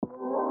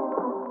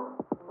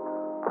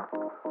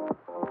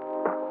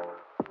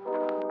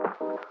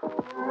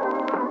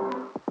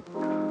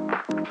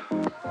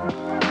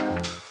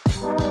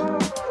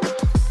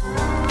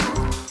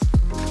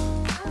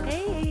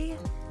Hey,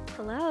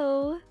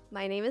 Hello,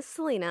 my name is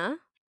Selena.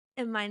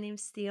 and my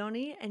name's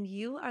Theone, and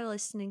you are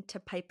listening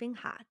to Piping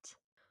Hot.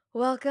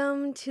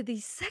 Welcome to the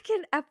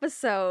second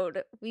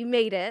episode. We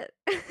made it.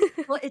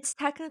 Well, it's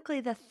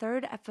technically the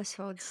third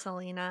episode,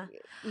 Selena.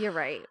 You're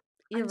right.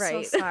 You're I'm so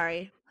right.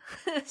 sorry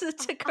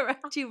to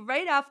correct you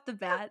right off the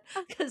bat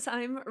because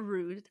I'm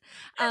rude.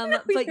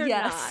 No, But you're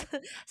yes,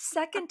 not.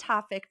 second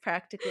topic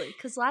practically,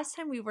 because last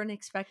time we weren't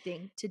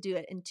expecting to do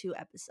it in 2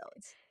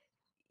 episodes.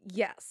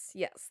 Yes,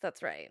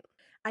 that's right.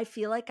 I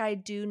feel like I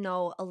do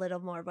know a little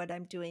more what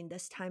I'm doing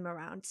this time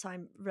around, so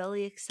I'm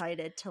really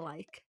excited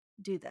to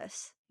do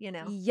this.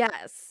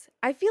 Yes.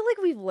 I feel like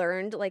we've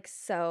learned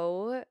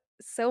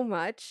so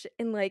much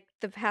in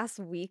the past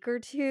week or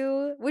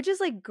two, which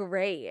is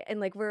great. And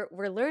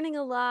we're learning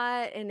a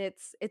lot and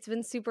it's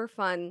been super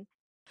fun.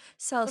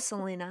 So,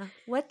 Selena,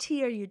 what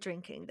tea are you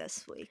drinking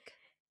this week?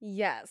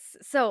 Yes.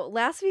 So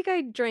last week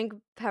I drank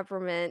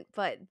peppermint,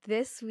 but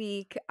this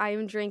week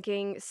I'm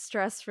drinking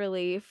stress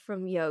relief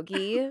from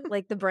Yogi,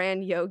 like the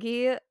brand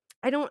Yogi.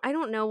 I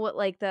don't know what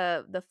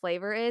the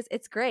flavor is.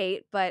 It's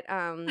great, but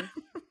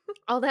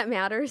all that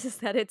matters is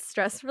that it's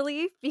stress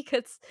relief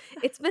because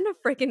it's been a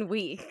freaking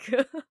week.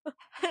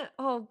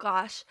 Oh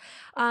gosh.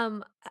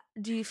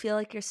 Do you feel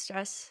like your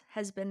stress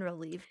has been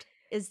relieved?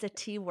 Is the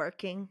tea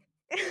working?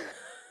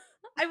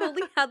 I've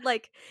only had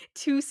like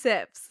 2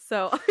 sips,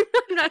 so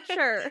I'm not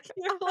sure.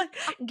 You're like,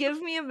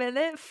 give me a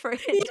minute for it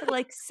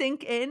to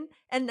sink in,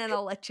 and then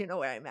I'll let you know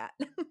where I'm at.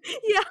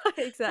 Yeah,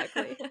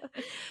 exactly.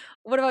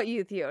 What about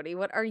you, Theody?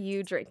 What are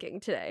you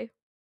drinking today?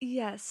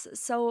 Yes.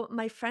 So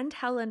my friend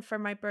Helen for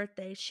my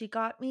birthday, she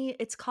got me,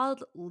 it's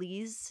called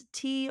Lee's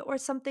tea or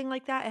something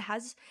like that.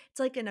 It's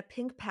like in a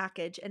pink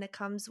package and it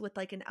comes with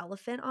like an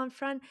elephant on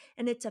front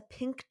and it's a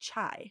pink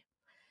chai.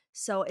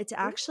 So it's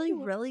actually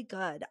Ooh. really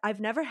good. I've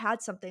never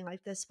had something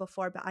like this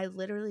before, but I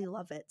literally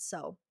love it.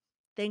 So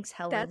thanks, That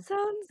Helen.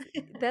 sounds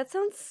that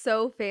sounds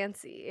so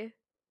fancy.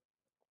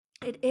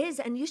 It is.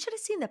 And you should have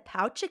seen the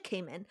pouch it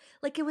came in.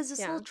 Like it was this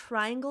little Yeah.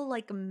 triangle,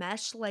 like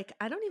mesh, like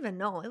I don't even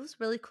know. It was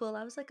really cool.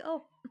 I was like,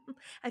 oh,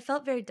 I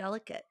felt very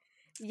delicate.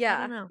 I don't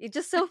Yeah, know. you're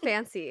just so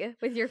fancy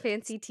with your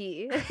fancy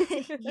tea.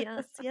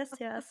 Yes, yes,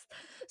 yes.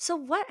 So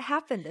what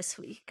happened this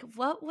week?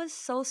 What was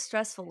so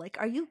stressful? Like,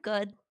 are you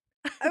good?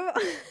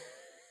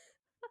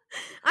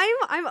 I'm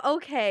I'm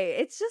okay.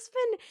 It's just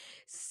been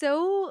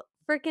so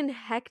freaking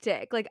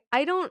hectic. Like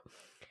I don't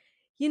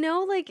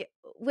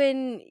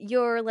when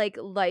your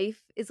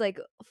life is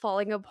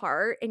falling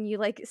apart and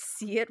you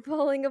see it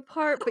falling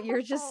apart, but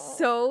you're just Oh,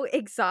 so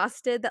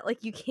exhausted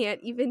that you can't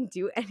even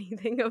do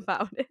anything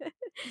about it.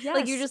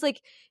 Like you're yes.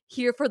 just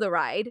here for the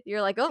ride.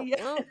 You're like, "Oh, Yeah.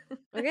 well,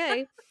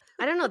 okay."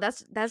 I don't know.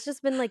 That's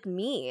just been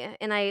me.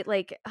 And I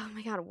oh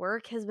my god,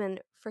 work has been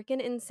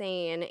freaking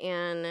insane.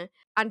 And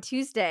on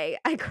Tuesday,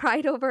 I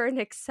cried over an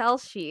Excel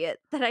sheet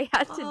that I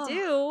had to Oh,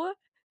 do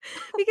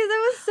because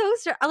I was so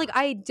stressed.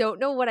 I don't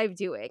know what I'm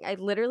doing. I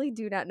literally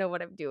do not know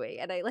what I'm doing.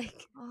 And I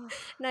oh,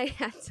 and I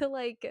had to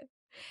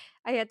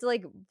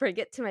bring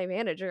it to my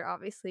manager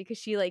obviously because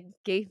she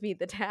gave me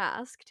the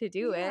task to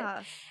do it.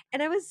 yeah.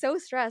 And I was so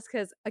stressed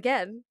because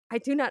again, I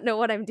do not know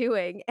what I'm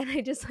doing and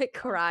I just Oh.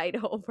 cried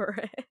over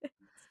it.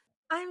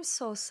 I'm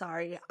so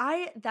sorry.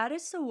 I That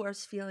is the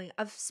worst feeling,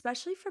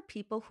 especially for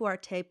people who are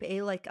type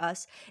A like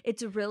us.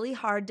 It's really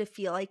hard to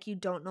feel like you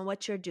don't know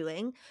what you're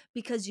doing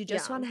because you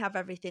just Yeah. want to have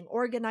everything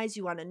organized.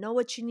 You want to know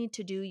what you need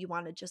to do. You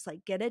want to just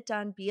get it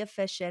done, be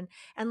efficient.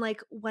 And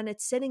when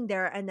it's sitting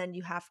there and then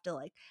you have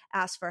to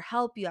ask for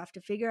help, you have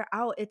to figure it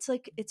out. It's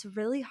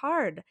really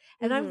hard.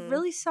 And I'm Mhm.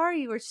 really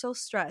sorry you were so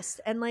stressed.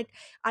 And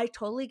I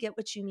totally get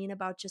what you mean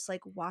about just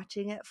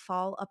watching it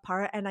fall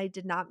apart. And I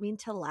did not mean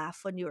to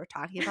laugh when you were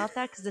talking about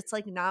that because it's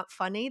not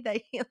funny that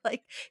you're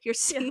Yeah.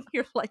 seeing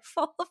your life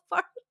fall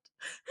apart.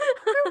 I'm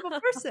a horrible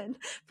person.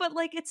 But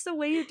it's the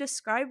way you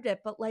described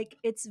it. But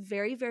it's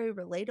very, very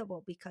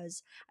relatable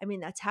because I mean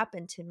that's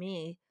happened to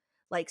me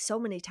so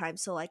many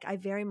times. So I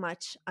very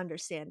much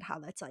understand how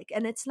that's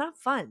and it's not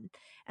fun.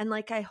 And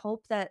I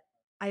hope that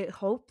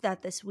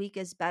this week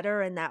is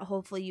better and that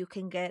hopefully you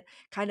can get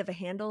kind of a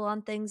handle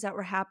on things that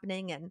were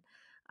happening and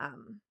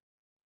um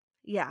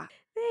yeah.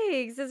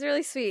 Thanks. It's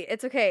really sweet.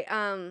 It's okay.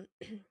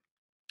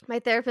 My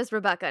therapist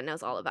Rebecca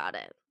knows all about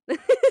it.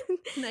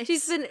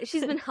 she's Nice. been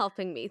she's been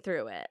helping me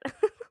through it.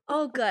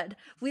 Oh, good.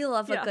 We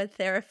love a Yeah. good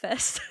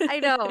therapist. I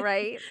know,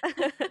 right?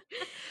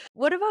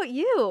 What about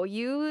you?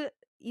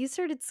 You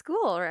started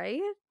school,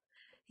 right?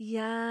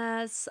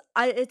 Yes.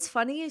 It's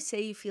funny you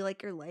say you feel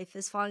like your life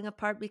is falling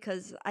apart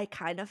because I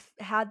kind of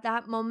had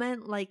that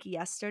moment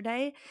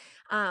yesterday.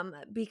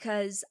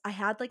 Because I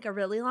had a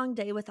really long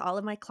day with all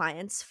of my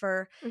clients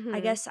for I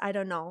Mhm. guess I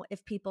don't know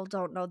if people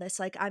don't know this.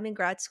 I'm in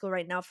grad school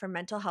right now for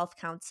mental health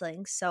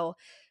counseling. So,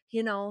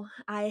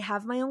 I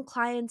have my own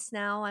clients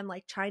now. I'm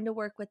trying to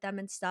work with them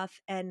and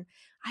stuff. And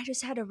I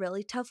just had a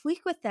really tough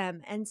week with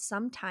them. And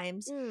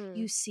sometimes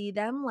you Mm. see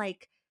them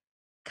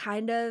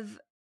kind of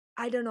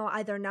I don't know,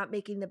 either not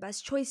making the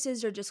best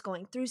choices or just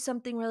going through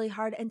something really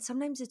hard. And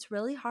sometimes it's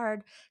really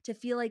hard to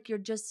feel like you're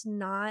just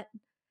not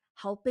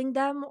helping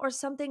them or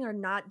something, or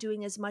not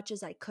doing as much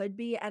as I could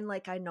be. And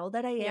like I know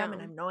that I am,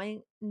 and Yeah. I'm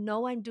knowing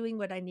know I'm doing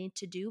what I need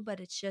to do, but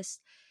it's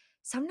just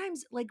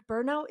sometimes like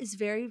burnout is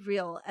very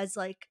real as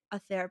like a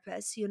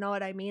therapist, you know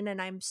what I mean?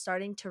 And I'm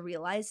starting to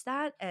realize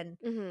that. And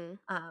Mhm.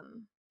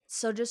 um,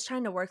 so just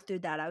trying to work through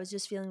that. I was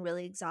just feeling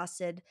really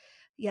exhausted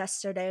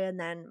yesterday. And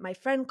then my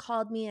friend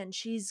called me, and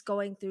she's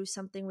going through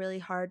something really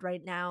hard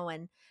right now.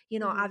 And,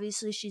 Mhm.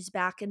 obviously she's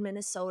back in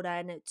Minnesota,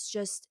 and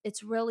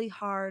it's really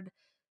hard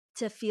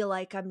to feel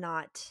like I'm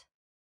not,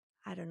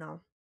 I don't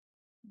know,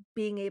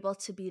 being able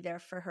to be there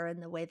for her in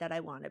the way that I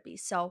want to be.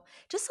 So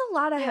just a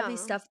lot of heavy Yeah.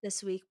 stuff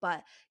this week.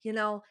 But, you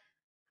know,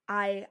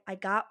 I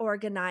got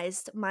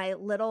organized. My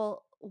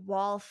little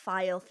wall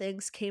file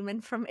things came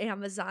in from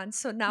Amazon.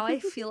 So now I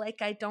feel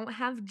like I don't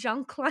have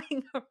junk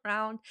lying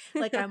around.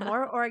 Like I'm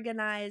more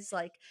organized.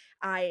 Like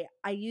I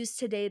used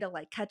today to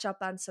like catch up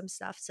on some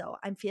stuff. So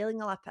I'm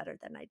feeling a lot better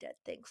than I did,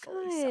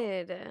 thankfully. So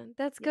Good.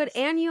 That's good. yes.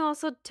 And you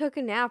also took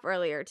a nap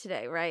earlier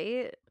today,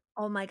 right?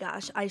 Oh my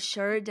gosh, I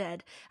sure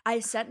did. I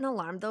set an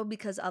alarm though,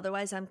 because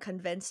otherwise I'm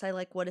convinced I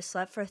like would have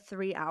slept for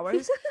 3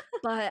 hours.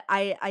 But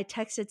I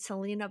texted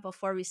Selena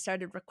before we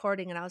started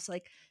recording, and I was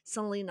like,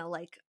 "Selena,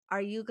 like,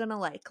 are you gonna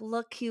like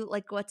look cute?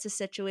 Like, what's the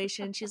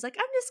situation?" She's like,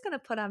 "I'm just gonna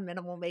put on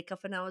minimal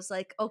makeup." And I was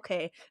like,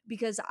 "Okay,"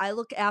 because I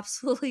look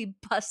absolutely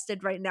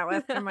busted right now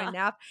after my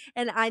nap,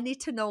 and I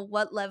need to know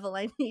what level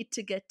I need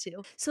to get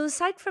to. So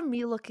aside from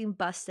me looking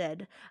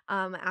busted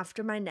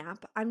after my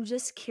nap, I'm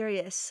just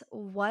curious,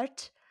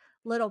 what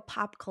little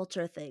pop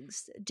culture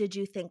things did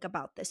you think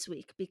about this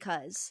week?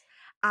 Because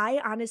I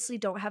honestly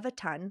don't have a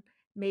ton.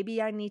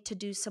 Maybe I need to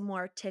do some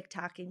more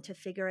TikToking to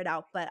figure it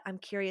out, but I'm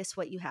curious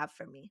what you have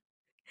for me.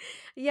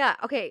 Yeah,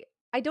 okay.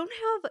 I don't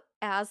have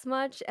as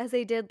much as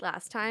I did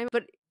last time,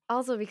 but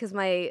also because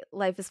my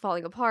life is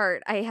falling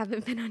apart, I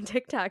haven't been on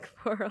TikTok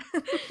for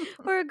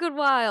a good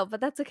while, but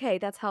that's okay.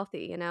 That's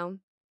healthy,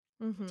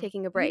 Hmm.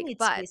 taking a You break. need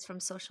But space from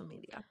social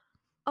media.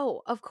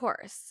 oh, of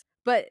course.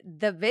 But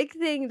the big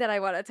thing that I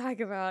want to talk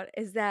about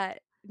is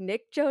that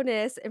Nick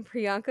Jonas and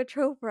Priyanka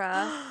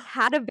Chopra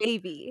had a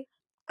baby.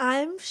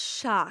 I'm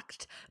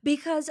shocked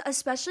because,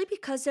 especially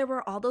because there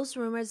were all those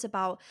rumors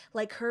about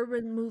like her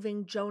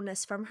removing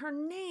Jonas from her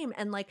name,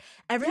 and like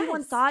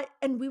everyone Yes. thought,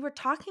 and we were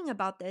talking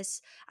about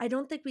this. I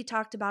don't think we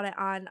talked about it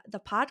on the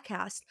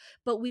podcast,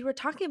 but we were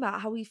talking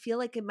about how we feel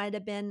like it might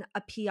have been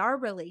a PR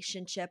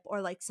relationship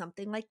or like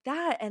something like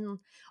that, and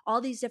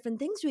all these different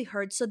things we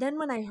heard. So then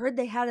when I heard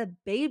they had a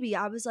baby,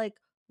 I was like,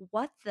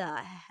 what the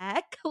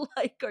heck?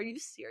 Like, are you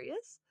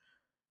serious?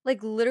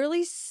 Like,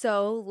 literally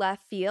so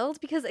left field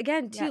because,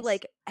 again, too, Yes.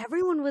 like,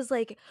 everyone was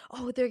like,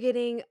 "Oh, they're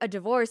getting a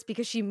divorce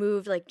because she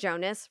moved, like,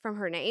 Jonas from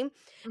her name,"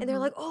 and they're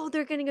Hmm. like, "Oh,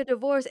 they're getting a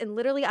divorce," and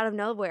literally out of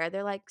nowhere,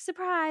 they're like,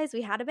 "Surprise,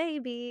 we had a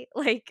baby."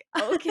 Like,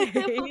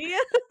 okay.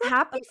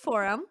 Happy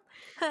for him.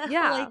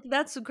 Like, Yeah.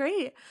 that's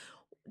great.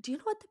 Do you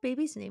know what the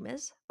baby's name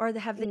is? Or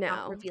have they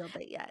not No. revealed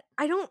it yet?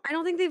 I don't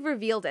think they've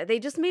revealed it. They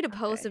just made a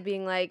post Okay. of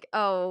being like,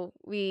 "Oh,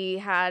 we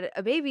had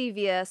a baby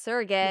via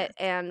surrogate, Yes.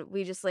 and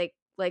we just, like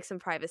some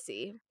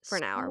privacy for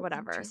now," or So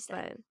whatever, interesting.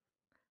 but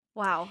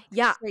Wow,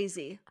 yeah.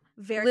 crazy.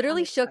 Very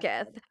Literally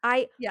shooketh. unexpected.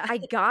 I Yeah. I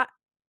got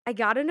I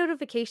got a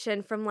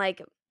notification from,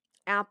 like,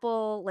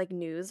 Apple, like,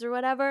 News or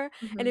whatever,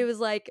 and it Mhm. was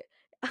like,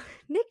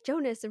 "Nick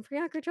Jonas and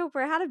Priyanka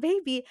Chopra had a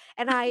baby,"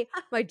 and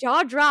my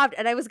jaw dropped,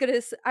 and I was gonna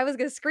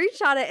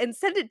screenshot it and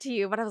send it to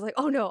you, but I was like,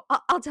 "Oh, no,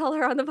 I'll tell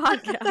her on the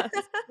podcast."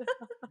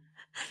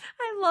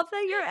 I love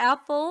that your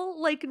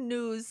Apple, like,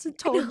 news I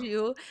told know,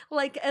 you,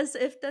 like, as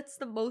if that's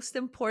the most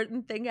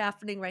important thing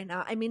happening right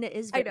now. I mean, it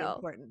is I very know.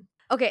 important.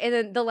 Okay, and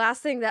then the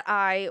last thing that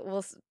I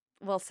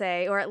will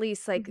say, or at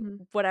least, like,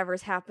 Mhm.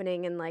 whatever's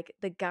happening in, like,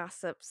 the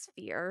gossip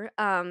sphere,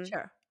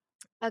 Sure.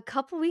 a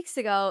couple weeks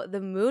ago,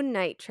 the Moon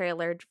Knight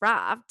trailer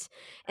dropped,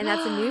 and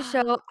that's a new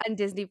show on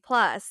Disney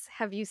Plus.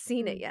 Have you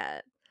seen it Mm.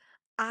 yet?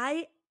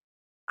 I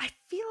I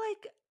feel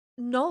like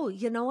no,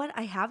 you know what?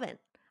 I haven't.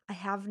 I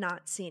have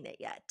not seen it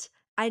yet.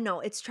 I know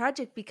it's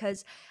tragic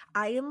because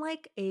I am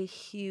like a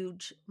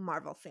huge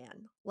Marvel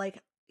fan,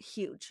 like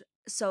huge.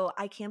 So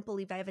I can't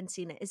believe I haven't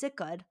seen it. Is it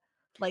good?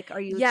 Like,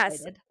 are you Yes.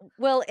 excited?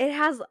 Well, it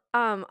has,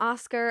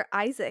 Oscar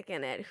Isaac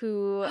in it,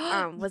 who,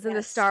 was in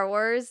the Yes. Star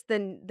Wars,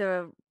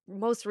 the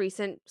most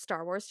recent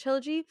Star Wars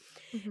trilogy,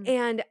 Mhm.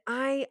 and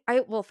I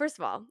well, first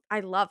of all,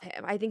 I love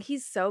him. I think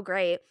he's so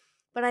great,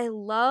 but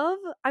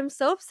I'm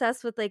so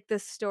obsessed with, like, the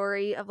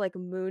story of, like,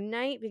 Moon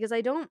Knight because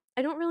I don't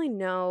really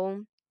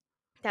know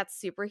that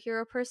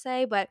superhero per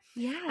se, but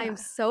I'm Yeah.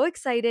 so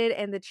excited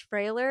and the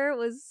trailer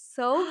was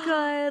so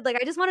good. Like,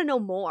 I just wanna know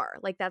more.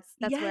 Like, that's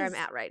where I'm Yes.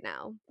 at right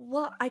now.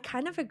 Well, I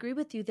kind of agree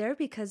with you there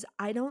because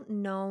I don't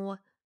know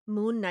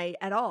Moon Knight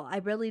at all. I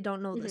really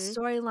don't know the Mhm.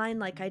 storyline.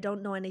 Like, I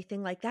don't know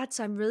anything like that.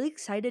 So I'm really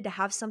excited to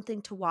have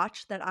something to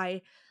watch that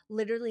I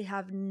literally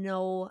have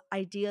no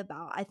idea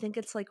about. I think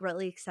it's like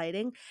really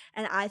exciting.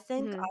 And I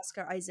think Mhm.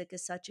 Oscar Isaac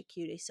is such a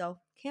cutie.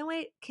 So can't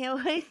wait.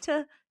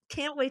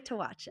 Can't wait to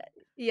watch it.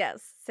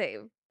 Yes,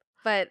 same.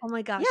 But Oh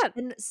my gosh, yeah,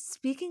 and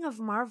speaking of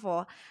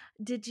Marvel,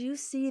 did you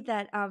see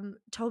that,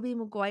 Tobey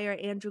Maguire,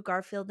 Andrew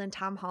Garfield, and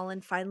Tom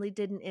Holland finally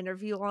did an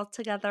interview all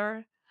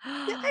together?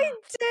 I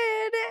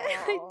did.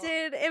 I Oh,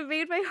 did. It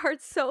made my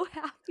heart so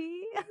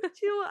happy. me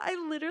too. I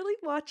literally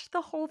watched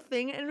the whole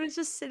thing and was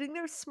just sitting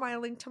there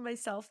smiling to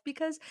myself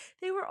because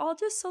they were all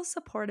just so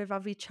supportive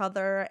of each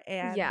other,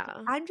 and Yeah,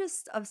 I'm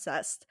just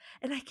obsessed.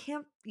 And I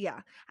can't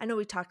yeah, I know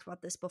we talked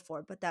about this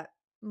before, but that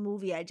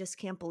movie, I just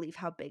can't believe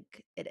how big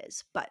it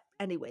is. But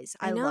anyways,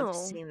 I I loved know.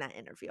 seeing that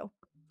interview.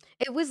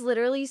 It was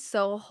literally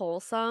so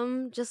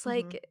wholesome, just, Mhm.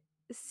 like,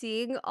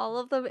 seeing all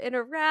of them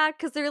interact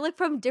because 'cause they're, like,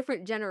 from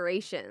different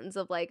generations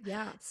of, like,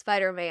 Yeah.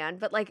 Spider-Man,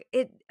 but, like,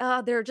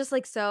 they're just,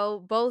 like, so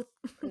both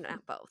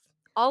not both,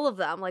 all of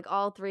them, like,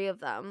 all 3 of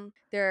them,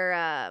 their,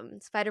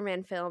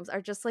 Spider-Man films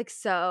are just, like,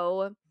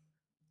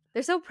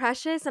 they're so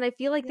precious, and I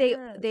feel like they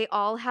Yes.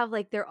 all have,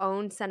 like, their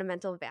own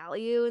sentimental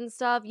value and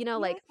stuff,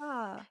 like,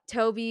 Yeah.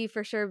 Toby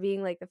for sure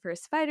being, like, the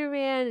first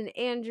Spider-Man, and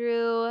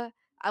Andrew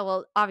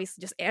well,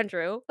 obviously just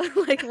Andrew,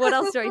 like, what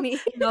else do I need?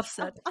 Enough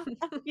said.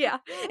 Yeah,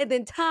 and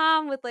then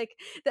Tom with, like,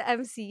 the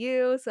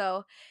MCU,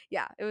 so,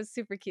 yeah, it was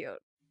super cute.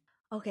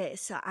 Okay,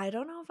 so I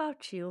don't know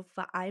about you,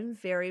 but I'm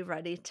very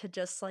ready to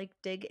just like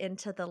dig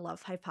into the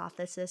love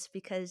hypothesis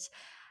because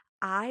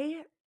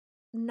I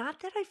not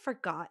that I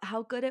forgot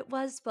how good it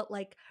was, but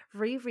like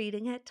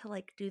rereading it to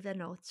like do the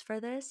notes for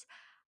this,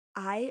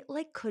 I,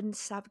 like, couldn't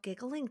stop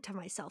giggling to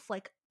myself,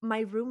 like,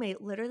 my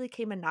roommate literally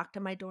came and knocked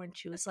on my door, and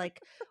she was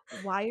like,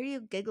 "Why are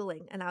you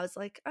giggling?" And I was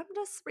like, "I'm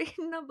just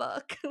reading a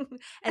book."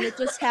 And it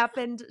just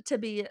happened to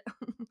be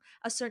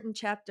a certain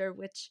chapter,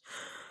 which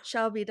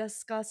shall be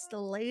discussed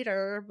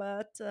later,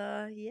 but,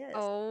 yes.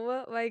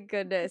 Oh my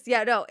goodness.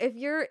 Yeah, no, if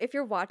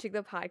you're watching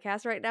the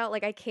podcast right now,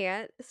 like, I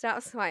can't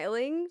stop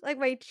smiling, like,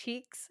 my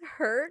cheeks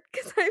hurt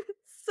because 'cause I'm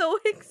so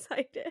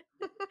excited.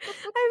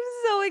 I'm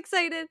so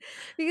excited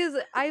because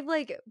I've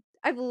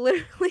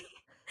literally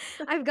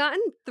I've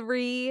gotten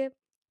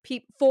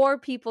 4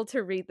 people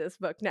to read this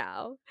book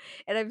now,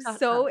 and I'm Shut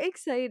so up.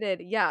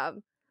 excited. Yeah.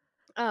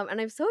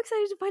 And I'm so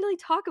excited to finally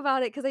talk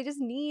about it because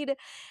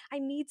I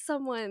need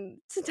someone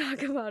to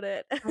talk about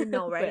it I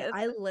know, right? with.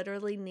 I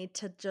literally need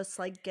to just,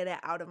 like, get it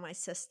out of my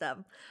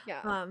system.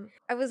 Yeah. Um,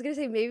 I was gonna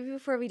say maybe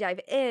before we dive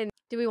in,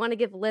 do we want to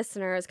give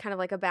listeners kind of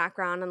like a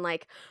background on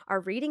like our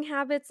reading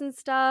habits and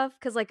stuff?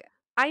 Because like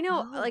I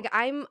know like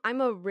oh,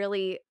 I'm a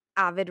really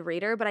avid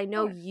reader, but I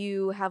know sure.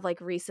 you have like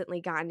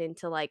recently gotten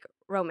into like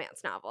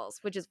romance novels,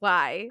 which is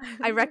why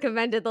I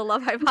recommended the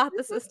Love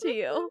Hypothesis to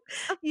you.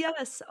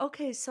 Yes.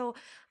 Okay. So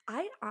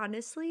I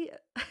honestly,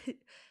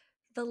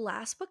 the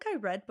last book I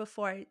read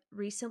before I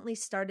recently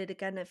started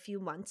again a few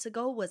months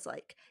ago was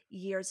like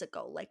years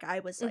ago. Like I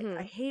was like,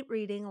 I Hmm. hate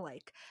reading.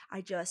 Like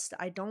I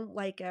don't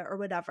like it or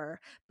whatever.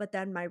 But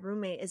then my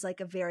roommate is like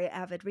a very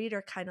avid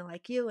reader, kind of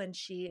like you. And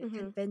she Hmm.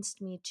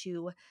 convinced me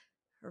to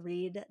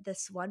read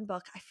this one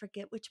book. I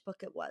forget which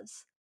book it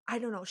was. I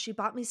don't know. She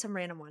bought me some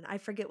random one. I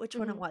forget which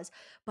one it Hmm. was,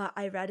 but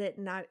I read it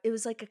and it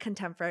was like a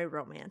contemporary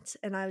romance.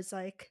 And I was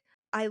like,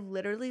 I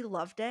literally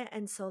loved it.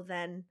 And so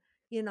then,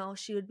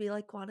 she would be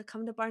like, want to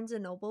come to Barnes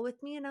and Noble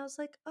with me? And I was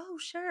like, oh,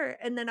 sure.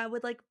 And then I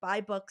would like buy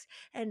books.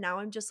 And now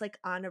I'm just like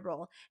on a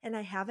roll. And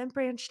I haven't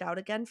branched out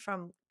again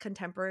from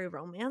contemporary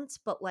romance,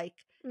 but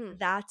like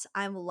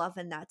I'm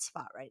loving that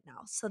spot right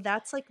now. So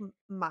that's like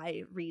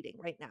my reading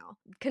right now.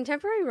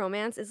 Contemporary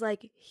romance is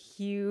like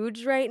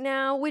huge right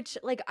now, which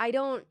like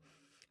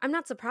I'm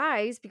not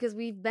surprised because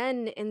we've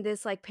been in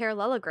this like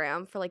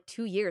parallelogram for like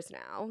 2 years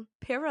now.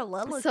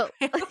 Parallelogram? So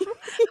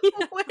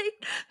yeah. Wait,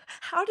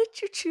 how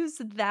did you choose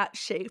that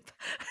shape?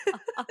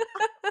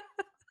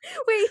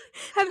 Wait,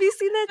 have you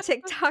seen that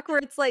TikTok where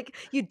it's like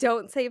you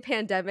don't say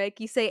pandemic,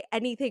 you say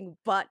anything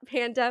but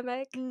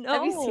pandemic?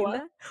 Have you seen No.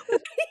 that?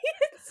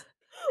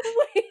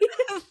 Wait,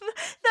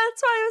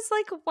 That's why I was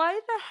like, "Why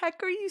the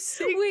heck are you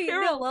saying wait,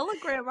 no,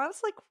 parallelogram?" I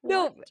was like,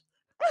 "What?" no.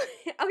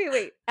 Okay,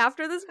 wait.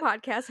 After this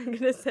podcast, I'm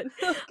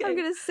Okay.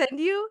 gonna send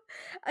you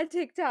a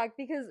TikTok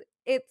because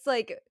it's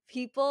like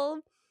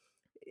people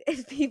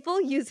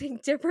using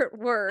different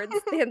words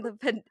than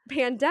the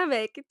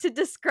pandemic to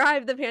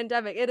describe the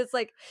pandemic. It is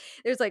like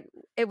there's like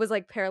it was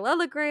like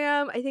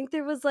parallelogram. I think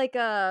there was like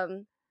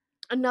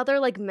another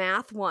like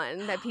math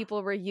one that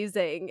people were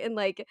using and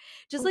like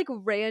just Oh, like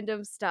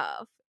random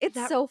stuff. It's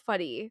that so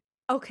funny.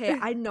 okay,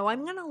 I know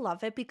I'm gonna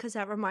love it because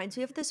that reminds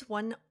me of this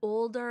one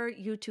older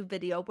YouTube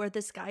video where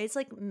this guy is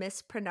like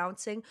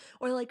mispronouncing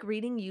or like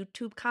reading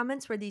YouTube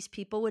comments where these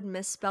people would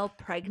misspell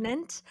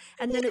pregnant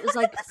and then it was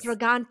like Yes.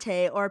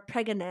 fragante or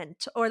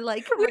pregnant or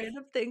like Wait,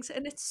 random things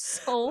and it's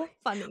so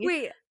funny.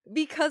 wait,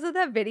 because of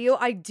that video,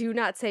 I do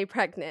not say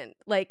pregnant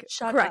like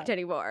Shut correct up.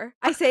 anymore.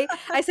 I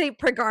say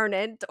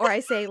pregarnant or I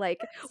say like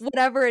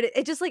whatever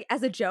it just like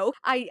as a joke.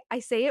 I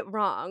say it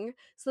wrong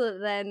so that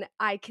then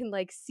I can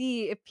like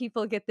see if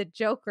people get the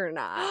joke or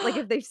not. Like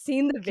if they've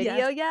seen the Yes,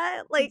 video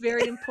yet. Like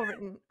very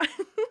important.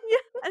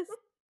 yes.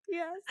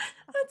 Yes.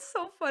 That's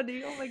so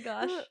funny. Oh my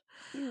Uh, gosh.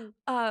 mm.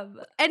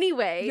 Um,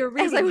 Anyway, your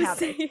as I reading was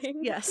habits. saying,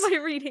 Yes. my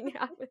reading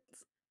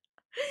habits.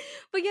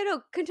 But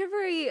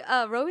contemporary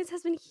romance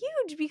has been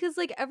huge because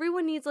like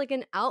everyone needs like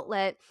an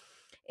outlet,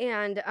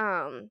 and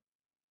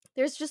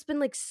there's just been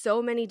like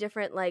so many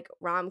different like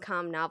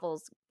rom-com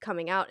novels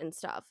coming out and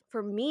stuff.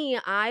 For me,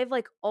 I've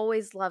like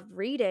always loved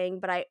reading,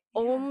 but I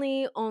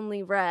Yeah.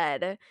 only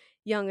read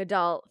young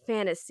adult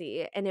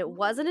fantasy, and it Ooh.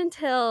 wasn't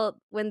until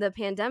when the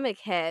pandemic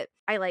hit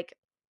I like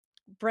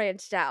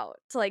branched out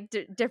to like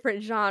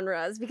different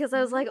genres because I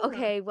was like, Ah.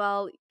 okay,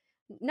 well,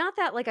 not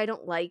that like I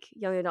don't like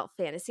young adult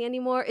fantasy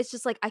anymore. It's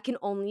just like I can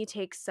only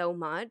take so Well,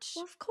 much.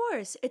 of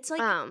course. It's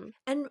like, Um,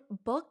 and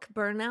book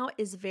burnout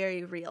is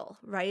very real,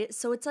 right?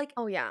 So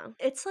oh yeah.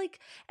 it's like,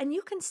 and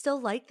you can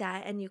still like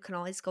that and you can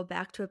always go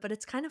back to it, but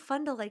it's kind of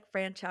fun to like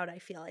branch out. I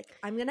feel like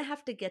I'm going to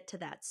have to get to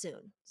that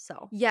soon.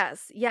 So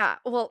Yes, yeah.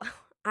 Well,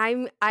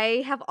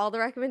 I have all the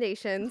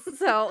recommendations,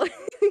 so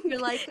you're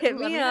like, hit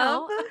let me me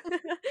up. know.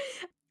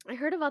 I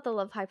heard about the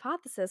Love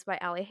Hypothesis by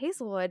Allie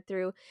Hazelwood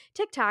through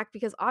TikTok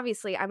because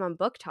obviously I'm on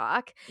Book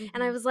Talk,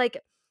 and I Hmm. was like,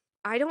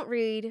 I don't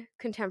read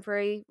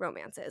contemporary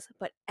romances,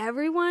 but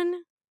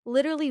everyone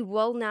literally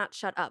will not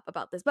shut up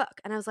about this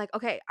book. And I was like,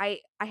 okay, I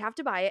have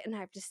to buy it and I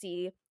have to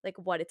see like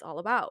what it's all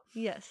about.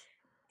 Yes.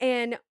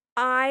 And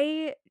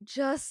I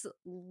just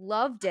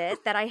loved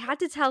it that I had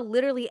to tell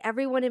literally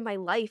everyone in my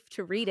life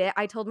to read it.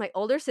 I told my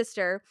older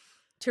sister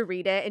to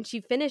read it and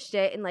she finished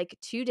it in like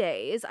 2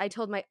 days. I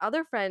told my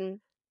other friend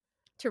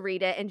to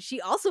read it and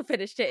she also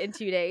finished it in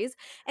 2 days.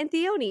 And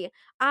Theone,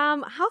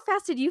 how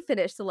fast did you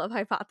finish The Love I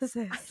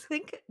Hypothesis?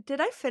 think,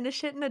 did I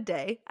finish it in a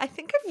day? I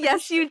think I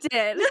Yes, finished you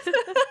did.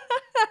 it.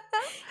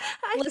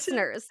 I did.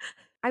 Listeners,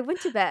 I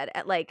went to bed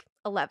at like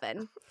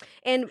 11.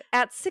 And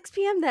at 6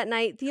 p.m. that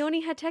night,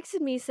 Theone had texted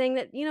me saying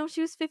that,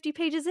 she was 50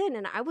 pages in.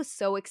 And I was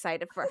so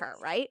excited for her,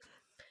 right?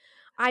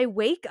 I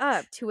wake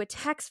up to a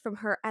text from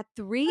her at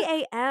 3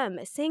 a.m.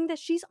 saying that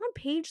she's on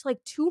page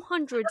like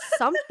 200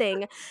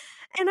 something.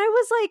 And I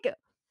was like,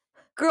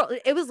 girl,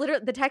 it was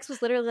literally, the text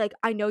was literally like,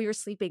 I know you're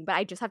sleeping, but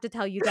I just have to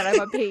tell you that I'm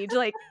on page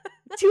like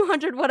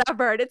 200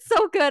 whatever. And it's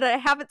so good. I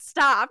haven't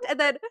stopped.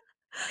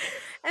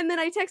 And then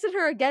I texted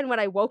her again when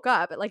I woke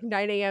up at like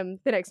 9 a.m.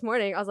 the next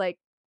morning. I was like,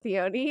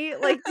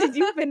 Theone, like, did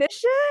you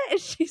finish it? And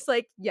she's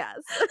like, yes.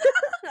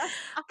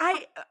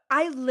 I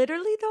I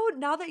literally though,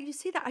 now that you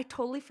see that, I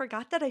totally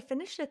forgot that I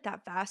finished it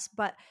that fast,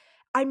 but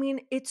I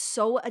mean, it's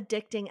so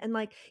addicting and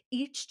like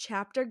each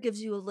chapter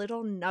gives you a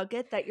little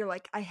nugget that you're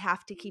like, I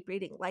have to keep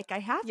reading. Like I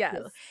have Yes.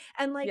 to.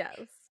 And like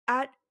Yes.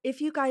 at if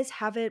you guys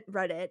haven't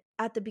read it,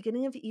 at the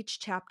beginning of each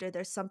chapter,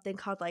 there's something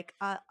called like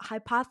a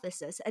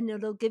hypothesis, and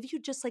it'll give you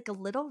just like a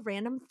little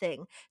random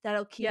thing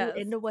that'll key you Yes.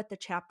 into what the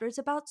chapter is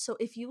about. So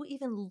if you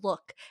even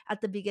look at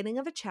the beginning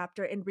of a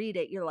chapter and read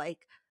it, you're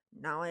like,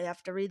 now I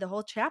have to read the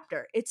whole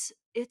chapter. It's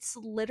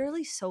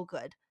literally so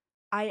good.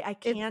 I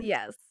It's, can't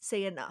yes.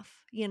 say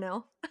enough, you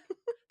know?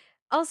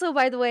 Also,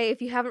 by the way,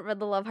 if you haven't read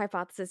The Love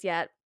Hypothesis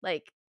yet,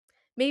 like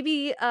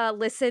maybe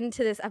listen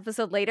to this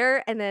episode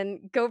later and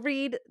then go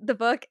read the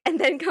book and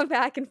then come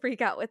back and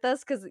freak out with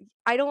us because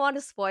I don't want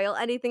to spoil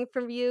anything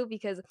from you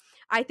because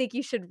I think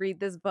you should read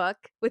this book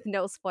with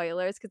no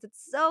spoilers because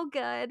it's so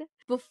good.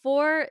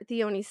 Before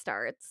Theone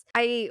starts,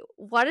 I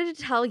wanted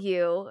to tell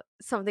you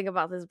something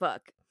about this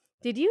book.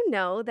 Did you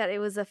know that it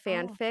was a Oh.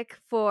 fanfic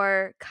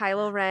for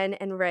Kylo Ren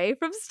and Rey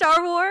from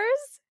Star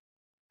Wars?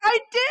 I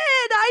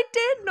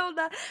did know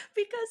that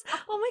because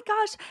oh my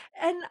gosh,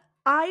 and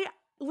I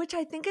which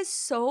I think is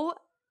so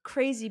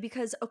crazy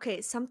because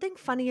okay, something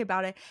funny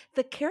about it,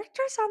 the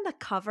characters on the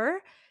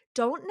cover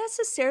don't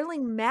necessarily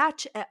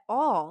match at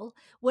all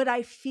what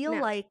I feel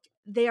No. like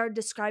they are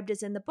described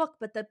as in the book,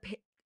 but the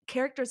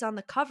characters on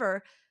the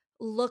cover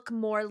look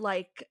more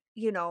like,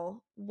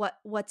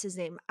 what's his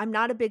name? I'm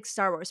not a big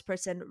Star Wars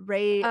person.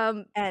 Ray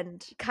Um,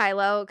 and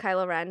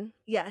Kylo Ren.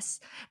 yes.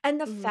 And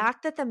the Mhm.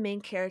 fact that the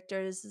main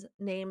character's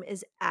name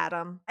is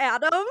Adam,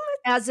 Adam?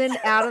 as in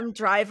Adam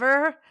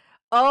Driver,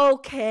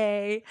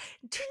 okay.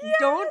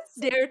 Don't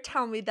Yes! dare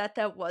tell me that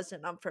that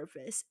wasn't on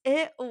purpose.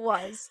 It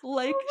was.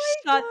 Like,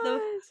 Oh shut my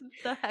gosh.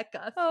 the heck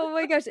up. Oh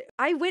my gosh.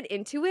 I went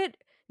into it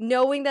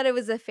knowing that it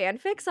was a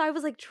fanfic, so I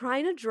was, like,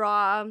 trying to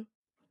draw,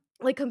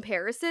 like,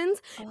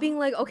 comparisons, being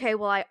like, Oh. "Okay,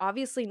 well, I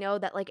obviously know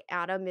that, like,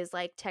 Adam is,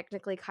 like,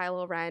 technically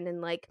Kylo Ren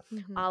and, like,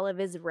 Mhm. Olive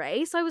is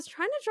Rey," so I was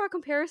trying to draw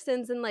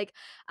comparisons and, like,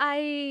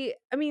 I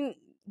mean,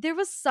 there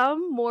was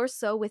some more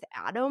so with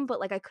Adam, but,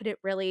 like, I couldn't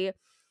really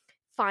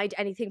find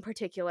anything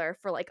particular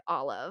for, like,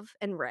 Olive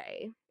and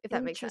Rey, if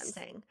that makes sense.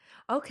 Interesting.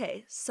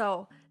 Okay,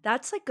 so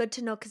that's, like, good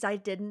to know because I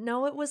didn't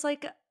know it was,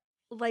 like,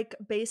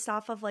 based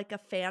off of, like, a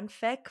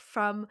fanfic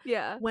from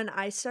Yeah. when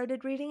I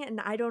started reading it,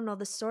 and I don't know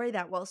the story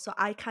that well, so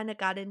I kinda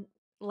got in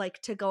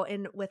like, to go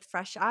in with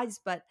fresh eyes,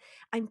 but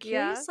I'm Yeah.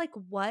 curious, like,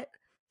 what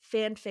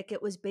fanfic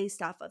it was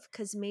based off of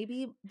because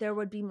maybe there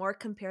would be more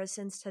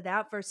comparisons to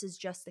that versus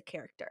just the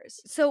characters.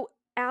 So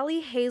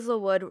Allie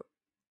Hazelwood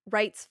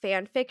writes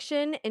fan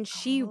fiction and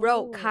she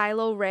wrote Oh.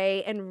 Kylo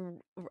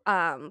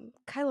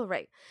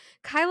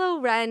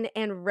Ren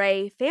and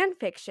Rey fan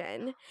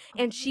fiction,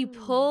 and she Oh.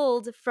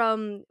 pulled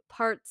from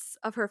parts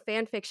of her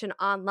fan fiction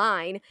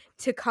online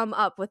to come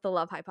up with the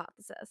love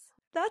hypothesis.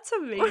 That's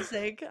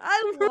amazing.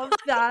 I love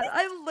that.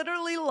 I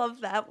literally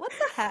love that. What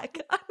the heck?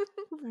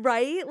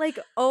 Right? Like,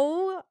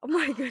 oh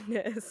my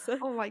goodness.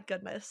 Oh my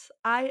goodness.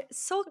 I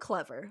so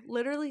clever.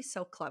 Literally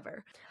so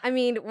clever. I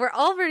mean, we're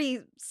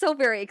already so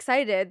very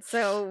excited,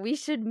 so we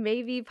should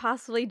maybe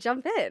possibly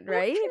jump in,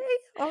 right?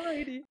 Okay.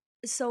 Alrighty.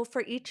 So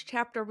for each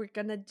chapter, we're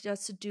gonna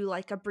just do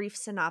like a brief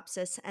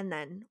synopsis and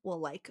then we'll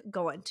like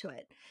go into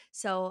it.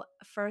 So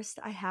first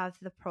I have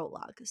the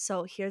prologue.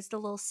 So here's the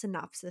little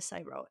synopsis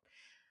I wrote.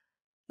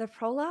 The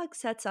prologue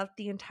sets up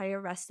the entire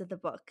rest of the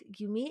book.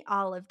 You meet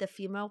Olive, the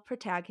female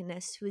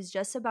protagonist, who is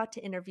just about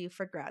to interview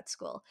for grad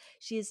school.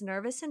 She is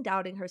nervous and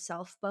doubting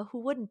herself, but who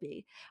wouldn't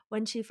be?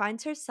 When she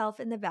finds herself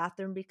in the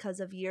bathroom because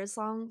of years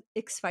long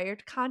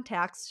expired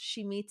contacts,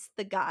 she meets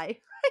the guy.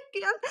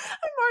 I'm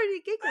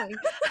already giggling.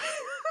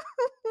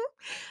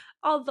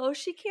 Although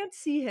she can't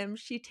see him,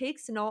 she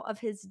takes note of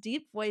his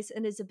deep voice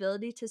and his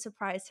ability to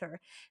surprise her.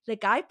 The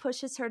guy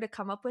pushes her to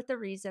come up with a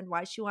reason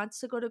why she wants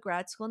to go to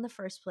grad school in the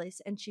first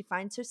place, and she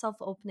finds herself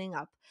opening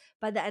up.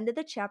 By the end of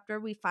the chapter,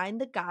 we find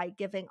the guy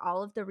giving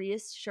all of the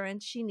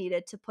reassurance she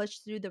needed to push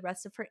through the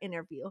rest of her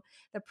interview.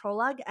 The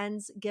prologue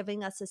ends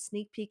giving us a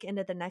sneak peek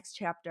into the next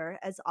chapter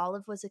as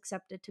Olive was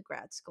accepted to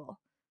grad school.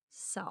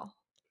 So,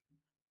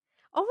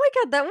 Oh my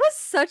god, that was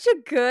such a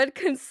good,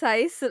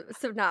 concise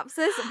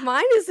synopsis.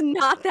 Mine is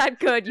not that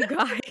good, you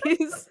guys.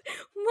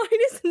 Mine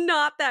is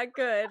not that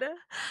good.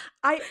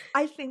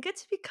 I think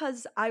it's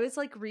because I was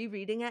like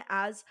rereading it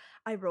as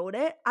I wrote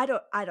it. I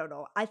don't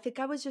know. I think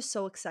I was just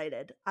so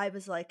excited. I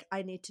was like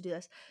I need to do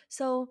this.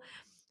 So,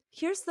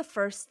 here's the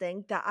first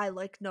thing that I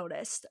like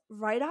noticed.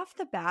 Right off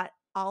the bat,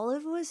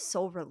 Olive was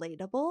so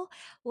relatable.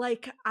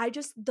 Like I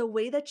just the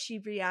way that she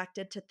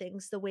reacted to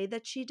things, the way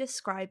that she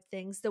described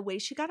things, the way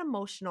she got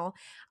emotional.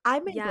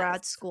 I'm in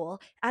grad Yes.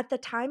 school. At the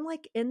time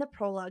like in the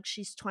prologue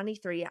she's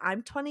 23,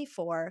 I'm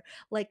 24.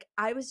 Like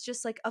I was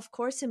just like of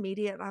course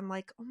immediate I'm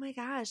like, "Oh my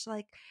gosh,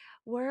 like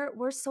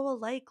we're so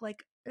alike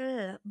like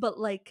ugh." But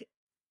like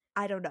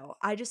I don't know.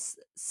 I just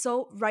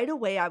so right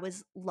away I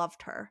was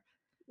loved her.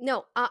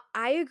 No,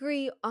 I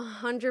agree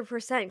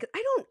 100%. 'Cause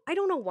I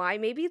don't know why.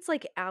 Maybe it's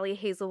like Allie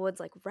Hazelwood's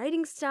like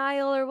writing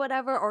style or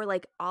whatever, or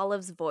like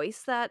Olive's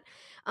voice that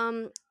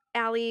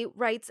Allie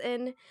writes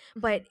in.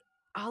 Mhm. But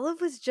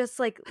Olive was just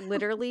like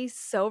literally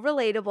so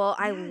relatable.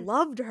 I Yes.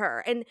 loved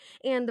her.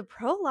 And the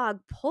prologue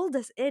pulled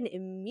us in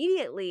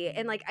immediately.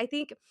 And like I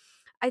think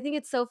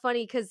it's so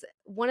funny because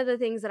one of the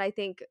things that I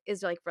think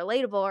is like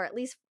relatable, or at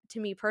least to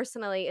me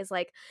personally, is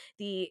like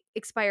the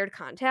expired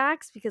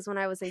contacts. Because when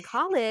I was in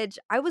college,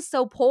 I was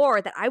so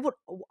poor that I would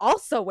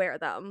also wear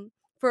them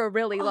for a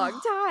really long Oh,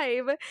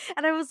 time.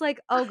 And I was like,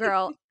 oh,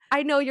 girl,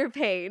 I know your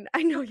pain.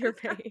 I know your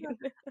pain.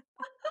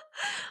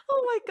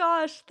 oh my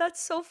gosh,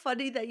 that's so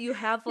funny that you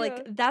have like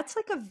Yeah. that's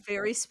like a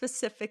very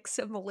specific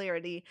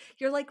similarity.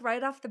 You're like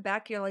right off the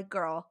back, you're like,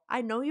 girl,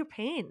 I know your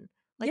pain.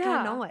 Like I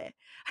Yeah. know it.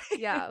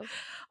 Yeah.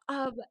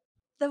 um,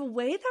 the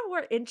way that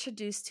we're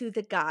introduced to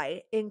the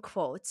guy in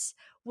quotes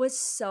was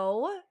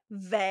so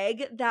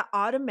vague that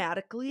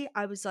automatically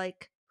I was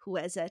like, who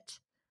is it?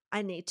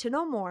 I need to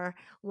know more.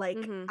 Like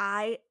Hmm.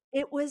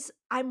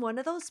 I'm one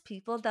of those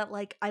people that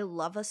like I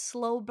love a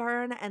slow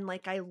burn and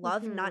like I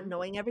love not Hmm.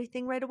 knowing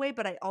everything right away,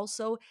 but I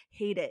also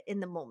hate it in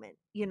the moment.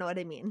 You know what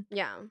I mean?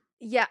 Yeah.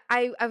 Yeah.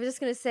 I was just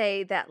going to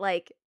say that,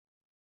 like,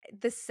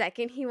 the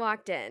second he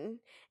walked in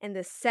and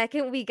the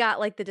second we got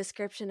like the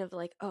description of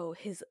like, oh,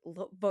 his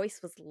voice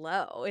was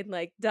low and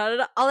like da da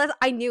da, all that,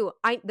 I knew.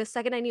 I The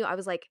second I knew, I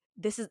was like,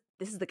 this is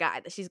the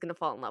guy that she's gonna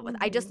fall in love with.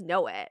 I Mhm. just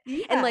know it. And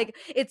Yeah. like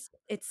it's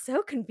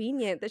so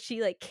convenient that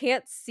she like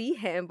can't see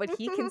him but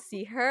he can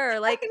see her. I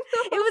Like, it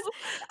was, know.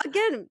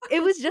 again,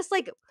 it was just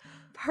like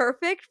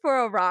perfect for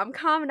a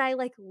rom-com, and I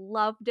like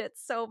loved it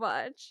so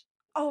much.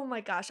 Oh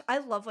my gosh, I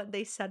love when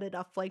they set it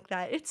up like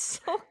that. It's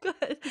so good.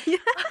 Um,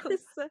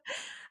 Yes.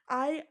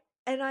 I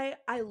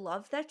I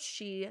love that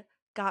she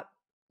got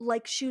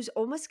like she was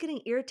almost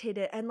getting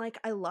irritated and like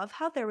I love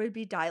how there would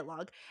be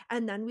dialogue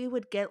and then we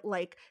would get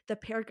like the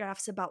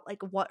paragraphs about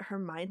like what her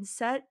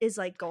mindset is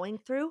like going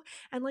through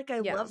and like I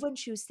Yeah. love when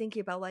she was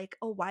thinking about like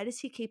oh why does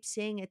he keep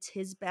saying it's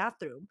his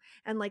bathroom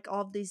and like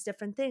all of these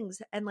different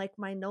things and like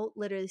my note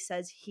literally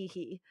says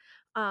he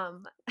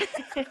um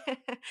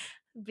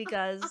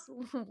because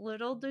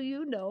little do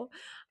you know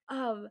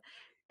um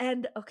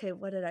and okay,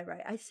 what did I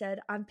write? I said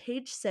on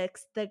page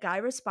 6, the guy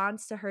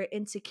responds to her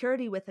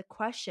insecurity with a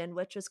question,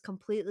 which was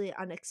completely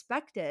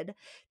unexpected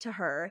to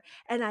her.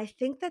 And I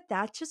think that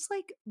that just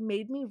like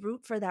made me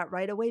root for that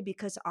right away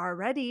because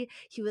already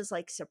he was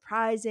like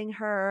surprising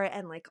her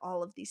and like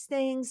all of these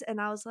things.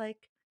 And I was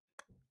like,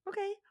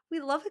 okay, we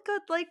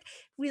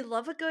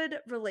love a good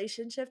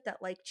relationship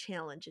that like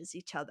challenges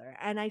each other.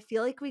 And I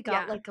feel like we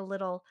got Yeah. like a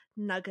little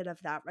nugget of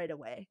that right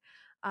away.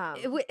 Um,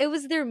 It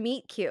was their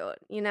meet cute,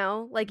 you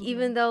know? Like, mhm.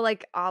 even though,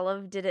 like,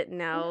 Olive didn't Yeah.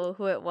 know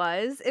who it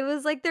was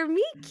like their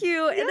meet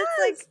cute, and it's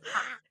like,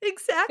 Yes,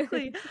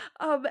 exactly.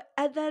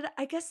 And then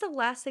I guess the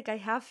last thing I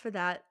have for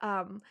that,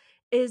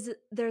 is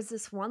there's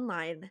this one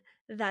line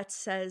that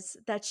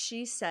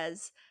she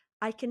says,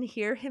 "I can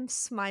hear him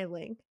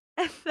smiling."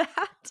 And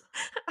that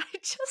I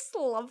just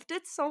loved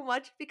it so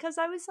much because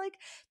I was like,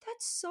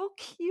 that's so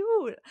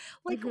cute.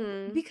 Like,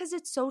 Mhm. because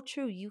it's so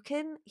true. You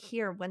can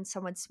hear when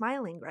someone's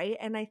smiling, right?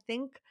 And I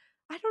think,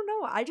 I don't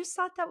know. I just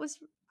thought that was,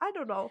 I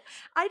don't know.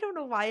 I don't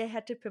know why I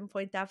had to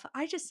pinpoint that, but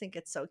I just think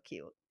it's so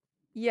cute.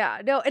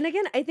 Yeah, no, and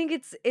again, I think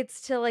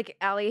it's to, like,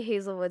 Allie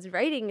Hazelwood's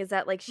writing is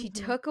that, like, she Hmm.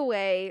 took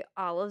away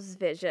Olive's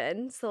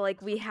vision, so,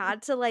 like, we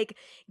had to, like,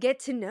 get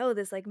to know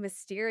this, like,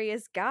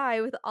 mysterious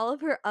guy with all of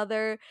her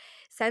other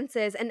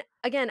senses, and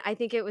again, I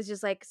think it was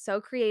just, like,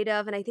 so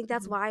creative, and I think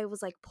that's Hmm. why I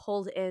was, like,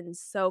 pulled in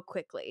so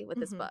quickly with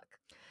this Hmm. book.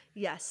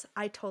 Yes,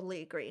 I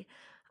totally agree.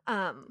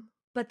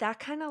 But that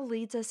kind of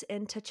leads us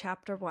into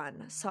chapter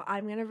one. So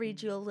I'm gonna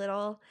read you a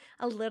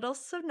little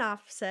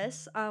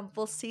synopsis.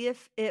 We'll see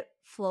if it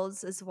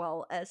flows as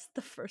well as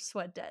the first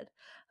one did.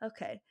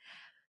 Okay.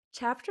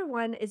 Chapter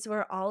 1 is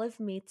where Olive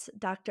meets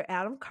Dr.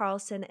 Adam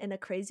Carlson in a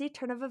crazy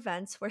turn of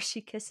events where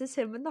she kisses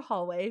him in the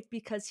hallway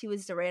because he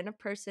was the random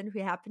person who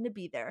happened to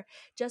be there,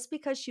 just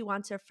because she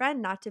wants her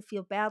friend not to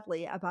feel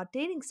badly about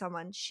dating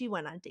someone she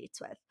went on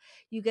dates with.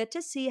 You get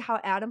to see how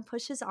Adam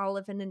pushes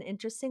Olive in an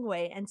interesting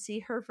way and see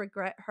her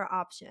regret her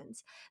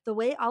options. The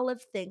way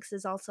Olive thinks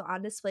is also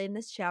on display in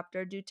this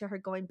chapter due to her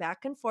going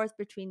back and forth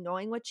between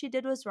knowing what she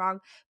did was wrong,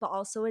 but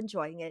also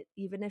enjoying it,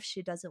 even if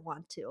she doesn't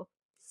want to.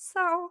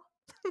 So.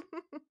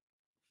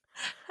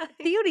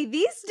 Theody,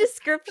 these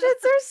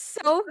descriptions are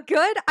so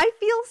good. I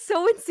feel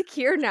so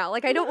insecure now.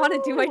 Like I don't want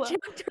to do my No!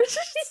 chapters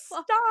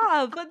anymore.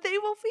 Stop! They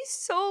will be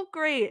so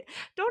great.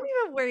 Don't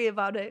even worry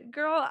about it,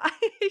 girl.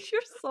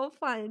 You're so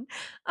fine.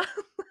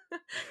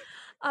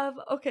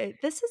 Okay,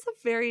 this is a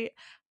very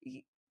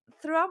y-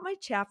 throughout my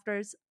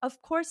chapters,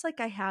 of course, like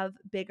I have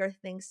bigger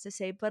things to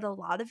say, but a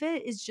lot of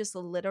it is just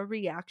little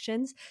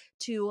reactions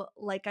to,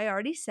 like I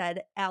already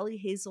said, Allie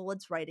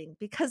Hazelwood's writing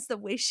because the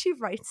way she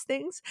writes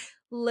things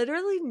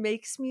literally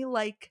makes me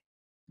like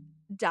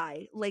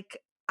die. Like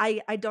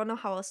I don't know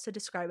how else to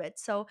describe it.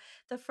 So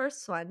the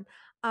first one,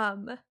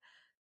 um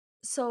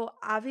so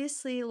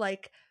obviously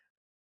like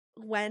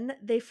when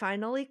they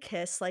finally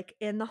kiss like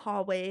in the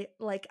hallway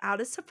like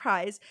out of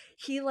surprise,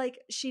 he like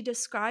she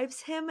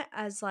describes him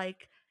as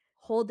like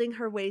holding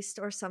her waist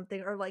or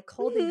something or like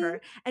holding Mhm.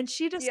 her and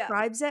she Yeah.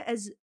 describes it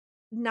as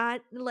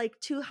not like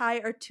too high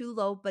or too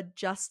low but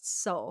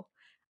just so.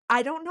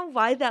 I don't know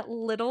why that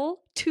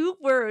little two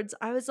words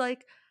I was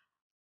like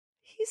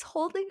he's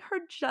holding her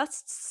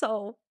just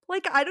so.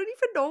 Like, I don't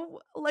even know,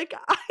 like,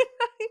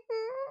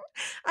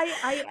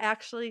 I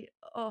actually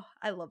oh,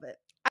 I love it.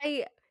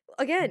 I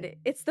again,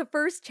 it's the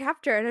first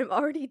chapter and I'm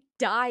already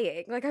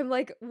dying. Like I'm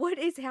like, what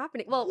is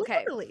happening? Well, okay.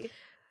 Literally.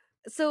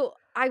 So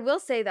I will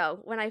say though,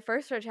 when I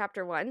first read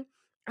chapter 1,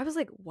 I was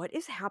like, what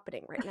is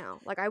happening right now?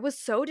 Like I was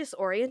so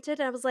disoriented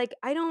and I was like,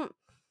 I don't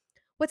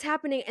what's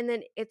happening? And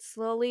then it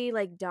slowly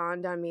like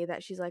dawned on me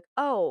that she's like,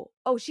 oh,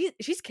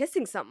 she's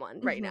kissing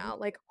someone right Mhm. now.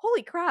 Like,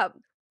 holy crap.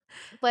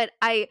 But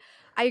I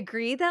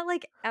agree that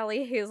like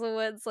Ellie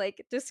Hazelwood's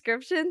like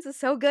descriptions is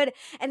so good.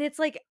 And it's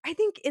like I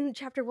think in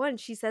chapter 1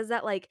 she says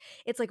that like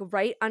it's like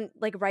right on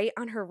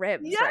her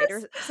ribs, right? Or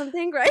Yes.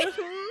 something, right?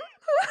 Mhm.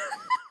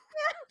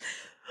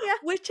 Yeah.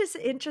 Which is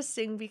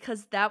interesting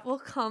because that will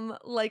come,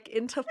 like,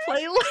 into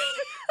play later.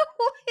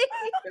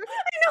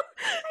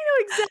 I know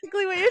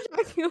exactly what you're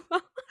talking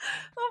about.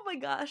 Oh my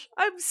gosh.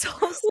 I'm so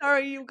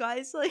sorry, you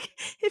guys. Like,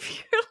 if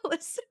you're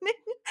listening,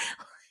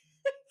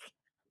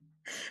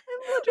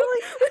 I'm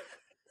literally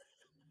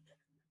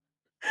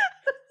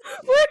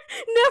We're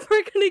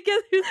never gonna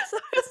get through this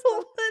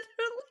episode.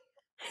 literally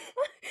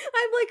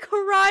I'm like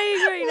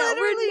crying right now.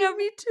 We're literally, never.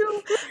 me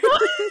too.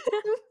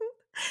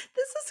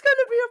 This is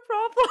gonna be a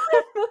problem.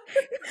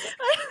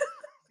 I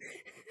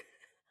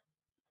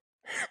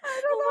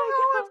I don't Oh know my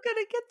how I'm god.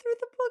 gonna get through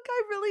the book,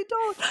 I really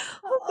don't.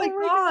 Oh my Oh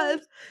my god.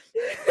 gosh.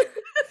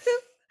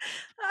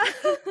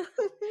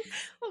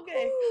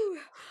 Okay.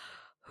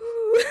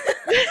 Whew.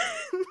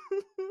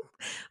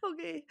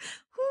 Okay.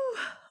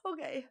 Whew.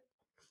 Okay.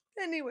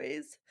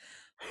 Anyways.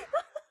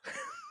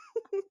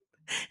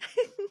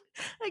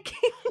 I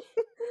can't.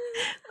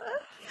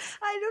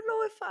 I don't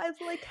know if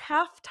I'm like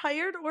half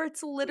tired or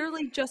it's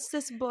literally just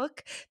this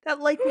book that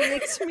like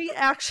makes me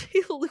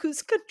actually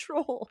lose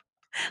control.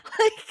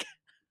 Like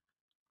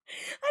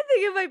I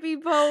think it might be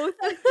both.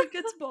 I think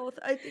it's both.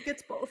 I think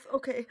it's both.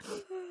 Okay.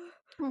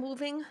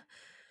 Moving.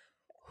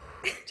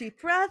 Deep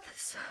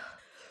breaths.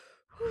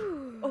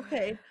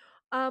 Okay.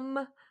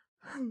 Um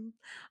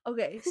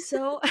okay,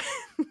 so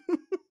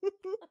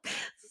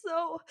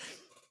so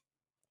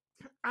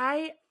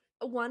I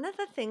one of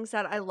the things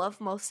that I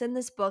love most in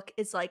this book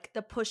is like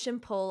the push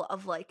and pull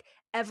of like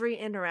every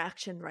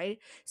interaction, right?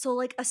 So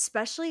like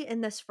especially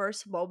in this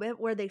first moment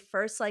where they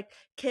first like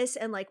kiss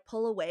and like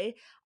pull away,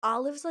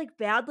 Olive's like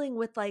battling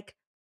with like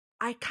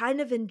I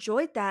kind of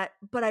enjoyed that,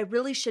 but I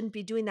really shouldn't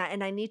be doing that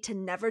and I need to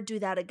never do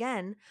that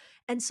again.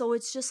 And so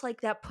it's just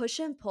like that push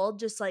and pull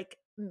just like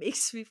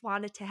makes me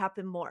want it to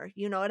happen more.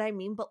 You know what I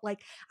mean? But like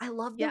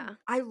Yeah.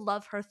 I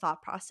love her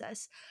thought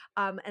process.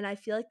 And I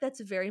feel like that's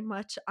very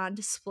much on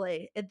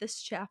display in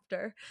this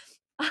chapter.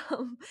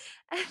 Um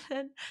and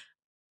then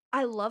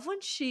I love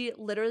when she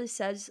literally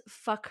says,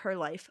 fuck her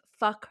life,"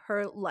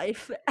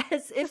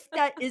 as if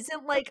that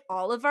isn't, like,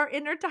 all of our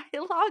inner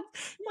dialogue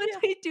when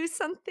Yeah. we do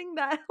something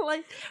that,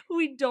 like,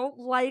 we don't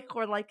like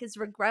or, like, is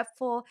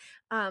regretful,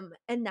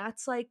 and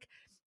that's, like,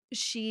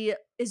 she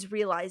is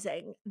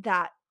realizing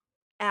that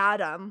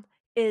Adam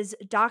is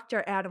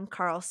Dr. Adam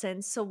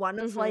Carlson, so one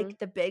of, Mhm. like,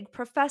 the big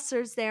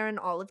professors there and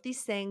all of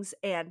these things,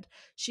 and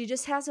she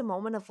just has a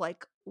moment of,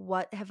 like,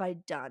 "What have I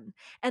done?"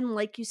 And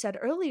like you said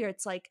earlier,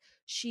 it's like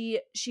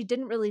she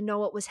didn't really know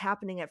what was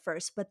happening at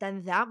first, but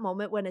then that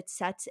moment when it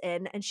sets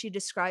in and she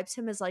describes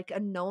him as, like, a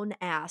known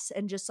ass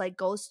and just, like,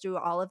 goes through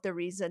all of the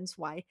reasons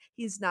why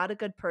he's not a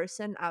good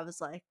person, I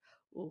was like,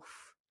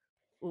 "Oof,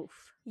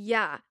 oof."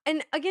 Yeah,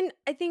 and again,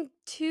 I think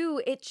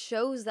too, it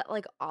shows that,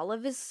 like,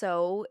 Olive is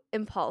so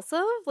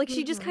impulsive, like,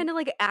 she just Mhm, kinda,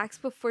 like, acts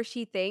before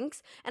she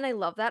thinks, and I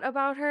love that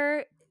about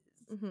her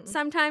mhm.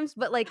 sometimes,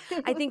 but, like,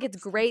 I think it's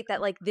great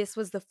that, like, this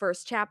was the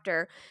first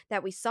chapter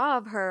that we saw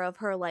of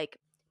her, like,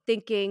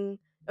 thinking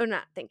or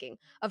not thinking,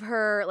 of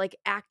her, like,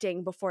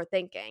 acting before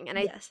thinking, and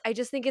Yes. I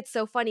just think it's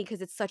so funny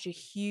because it's such a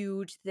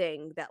huge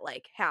thing that,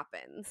 like,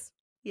 happens.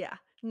 Yeah.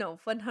 No,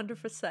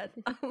 100%.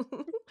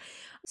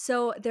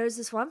 So, there's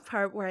this one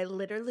part where I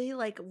literally,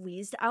 like,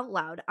 wheezed out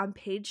loud on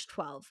page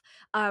 12.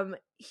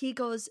 He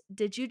goes,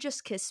 "Did you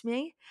just kiss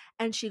me?"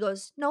 And she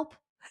goes, "Nope."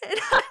 And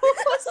I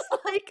was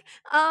like,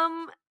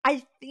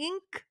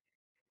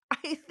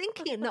 I think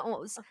he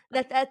knows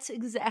that that's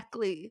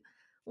exactly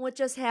what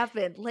just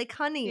happened. Like,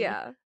 "Honey,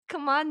 Yeah.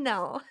 come on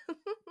now."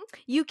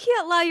 You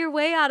can't lie your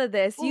way out of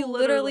this, you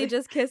literally Literally.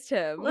 just kissed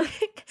him.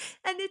 Like,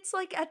 and it's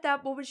like at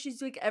that moment, she's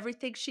doing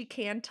everything she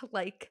can to,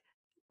 like,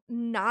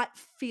 not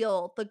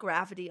feel the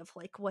gravity of,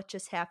 like, what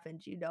just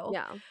happened, you know?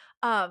 Yeah.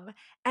 Um,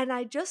 and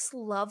I just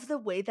love the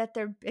way that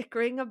they're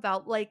bickering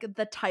about, like,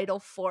 the Title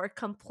IV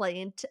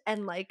complaint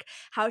and, like,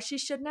 how she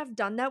shouldn't have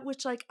done that,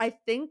 which, like, I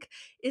think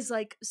is,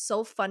 like,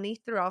 so funny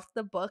throughout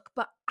the book,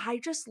 but I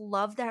just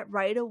love that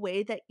right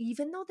away that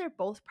even though they're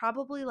both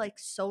probably, like,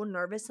 so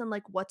nervous and,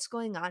 like, what's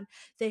going on,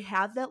 they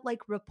have that,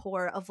 like,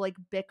 rapport of, like,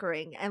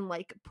 bickering and,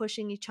 like,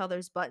 pushing each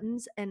other's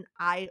buttons, and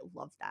I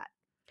love that.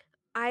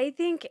 I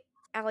think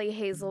Ellie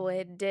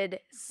Hazelwood did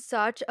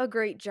such a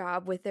great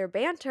job with their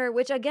banter,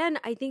 which again,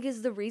 I think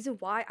is the reason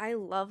why I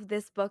love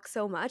this book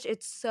so much.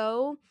 It's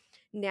so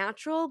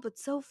natural, but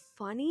so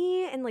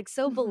funny and like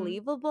so Mhm.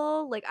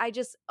 believable. Like, I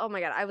just, oh my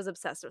God, I was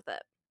obsessed with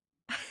it.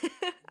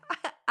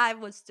 I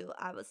was too.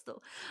 I was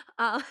too.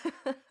 Uh,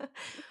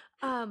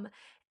 um,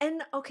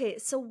 and okay,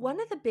 so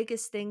one of the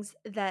biggest things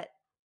that,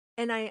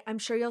 and I'm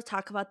sure you'll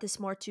talk about this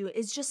more too,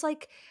 is just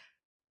like,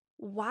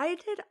 why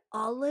did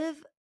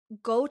Olive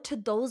go to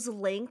those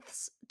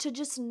lengths to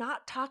just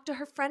not talk to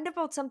her friend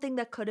about something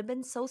that could have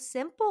been so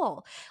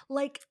simple?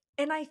 Like,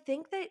 and I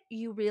think that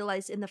you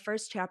realize in the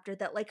first chapter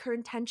that like her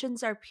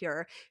intentions are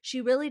pure.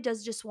 She really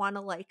does just want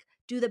to like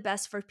do the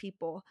best for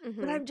people.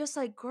 But Hmm. I'm just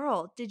like,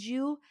 girl, did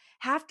you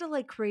have to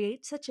like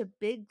create such a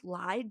big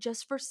lie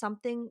just for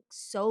something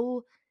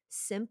so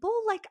simple?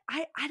 Like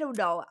I don't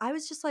know. I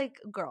was just like,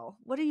 girl,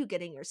 what are you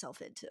getting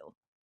yourself into?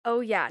 Oh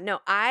yeah, no,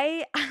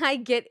 I I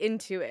get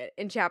into it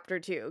in chapter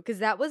 2 because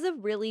that was a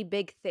really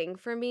big thing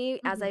for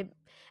me Mhm,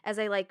 as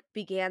I like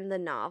began the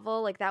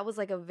novel. Like that was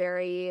like a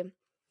very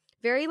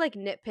like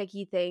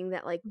nitpicky thing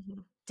that like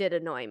mhm. did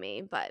annoy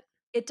me, but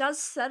It does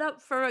set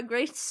up for a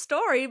great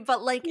story,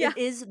 but, like, yeah. it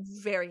is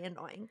very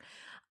annoying.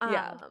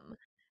 Yeah. Um,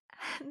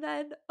 and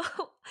then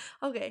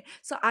okay,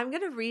 so I'm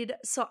gonna read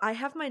so I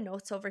have my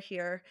notes over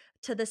here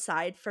to the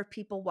side for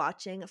people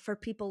watching, for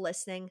people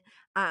listening.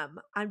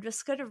 I'm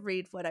just gonna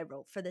read what I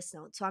wrote for this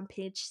note. So on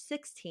page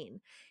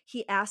 16,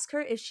 he asked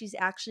her if she's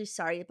actually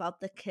sorry about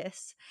the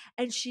kiss,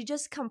 and she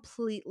just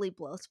completely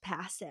blows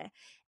past it.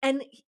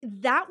 And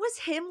that was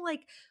him,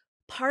 like,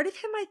 part of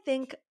him, I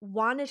think,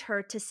 wanted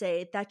her to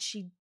say that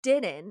she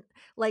didn't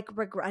like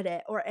regret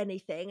it or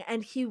anything,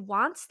 and he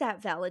wants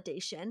that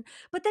validation,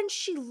 but then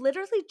she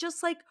literally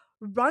just like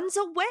runs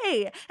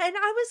away, and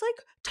I was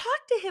like,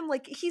 talk to him,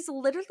 like he's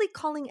literally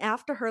calling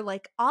after her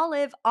like,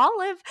 Olive,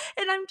 Olive,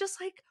 and I'm just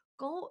like,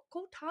 go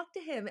talk to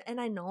him. And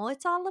I know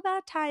it's all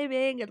about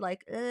timing and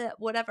like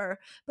whatever,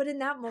 but in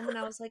that moment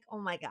I was like, oh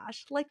my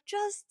gosh, like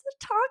just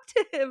talk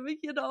to him,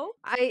 you know.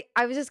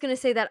 I was just gonna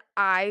say that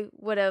I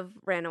would have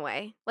ran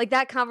away. Like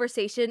that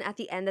conversation at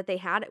the end that they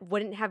had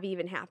wouldn't have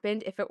even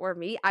happened if it were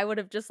me. I would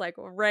have just like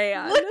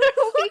ran.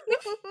 Literally.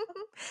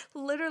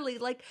 Literally,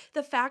 like,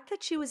 the fact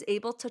that she was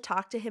able to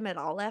talk to him at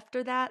all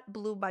after that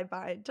blew my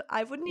mind.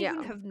 I wouldn't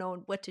even Yeah. have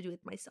known what to do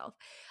with myself.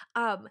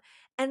 Um,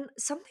 and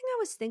something I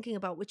was thinking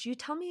about, which you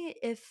tell me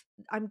if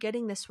I'm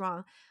getting this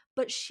wrong,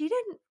 but she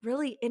didn't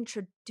really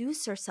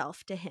introduce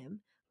herself to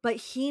him, but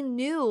he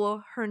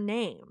knew her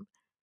name.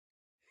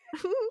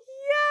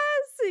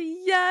 Yes,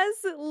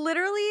 yes,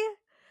 literally.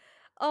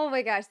 Oh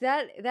my gosh,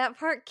 that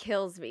part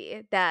kills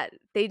me that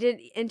they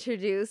didn't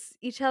introduce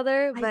each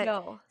other, I but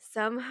know.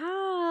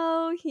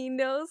 somehow he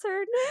knows her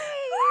name.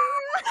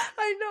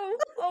 I know.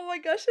 Oh my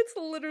gosh, it's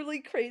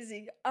literally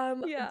crazy.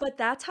 Yeah. But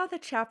that's how the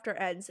chapter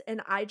ends,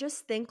 and I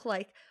just think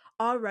like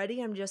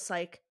already I'm just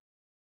like,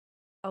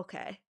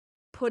 okay.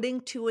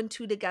 putting two and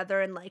two together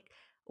and like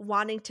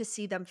wanting to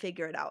see them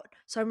figure it out.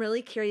 So I'm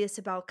really curious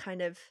about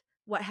kind of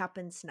what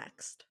happens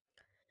next.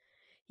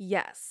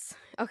 Yes.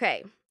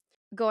 Okay.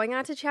 Going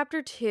on to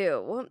chapter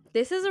 2.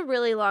 This is a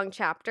really long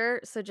chapter,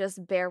 so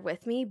just bear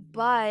with me,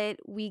 but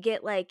we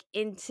get like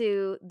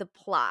into the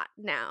plot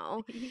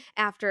now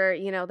after,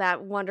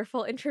 that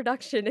wonderful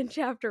introduction in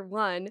chapter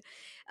 1.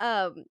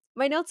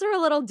 My notes are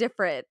a little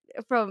different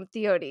from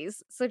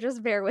Theodo's, so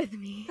just bear with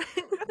me.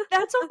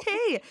 That's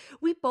okay.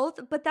 We both,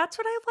 but that's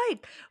what I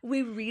like.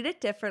 We read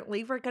it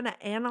differently. We're going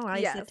to analyze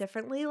it Yes.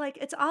 differently. Like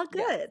it's all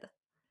Yes. good.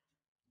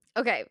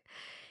 Okay.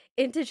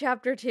 Into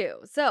chapter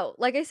 2. So,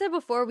 like I said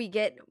before, we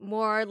get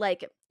more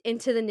like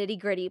into the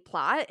nitty-gritty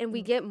plot and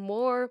we Mm. get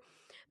more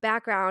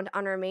background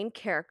on our main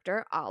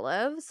character,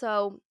 Olive.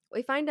 So,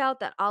 we find out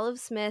that Olive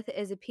Smith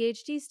is a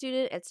PhD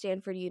student at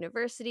Stanford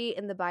University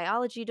in the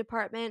biology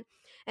department,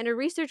 and her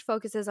research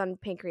focuses on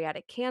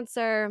pancreatic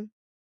cancer.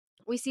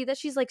 We see that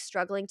she's like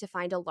struggling to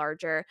find a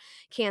larger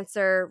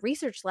cancer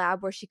research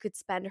lab where she could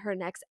spend her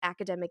next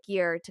academic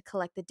year to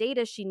collect the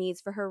data she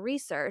needs for her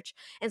research.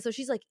 And so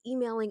she's like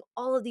emailing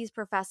all of these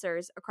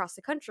professors across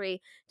the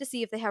country to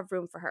see if they have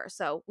room for her.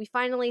 So we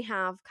finally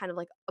have kind of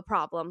like a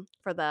problem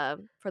for the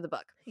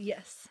book.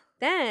 Yes.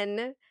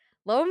 Then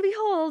lo and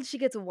behold, she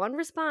gets one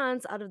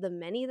response out of the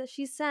many that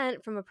she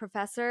sent from a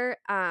professor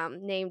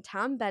named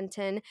Tom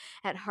Benton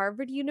at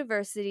Harvard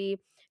University,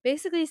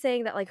 basically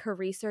saying that like her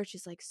research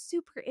is like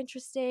super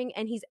interesting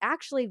and he's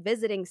actually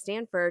visiting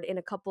Stanford in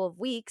a couple of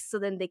weeks, so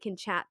then they can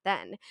chat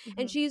then.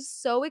 And Mhm. she's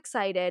so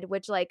excited,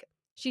 which like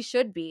she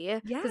should be,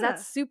 because Yeah.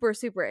 that's super,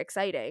 super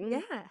exciting.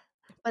 Yeah.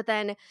 But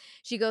then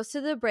she goes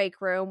to the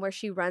break room where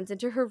she runs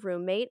into her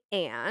roommate,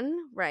 Anne,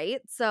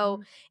 right? So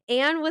Mhm.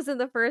 Anne was in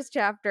the first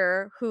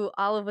chapter who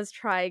Olive was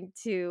trying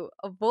to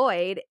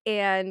avoid.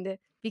 And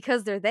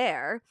because they're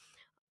there,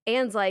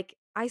 Anne's like,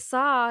 I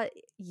saw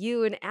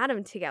you and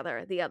Adam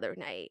together the other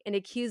night, and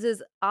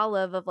accuses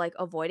Olive of like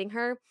avoiding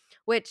her,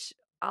 which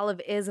Olive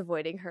is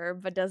avoiding her,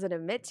 but doesn't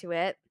admit to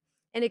it.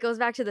 And it goes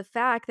back to the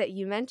fact that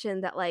you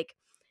mentioned that like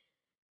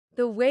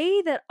the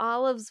way that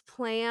Olive's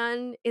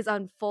plan is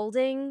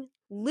unfolding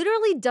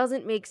literally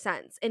doesn't make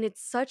sense. And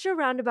it's such a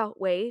roundabout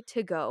way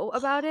to go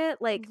about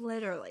it. Like,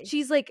 Literally.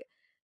 she's like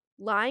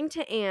lying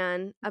to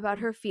Anne about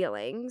Mhm. her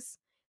feelings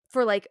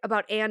for like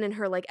about Anne and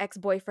her like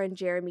ex-boyfriend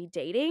Jeremy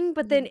dating,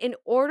 but then Mhm. in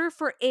order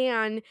for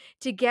Anne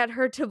to get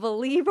her to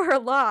believe her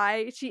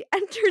lie, she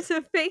enters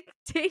a fake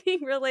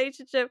dating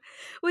relationship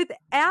with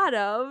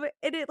Adam,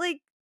 and it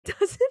like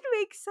doesn't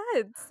make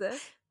sense.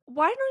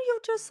 Why don't you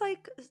just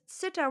like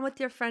sit down with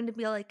your friend and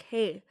be like,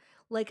 "Hey,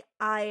 like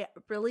I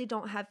really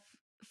don't have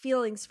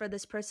feelings for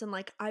this person.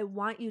 Like I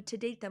want you to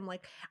date them.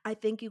 Like I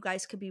think you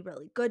guys could be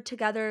really good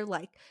together.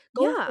 Like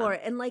go Yeah. for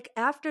it." And like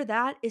after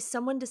that, if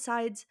someone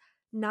decides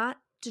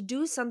not to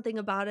do something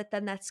about it,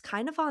 then that's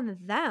kind of on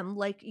them.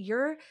 Like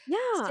you're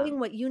Yeah. saying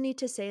what you need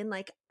to say, and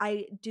like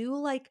I do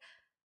like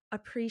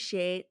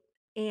appreciate.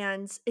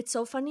 And it's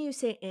so funny you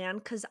say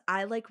 "and" because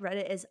I like read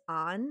it as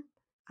 "on."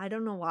 I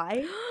don't know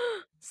why.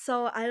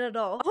 So I don't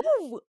know.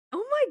 Oh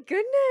my So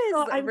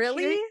goodness, I'm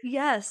really? curious.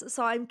 Yes,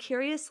 so I'm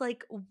curious,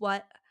 like,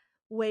 what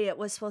way it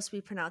was supposed to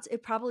be pronounced.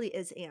 It probably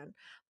is Anne,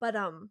 but,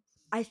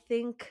 I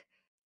think,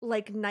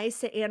 like,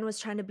 nice that Anne was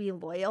trying to be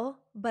loyal,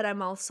 but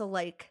I'm also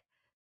like,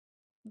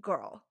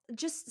 "Girl,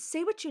 just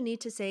say what you need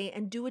to say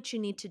and do what you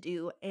need to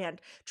do, and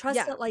trust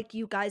Yeah. that, like,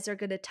 you guys are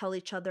gonna tell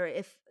each other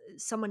if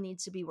someone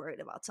needs to be worried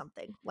about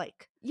something."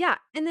 Like Yeah,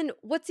 and then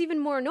what's even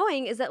more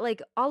annoying is that,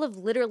 like, Olive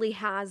literally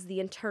has the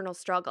internal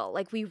struggle.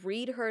 Like, we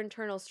read her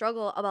internal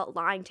struggle about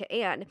lying to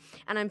Anne,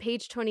 and on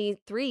page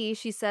 23,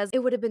 she says, "It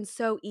would have been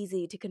so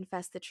easy to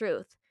confess the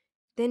truth.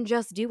 Then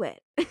just do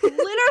it."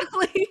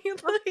 literally,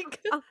 like,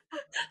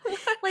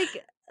 what?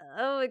 Like,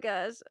 oh my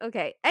gosh.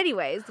 Okay,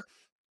 anyways,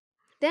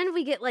 then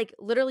we get like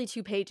literally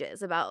 2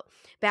 pages about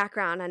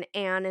background on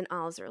Anne and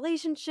Olive's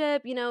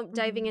relationship,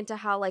 diving Mhm. into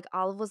how like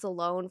Olive was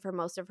alone for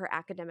most of her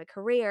academic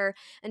career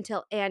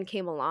until Anne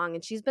came along.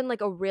 And she's been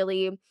like a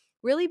really,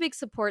 really big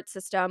support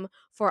system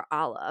for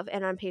Olive.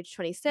 And on page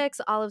 26,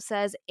 Olive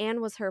says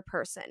Anne was her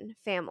person,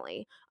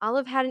 family.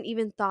 Olive hadn't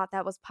even thought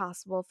that was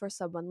possible for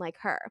someone like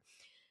her.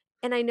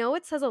 And I know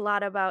it says a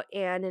lot about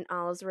Anne and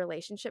Olive's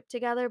relationship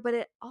together, but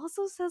it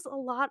also says a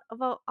lot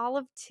about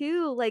Olive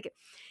too. Like,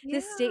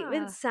 this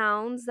statement Yeah.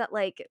 sounds that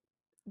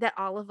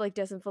Olive like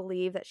doesn't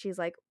believe that she's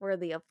like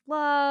worthy of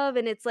love,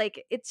 and it's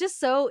like it's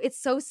so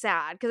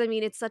sad because I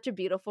mean it's such a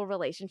beautiful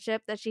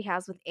relationship that she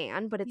has with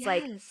Anne, but it's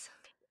like Yes.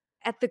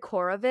 at the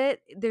core of it,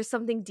 there's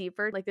something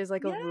deeper, like, there's,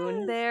 like, a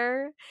wound Yes.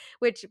 there,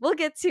 which we'll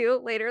get to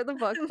later in the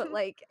book, but,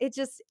 like,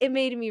 it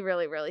made me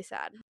really, really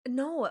sad.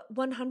 No,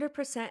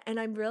 100%. And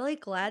I'm really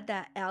glad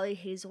that Allie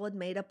Hazelwood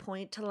made a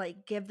point to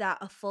like give that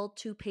a full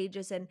 2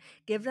 pages and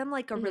give them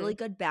like a really Mhm.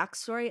 good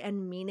backstory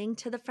and meaning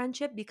to the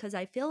friendship because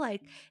I feel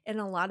like in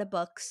a lot of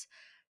books,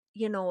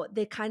 you know,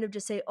 they kind of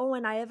just say, "Oh,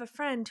 and I have a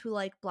friend who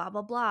like blah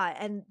blah blah,"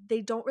 and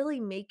they don't really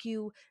make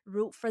you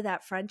root for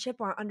that friendship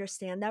or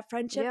understand that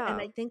friendship. And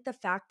Yeah. I think the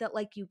fact that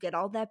like you get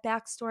all that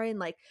backstory and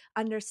like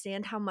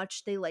understand how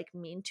much they like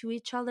mean to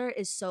each other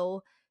is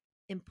so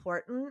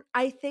important,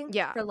 I think,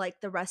 Yeah. for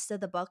like the rest of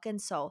the book.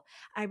 And so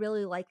I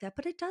really like that.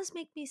 But it does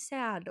make me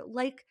sad.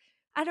 Like,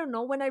 I don't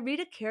know, when I read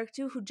a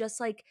character who just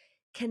like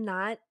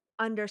cannot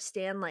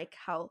understand like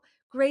how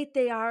great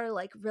they are,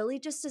 like really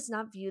just does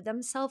not view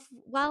themselves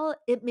well,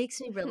 it makes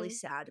me really Mhm.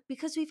 sad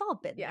because we've all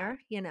been Yeah. there,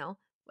 you know.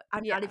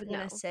 I'm not Yeah, even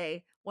gonna no.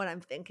 say what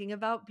I'm thinking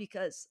about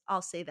because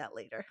I'll say that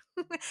later.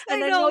 I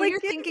And I know, know like you're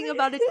thinking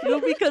about it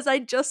too because I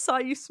just saw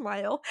you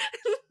smile.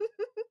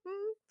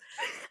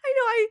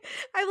 I know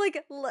I'm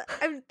like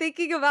I'm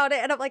thinking about it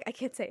and I'm like, I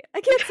can't say it.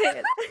 I can't say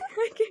it.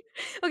 I can't.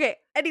 Okay,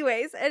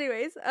 anyways,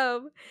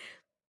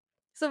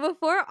 so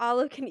before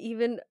Olive can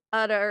even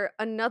utter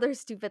another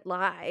stupid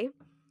lie,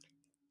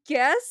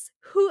 guess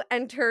who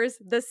enters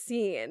the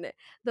scene?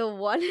 The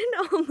one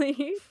and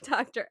only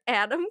Dr.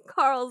 Adam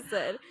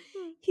Carlson.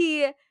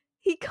 He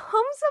he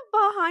comes up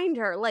behind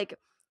her like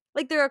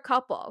they're a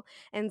couple,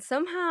 and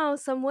somehow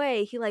some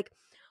way he like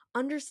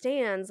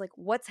understands like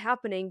what's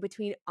happening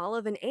between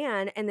Olive and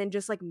Anne, and then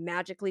just like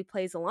magically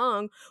plays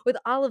along with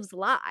Olive's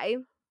lie.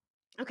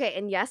 Okay,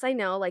 and yes, I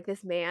know, like,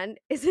 this man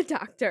is a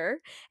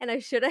doctor, and I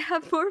should have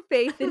had more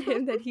faith in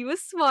him that he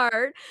was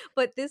smart,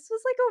 but this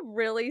was, like, a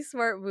really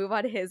smart move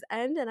on his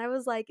end, and I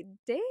was like,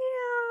 "Damn,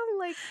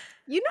 like,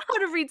 you know how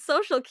to read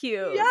social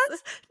cues."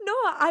 Yes. No,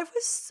 I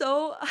was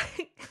so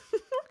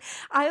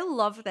I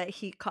love that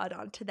he caught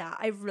on to that.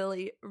 I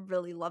really,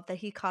 really love that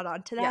he caught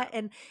on to Yeah. that.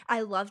 And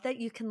I love that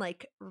you can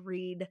like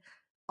read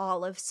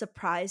Olive's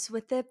surprise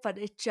with it, but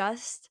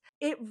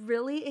it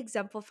really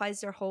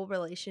exemplifies their whole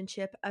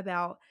relationship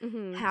about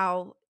Mhm.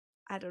 how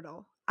I don't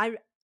know.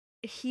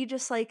 He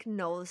just like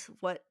knows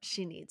what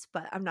she needs,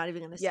 but I'm not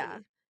even gonna Yeah.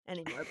 say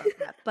any more about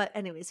that. But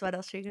anyways, what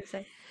else are you gonna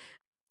say?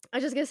 I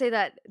was just gonna say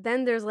that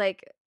then there's,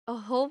 like, a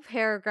whole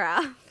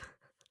paragraph.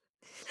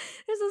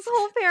 There's this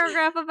whole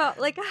paragraph about,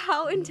 like,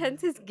 how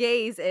intense his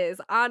gaze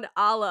is on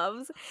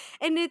Olive's,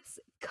 and it's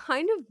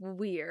kind of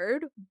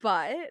weird,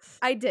 but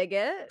I dig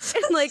it,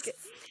 and, like,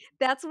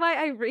 that's why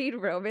I read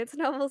romance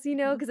novels, you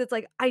know, Mhm. because it's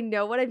like, I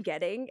know what I'm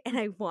getting, and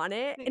I want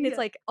it, and it's, Yeah.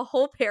 like, a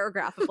whole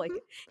paragraph of, like,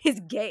 his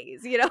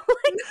gaze, you know?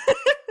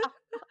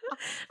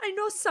 I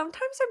know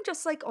sometimes I'm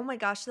just like, "Oh my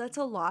gosh, that's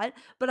a lot,"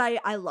 but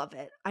I love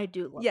it. I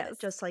do love it, Yes.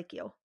 just like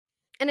you.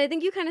 And I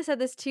think you kinda said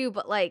this too,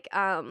 but, like,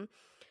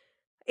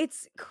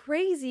 it's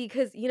crazy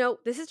because, you know,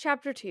 this is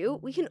chapter 2.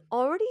 We can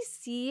already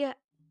see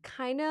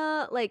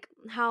kinda, like,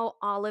 how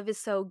Olive is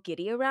so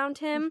giddy around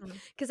him.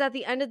 Mhm, Because at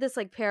the end of this,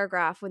 like,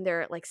 paragraph when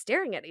they're, like,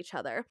 staring at each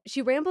other,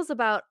 she rambles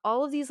about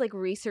all of these, like,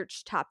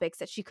 research topics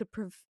that she could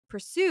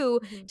pursue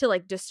mhm. to,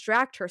 like,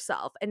 distract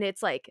herself, and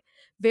it's, like,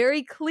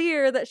 very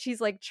clear that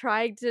she's, like,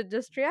 trying to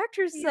distract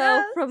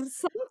herself from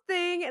Yes,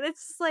 something, and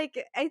it's just,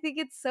 like I think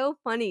it's so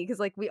funny because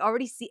like, we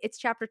already see it's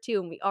chapter 2,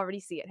 and we already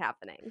see it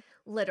happening.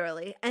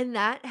 literally, and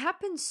that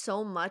happens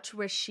so much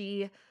where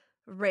she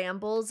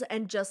rambles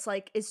and just,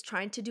 like, is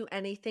trying to do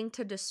anything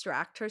to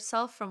distract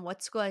herself from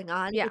what's going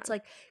on. Yeah. It's,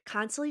 like,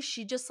 constantly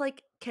she just,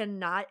 like,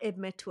 cannot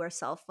admit to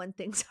herself when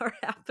things are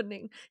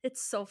happening.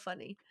 It's so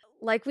funny.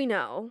 Like we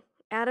know,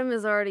 Adam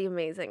is already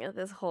amazing at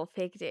this whole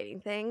fake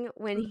dating thing.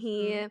 When Mhm.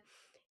 he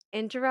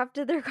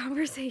interrupted their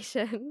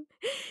conversation,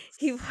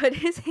 he put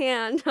his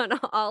hand on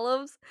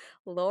Olive's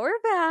lower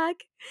back,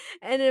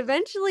 and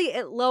eventually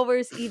it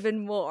lowers even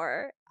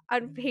more.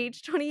 On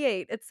page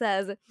 28, it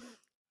says,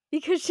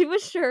 because she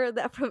was sure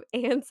that from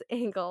Anne's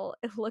angle,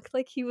 it looked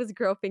like he was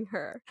groping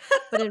her.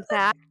 But in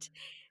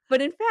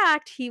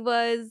fact, he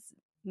was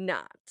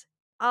not.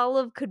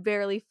 Olive could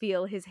barely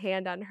feel his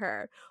hand on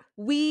her.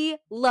 We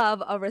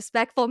love a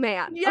respectful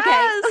man,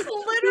 okay? Yes,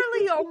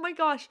 literally, oh my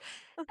gosh.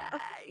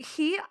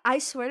 I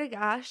swear to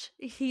gosh,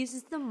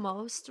 he's the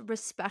most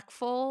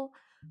respectful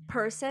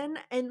person,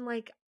 and,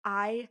 like,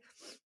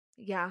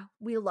 yeah,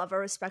 we love a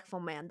respectful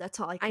man, that's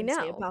all I I can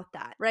say know, about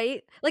that.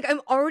 right? Like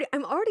I'm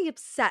already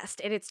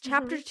obsessed, and it's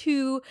chapter Mhm.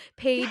 2,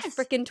 page Yes,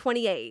 freaking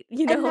 28,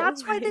 you and know?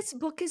 that's why Like, this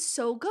book is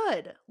so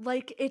good,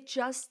 like, it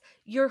just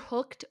you're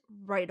hooked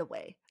right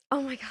away.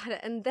 oh my god,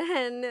 and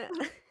then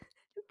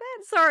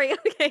sorry,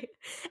 okay.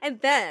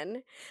 And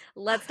then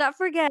let's not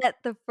forget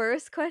the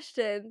first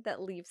question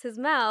that leaves his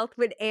mouth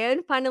when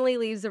Anne finally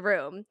leaves the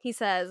room. He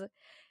says,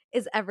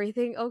 "Is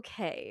everything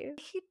okay?"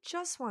 He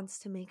just wants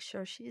to make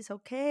sure she's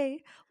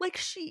okay, like,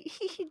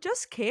 he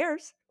just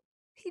cares.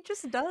 He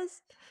just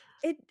does.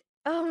 It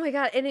oh my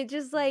god, and it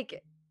just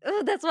like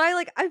ugh, that's why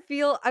like I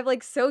feel I'm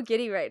like so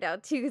giddy right now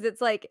too because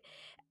it's like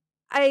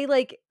I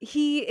like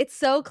he it's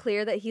so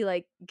clear that he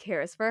like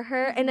cares for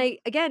her, and Mhm, I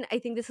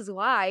think this is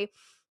why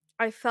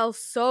I fell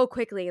so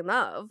quickly in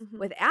love mhm.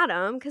 with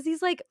Adam because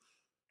he's like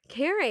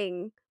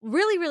caring,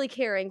 really, really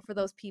caring for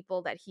Mhm. those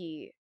people that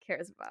he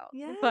cares about.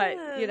 But,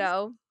 you Yes.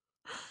 know,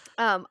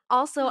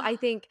 also I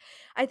think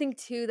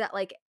too that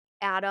like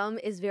Adam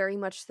is very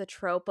much the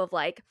trope of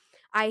like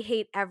I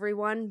hate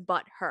everyone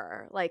but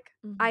her. Like,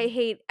 I Mhm.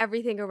 hate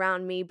everything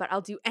around me, but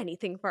I'll do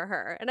anything for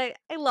her. And I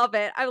love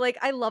it.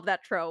 I love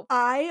that trope.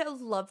 I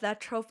love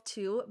that trope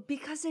too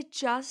because it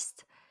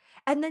just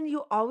and then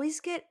you always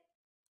get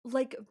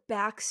like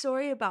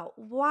backstory about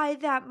why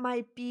that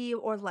might be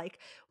or like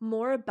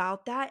more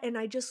about that and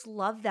I just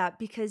love that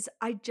because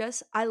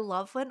I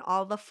love when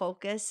all the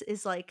focus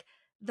is like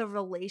the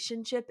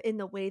relationship in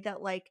the way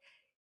that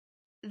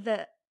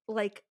the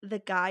the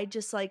guy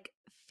just like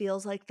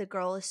feels like the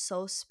girl is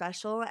so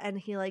special and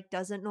he like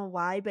doesn't know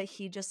why but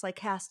he just like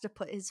has to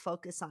put his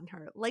focus on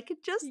her. Like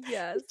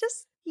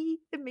Yes.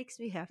 it makes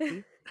me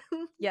happy.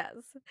 Yes.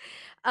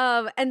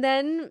 And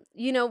then,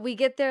 we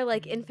get their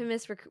like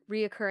infamous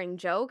reoccurring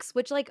jokes,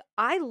 which like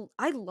I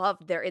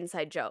loved their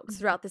inside jokes Mhm.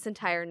 throughout this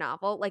entire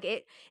novel. Like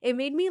it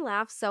made me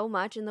laugh so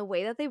much, and the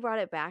way that they brought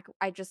it back,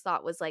 I just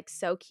thought was like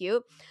so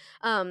cute.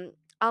 Um,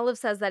 Olive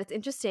says that it's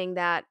interesting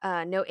that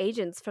no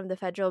agents from the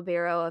Federal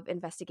Bureau of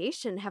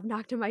Investigation have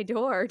knocked on my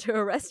door to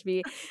arrest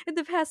me in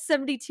the past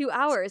 72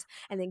 hours.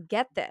 And then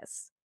get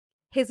this.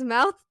 His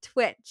mouth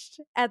twitched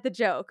at the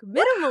joke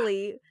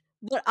minimally,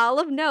 but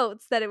Olive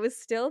notes that it was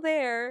still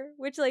there,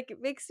 which, like,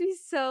 makes me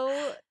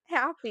so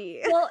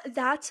happy. Well,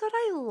 that's what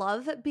I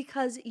love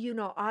because,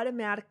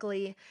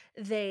 automatically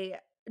they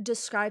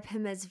describe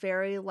him as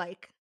very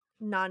like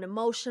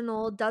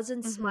non-emotional,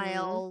 doesn't Mhm.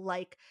 smile,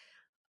 like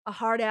a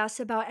hard ass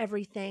about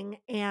everything.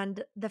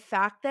 And the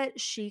fact that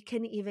she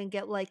can even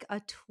get like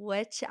a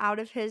twitch out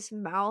of his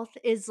mouth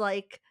is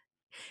like,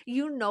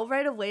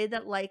 right away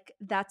that like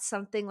that's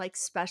something like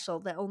special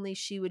that only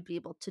she would be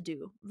able to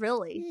do,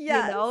 really,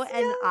 Yes,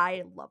 and yes.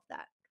 I love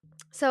that.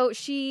 So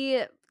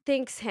she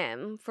thanks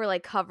him for,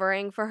 like,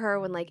 covering for her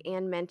when, like,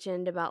 Anne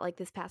mentioned about, like,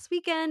 this past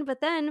weekend,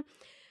 but then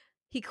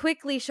he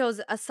quickly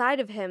shows a side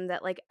of him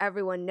that, like,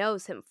 everyone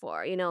knows him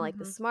for, like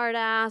the Mhm. smart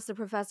ass, the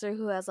professor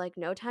who has, like,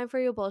 no time for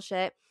your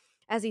bullshit.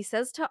 As he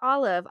says to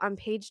Olive on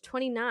page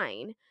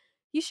 29,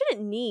 "You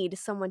shouldn't need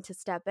someone to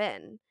step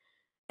in."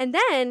 And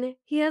then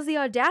he has the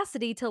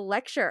audacity to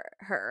lecture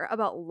her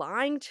about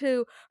lying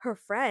to her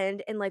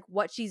friend and like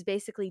what she's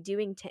basically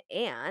doing to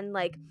Anne.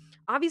 Like,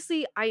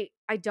 obviously I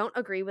don't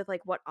agree with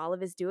like what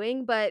Olive is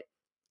doing, but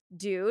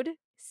dude,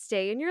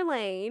 stay in your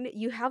lane.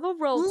 You have a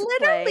role to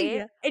play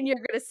Literally. and you're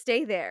going to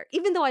stay there.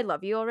 Even though I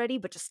love you already,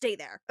 but just stay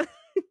there.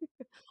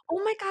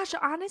 Oh my gosh,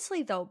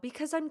 honestly though,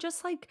 because I'm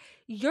just like,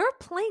 you're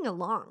playing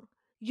along.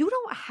 You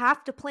don't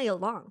have to play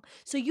along.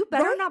 So you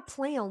better Right? not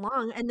play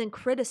along and then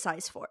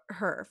criticize for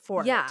her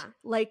for it. Yeah.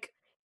 Like,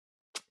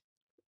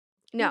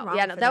 you're No,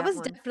 yeah, wrong no, for that that was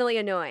one. definitely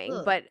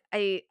annoying, Ugh. but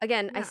I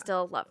Yeah.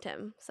 still loved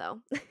him.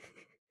 So,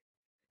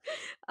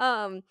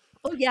 um,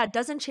 Oh yeah, it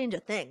doesn't change a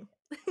thing.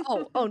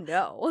 oh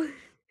no.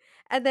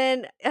 And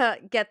then,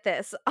 get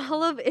this,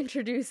 Olive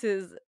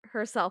introduces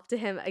herself to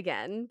him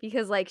again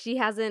because, like, she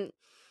hasn't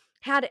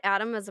had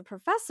Adam as a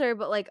professor,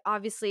 but, like,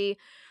 obviously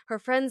her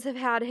friends have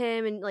had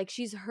him and, like,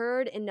 she's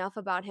heard enough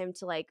about him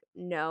to, like,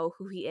 know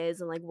who he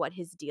is and, like, what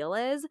his deal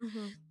is.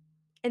 Mhm.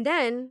 And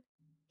then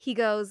he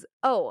goes,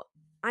 "Oh,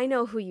 I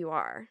know who you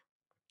are."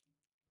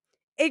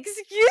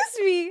 "Excuse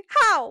me?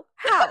 How?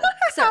 How?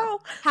 Sir, How?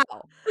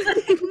 how?"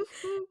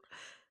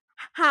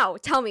 How?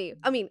 Tell me.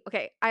 I mean,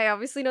 okay, I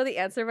obviously know the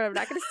answer, but I'm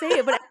not gonna say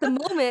it, but at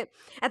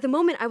the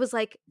moment, I was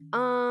like,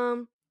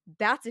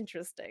 that's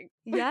interesting."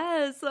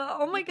 Yes.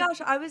 Oh my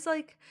gosh. I was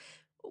like,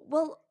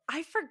 well,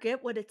 I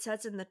forget what it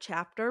says in the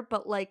chapter,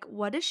 but like,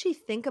 what does she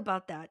think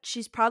about that?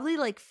 She's probably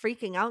like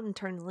freaking out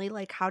internally.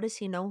 Like, how does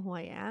he know who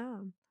I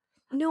am?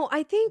 No,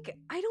 I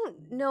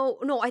don't know.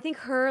 No, I think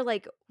her,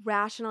 like,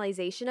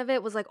 rationalization of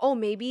it was like, "Oh,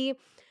 maybe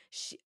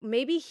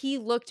he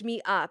looked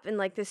me up in,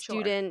 like, the Sure.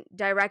 student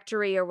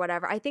directory or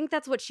whatever." I think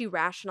that's what she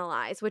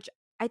rationalized, which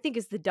I think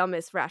is the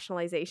dumbest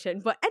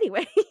rationalization, but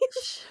anyway.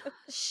 Sh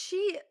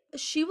she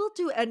she will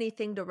do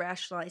anything to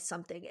rationalize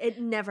something. It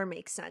never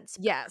makes sense,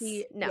 but Yes.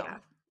 she No. yeah.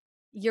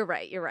 You're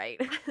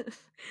right.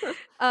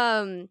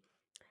 Um,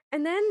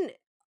 and then,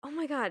 oh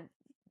my god,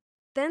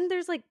 then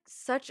there's, like,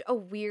 such a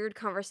weird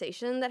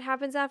conversation that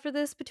happens after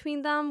this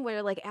between them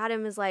where, like,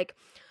 Adam is like,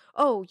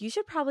 "Oh, you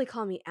should probably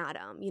call me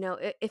Adam,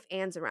 if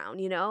Anne's around,"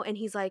 and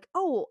he's like,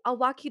 "Oh, I'll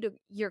walk you to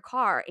your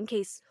car in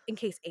case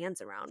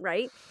Anne's around,"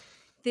 right?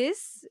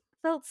 This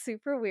felt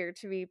super weird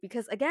to me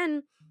because,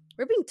 again,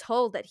 we're being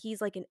told that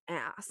he's, like, an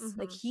ass.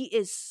 Like, Mhm. he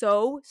is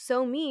so,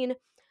 so mean,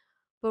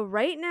 but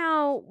right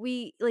now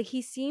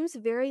he seems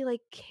very,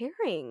 like,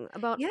 caring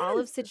about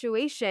Olive's Yes.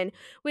 situation,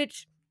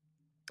 which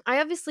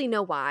I obviously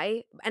know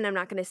why, and I'm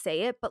not gonna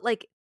say it, but,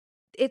 like,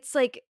 it's,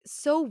 like,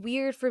 so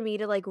weird for me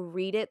to, like,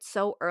 read it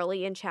so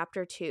early in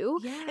chapter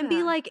 2 and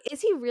be Yeah. like,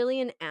 "Is he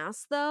really an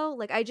ass, though?"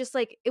 Like, I just,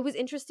 like it was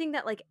interesting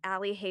that, like,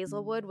 Allie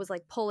Hazelwood was,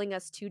 like, pulling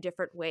us 2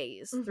 different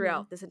ways Mhm.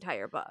 throughout this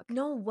entire book.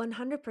 No,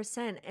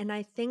 100%, and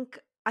I think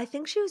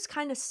she was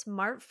kinda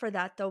smart for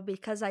that, though,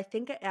 because I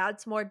think it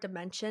adds more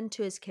dimension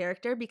to his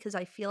character because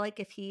I feel like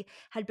if he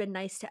had been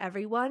nice to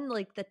everyone,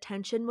 like, the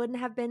tension wouldn't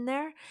have been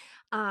there,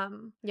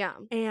 Yeah.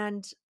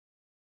 and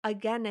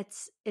again,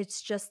 it's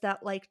just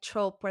that, like,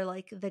 trope where,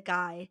 like, the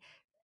guy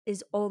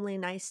is only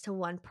nice to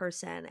one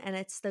person, and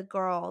it's the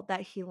girl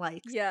that he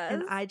likes. And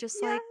Yes. I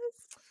just like,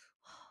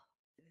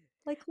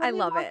 Yes. let I me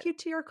love walk it. you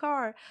to your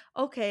car.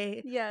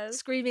 Okay. Yes.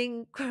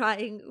 Screaming,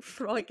 crying,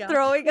 throwing up.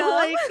 Throwing up.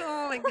 Like,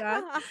 oh my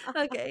god.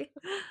 Okay.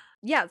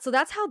 Yeah, so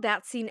that's how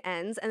that scene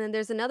ends. And then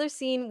there's another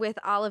scene with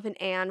Olive and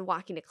Anne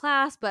walking to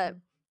class, but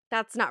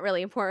that's not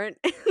really important.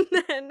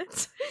 And then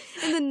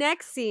in the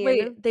next scene,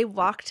 Wait, they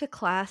walk to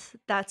class?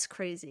 That's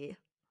crazy.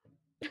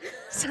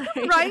 Sorry.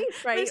 right?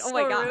 I'm Right? Oh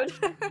my so gosh.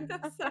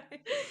 rude.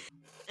 Sorry.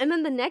 And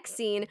then the next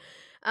scene,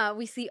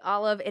 we see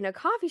Olive in a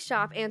coffee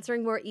shop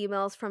answering more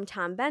emails from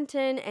Tom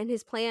Benton and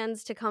his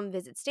plans to come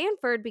visit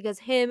Stanford because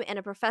him and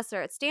a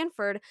professor at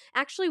Stanford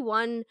actually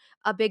won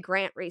a big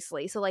grant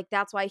recently. So, like,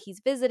 that's why he's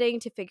visiting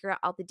to figure out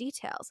all the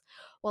details.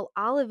 While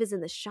Olive is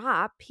in the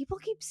shop, people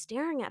keep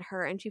staring at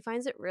her and she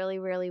finds it really,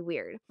 really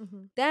weird.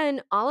 Mhm.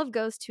 Then Olive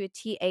goes to a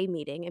TA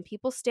meeting and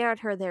people stare at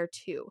her there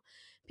too.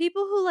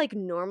 People who, like,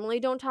 normally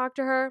don't talk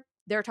to her,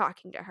 they're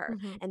talking to her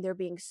Mhm. and they're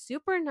being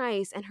super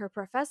nice. And her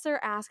professor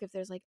asks if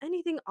there's like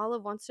anything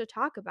Olive wants to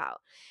talk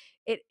about.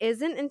 It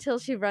isn't until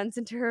she runs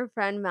into her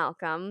friend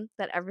Malcolm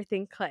that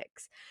everything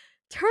clicks.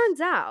 Turns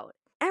out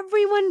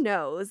everyone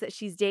knows that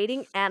she's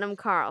dating Adam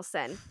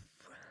Carlson.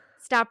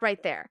 Stop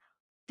right there.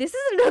 This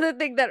is another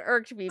thing that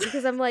irked me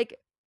because I'm like,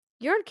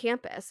 you're on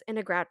campus in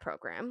a grad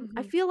program.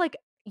 I Mhm. feel like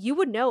you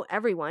would know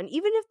everyone,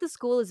 even if the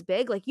school is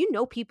big, like you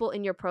know people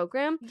in your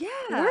program. Word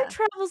Yeah.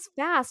 travels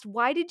fast.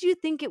 Why did you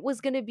think it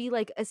was going to be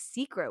like a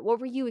secret?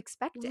 What were you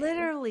expecting?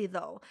 Literally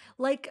though.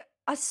 Like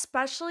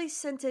especially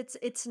since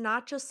it's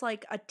not just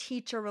like a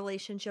teacher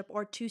relationship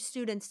or two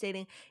students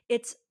dating.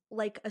 It's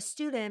like a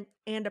student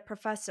and a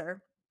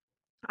professor.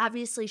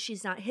 Obviously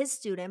she's not his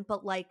student,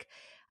 but like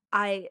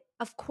I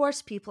of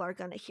course people are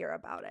going to hear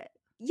about it.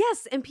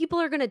 Yes, and people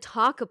are going to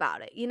talk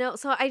about it, you know?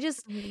 So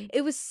Mhm.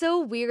 it was so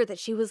weird that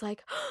she was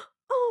like,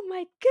 oh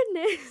my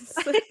goodness.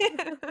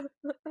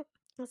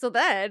 So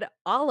then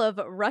Olive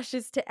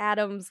rushes to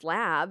Adam's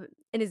lab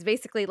and is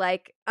basically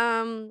like,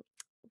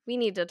 we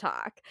need to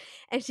talk.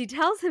 And she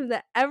tells him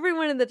that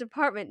everyone in the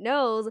department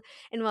knows.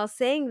 And while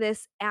saying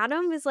this,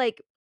 Adam is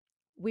like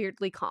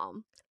weirdly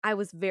calm. I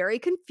was very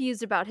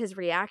confused about his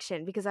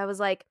reaction because I was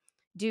like,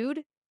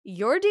 dude,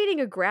 you're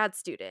dating a grad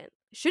student.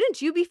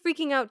 Shouldn't you be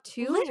freaking out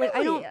too? Like,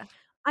 Literally.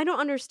 I don't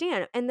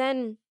understand. And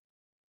then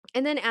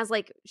as,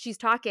 like, she's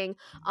talking,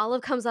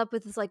 Olive comes up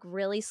with this, like,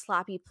 really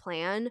sloppy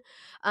plan,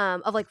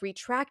 of, like,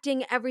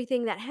 retracting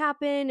everything that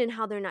happened and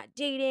how they're not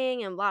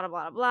dating and blah, blah,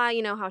 blah, blah,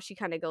 you know, how she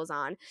kinda goes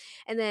on.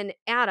 And then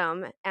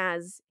Adam,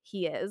 as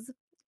he is,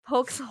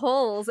 pokes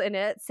holes in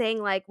it saying,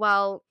 like,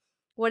 "Well,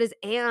 what is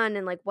Anne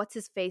and, like, what's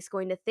his face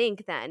going to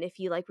think then if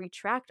you, like,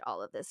 retract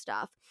all of this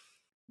stuff?"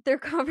 Their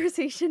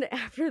conversation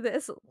after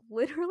this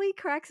literally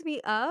cracks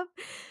me up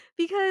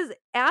because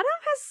Adam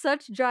has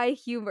such dry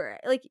humor.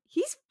 Like,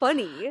 he's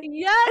funny.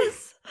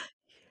 Yes.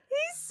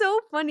 He's so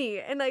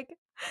funny, and, like,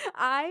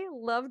 I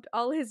loved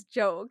all his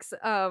jokes.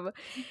 Mhm.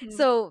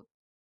 So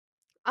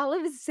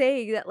Olive is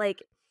saying that,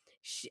 like,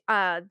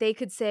 they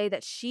could say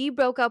that she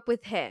broke up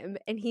with him,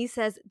 and he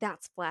says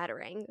that's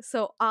flattering.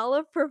 So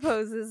Olive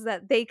proposes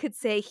that they could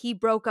say he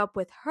broke up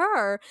with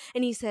her,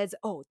 and he says,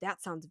 "Oh,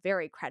 that sounds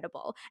very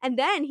credible." And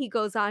then he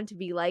goes on to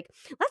be like,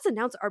 "Let's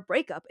announce our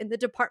breakup in the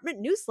department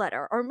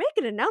newsletter, or make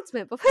an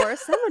announcement before a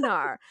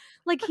seminar."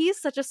 Like, he's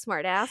such a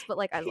smart ass, but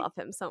like I love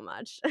him so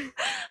much.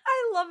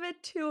 I love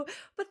it too.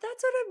 But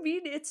that's what I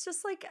mean. It's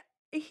just like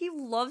he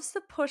loves to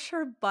push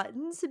her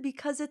buttons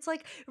because it's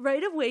like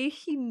right away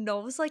he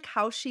knows like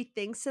how she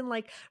thinks and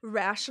like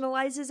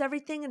rationalizes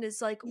everything and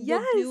is like will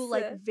do Yes.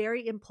 like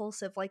very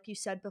impulsive like you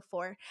said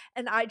before.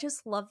 And I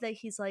just love that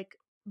he's like,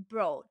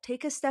 "Bro,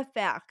 take a step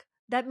back.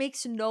 That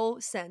makes no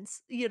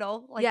sense." You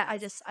know? Like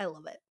Yes. I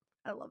love it.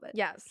 I love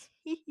Yes.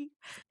 it.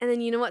 And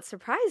then you know what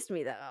surprised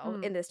me though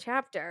in Mm, this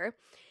chapter?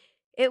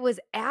 It was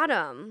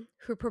Adam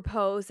who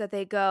proposed that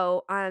they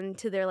go on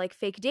to their like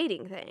fake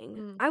dating thing.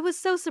 mm, I was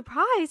so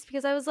surprised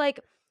because I was like,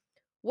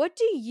 what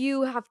do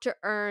you have to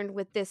earn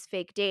with this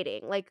fake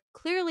dating? Like,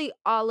 clearly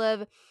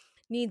Olive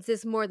needs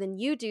this more than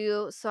you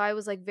do. So I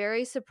was like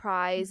very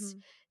surprised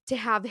mhm. to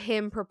have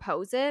him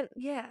propose it.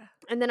 Yeah.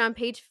 And then on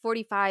page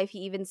 45, he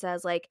even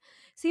says, like,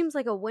 seems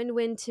like a win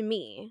win to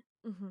me.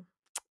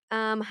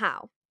 Mhm.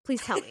 How?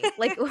 Please tell me.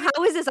 Like,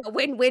 how is this a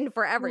win-win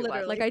for everyone?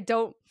 Like,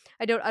 Literally.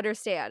 I don't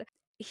understand.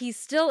 He's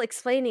still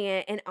explaining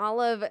it, and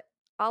Olive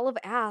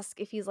asks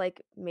if he's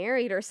like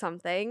married or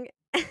something.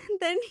 And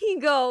then he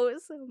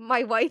goes,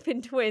 "My wife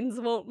and twins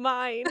won't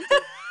mind."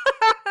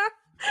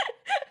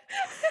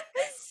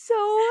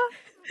 So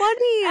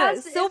funny.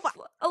 As if,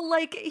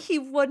 like, he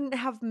wouldn't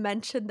have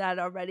mentioned that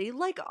already.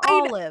 Like I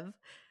kn Olive.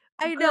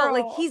 I know,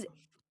 like, Girl.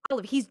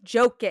 Olive, he's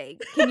joking.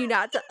 Can you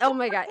not oh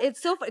my god,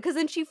 it's so funny because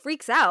then she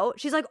freaks out.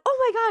 She's like,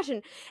 "Oh my gosh,"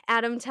 and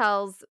Adam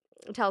tells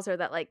her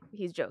that, like,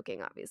 he's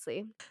joking,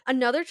 obviously.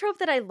 Another trope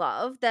that I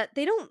love that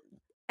they don't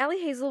Allie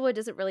Hazelwood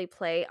doesn't really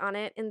play on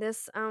it in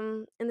this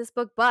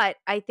book, but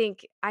I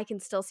think I can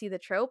still see the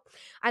trope.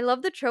 I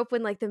love the trope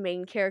when like the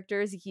main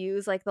characters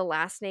use like the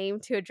last name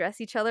to address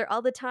each other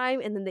all the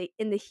time, and then they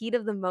in the heat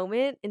of the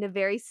moment in a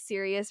very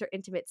serious or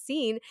intimate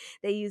scene,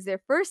 they use their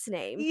first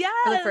name for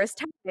the Yes. first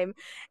time.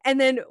 And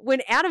then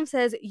when Adam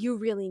says, "You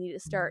really need to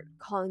start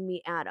calling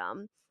me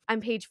Adam." On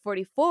page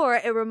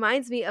 44, it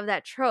reminds me of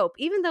that trope.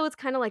 Even though it's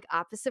kind of like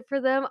opposite for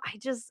them, I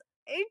just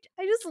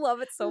love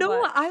it so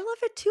No, much. I love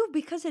it too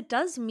because it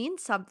does mean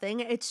something.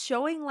 It's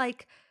showing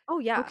like, Oh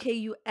yeah. okay,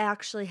 you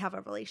actually have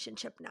a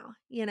relationship now,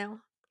 you know?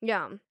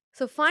 Yeah.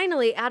 So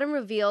finally, Adam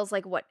reveals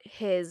like what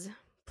his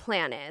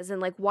plan is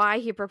and like why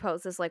he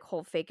proposed this like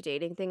whole fake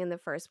dating thing in the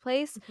first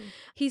place. Mhm.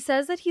 He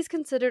says that he's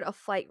considered a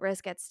flight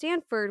risk at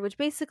Stanford, which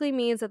basically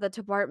means that the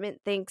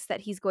department thinks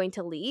that he's going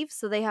to leave,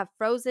 so they have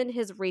frozen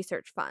his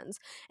research funds.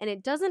 And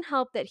it doesn't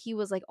help that he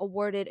was like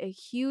awarded a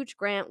huge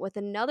grant with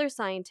another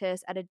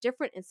scientist at a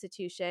different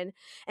institution,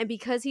 and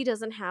because he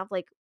doesn't have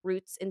like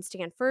roots in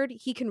Stanford,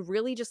 he can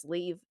really just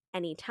leave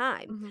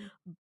anytime. Mhm.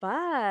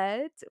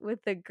 But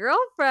with the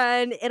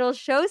girlfriend, it'll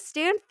show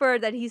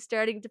Stanford that he's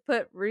starting to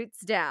put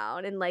roots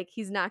down and like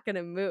he's not going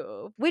to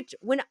move. Which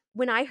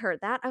when I heard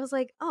that, I was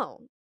like,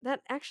 "Oh,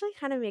 that actually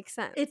kind of makes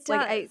It sense."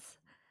 Like I does.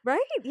 right?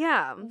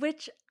 Yeah.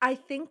 Which I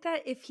think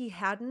that if he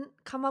hadn't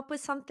come up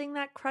with something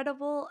that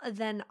credible,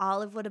 then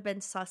Olive would have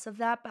been sus of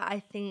that, but I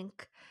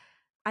think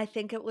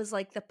it was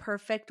like the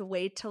perfect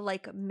way to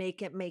like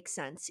make it make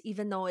sense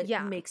even though it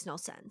Yeah. makes no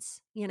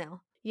sense, you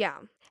know. Yeah.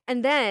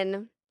 And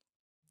then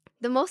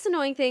the most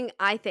annoying thing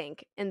I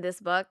think in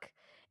this book,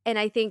 and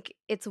I think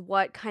it's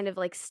what kind of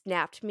like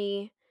snapped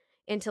me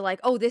into like,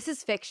 oh, this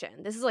is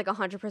fiction. This is like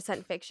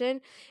 100% fiction,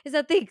 is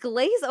that they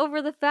glaze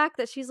over the fact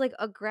that she's like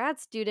a grad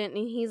student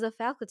and he's a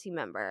faculty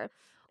member.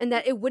 And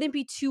that it wouldn't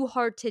be too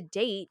hard to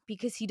date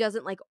because he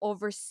doesn't like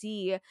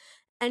oversee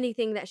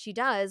anything that she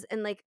does.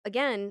 And like,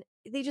 again,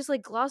 they just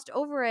like glossed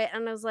over it.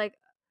 And I was like,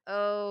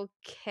 Because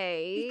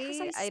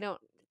okay, I don't,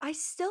 I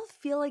still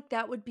feel like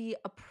that would be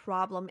a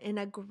problem in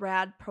a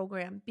grad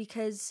program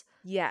because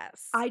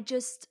yes. I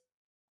just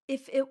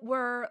if it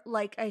were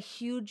like a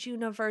huge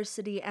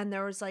university and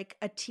there was like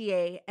a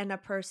TA and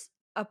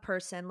a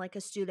person like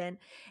a student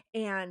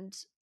and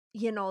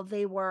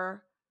they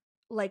were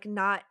like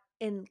not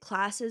in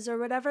classes or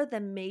whatever,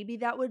 then maybe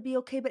that would be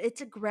okay, but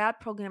it's a grad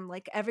program,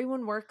 like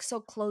everyone works so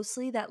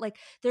closely that like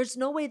there's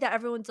no way that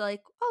everyone's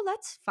like, "Oh,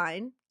 that's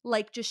fine."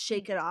 Like just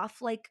shake it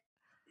off like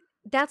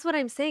That's what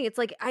I'm saying. It's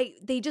like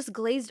they just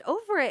glazed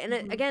over it, and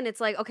mhm, again,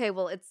 it's like, okay,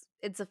 well,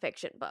 it's a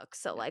fiction book,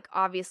 so yeah. like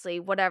obviously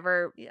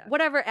Yeah.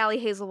 whatever Allie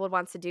Hazelwood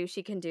wants to do,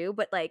 she can do.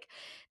 But like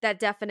that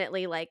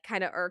definitely like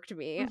kind of irked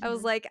me. I was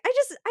Mhm. like,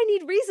 I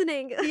need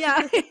reasoning.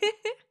 Yeah.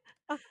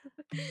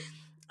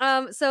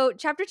 So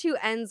chapter 2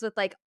 ends with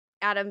like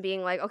Adam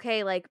being like,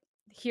 okay, like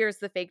here's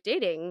the fake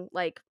dating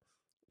like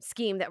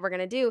scheme that we're going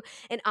to do.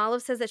 And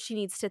Olive says that she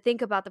needs to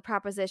think about the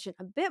proposition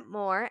a bit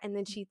more. And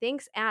then she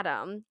thanks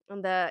Adam.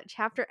 And the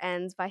chapter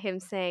ends by him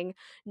saying,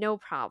 "No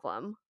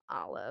problem,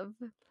 Olive."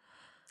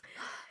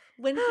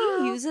 When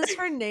he uses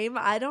her name,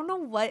 I don't know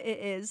what it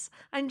is.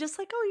 I'm just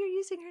like, "Oh, you're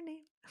using her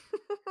name."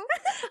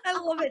 I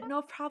love it.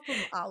 No problem,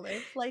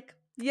 Olive. Like,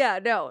 Yeah,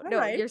 no, all no,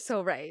 right. you're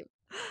so right.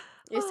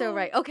 You're so Oh.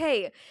 right.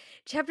 Okay,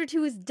 chapter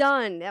 2 is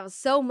done. That was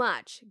so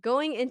much.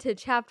 Going into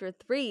chapter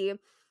 3,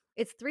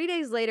 it's 3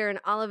 days later, and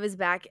Olive is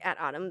back at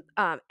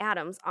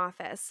Adam's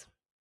office.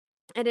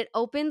 And it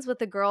opens with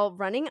the girl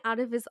running out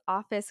of his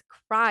office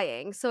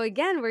crying. So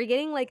again, we're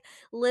getting like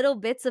little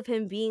bits of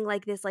him being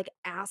like this like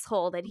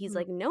asshole that he's Mhm.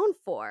 like known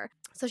for.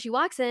 So she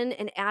walks in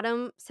and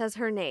Adam says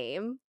her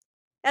name,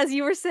 as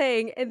you were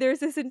saying, and there's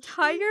this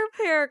entire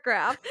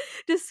paragraph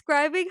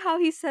describing how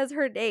he says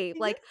her name.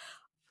 Yeah. Like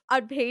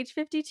on page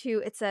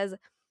 52, it says,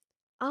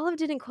 Olive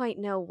didn't quite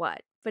know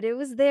what, but it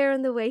was there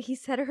in the way he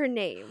said her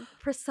name.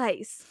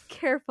 Precise,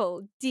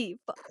 careful, deep,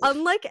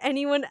 unlike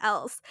anyone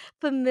else,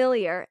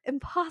 familiar,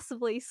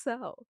 impossibly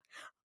so.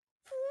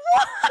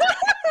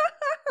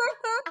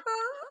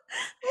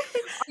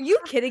 Are you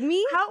kidding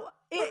me?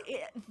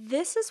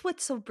 This is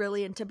what's so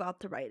brilliant about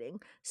the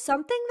writing.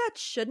 Something that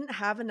shouldn't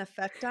have an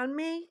effect on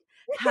me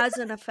has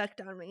an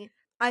effect on me.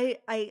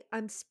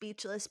 I'm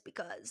speechless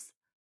because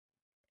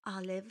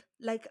Olive,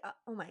 like,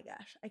 oh my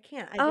gosh, I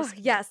can't. I Oh, just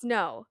can't. yes,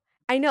 no.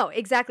 I know,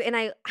 exactly, and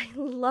I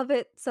love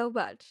it so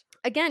much.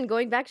 Again,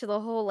 going back to the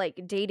whole, like,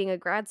 dating a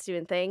grad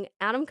student thing,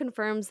 Adam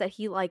confirms that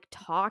he, like,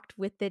 talked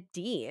with the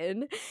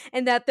dean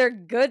and that they're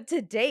good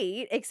to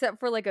date, except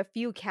for, like, a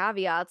few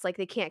caveats, like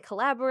they can't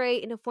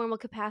collaborate in a formal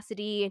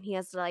capacity, and he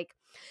has to, like,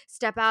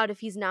 step out if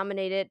he's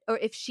nominated or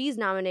if she's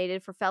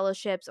nominated for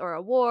fellowships or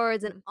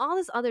awards and Mhm, all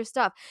this other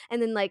stuff,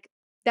 and then, like,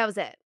 that was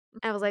it.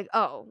 I was mhm. like,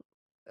 "Oh,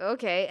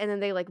 okay," and then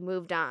they, like,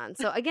 moved on.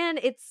 So, again,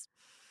 it's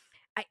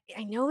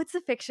I know it's a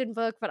fiction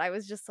book, but I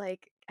was just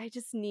like, I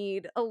just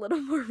need a little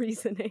more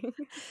reasoning.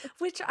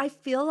 Which I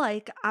feel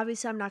like,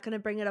 obviously, I'm not going to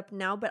bring it up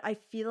now, but I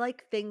feel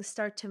like things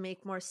start to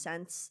make more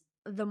sense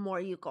the more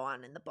you go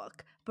on in the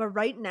book. But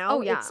right Oh, now,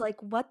 it's yeah.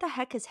 like, what the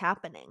heck is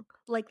happening?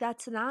 Like,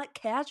 that's not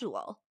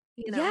casual.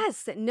 you know?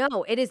 Yes, no,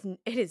 it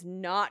is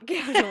not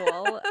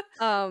casual.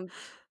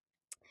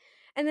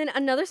 And then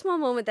another small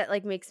moment that,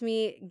 like, makes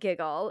me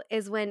giggle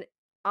is when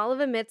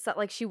Olive admits that,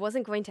 like, she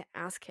wasn't going to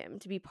ask him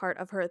to be part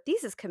of her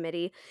thesis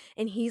committee,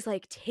 and he's,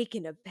 like,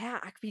 taken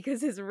aback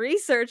because his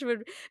research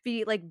would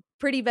be, like,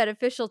 pretty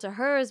beneficial to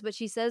hers, but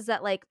she says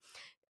that, like,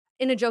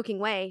 in a joking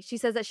way, she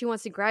says that she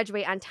wants to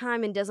graduate on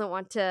time and doesn't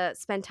want to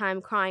spend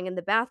time crying in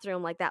the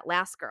bathroom like that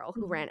last girl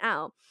who Mhm. ran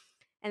out.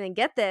 And then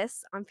get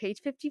this, on page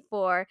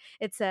 54,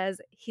 it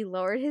says, he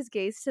lowered his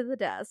gaze to the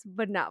desk,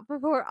 but not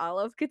before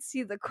Olive could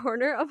see the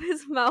corner of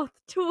his mouth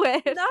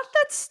twitch. Not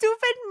that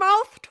stupid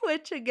mouth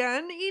twitch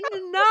again.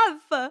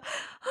 Enough.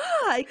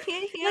 I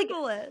can't Like,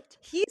 handle it.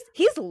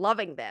 he's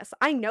loving this.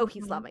 I know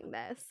he's Mhm. loving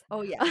this.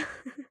 Oh, yeah.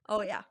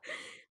 Oh, yeah.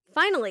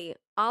 Finally,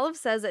 Olive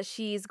says that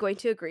she's going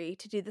to agree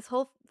to do this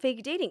whole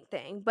fake dating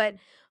thing, but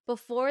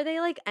before they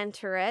like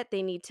enter it,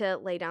 they need to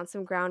lay down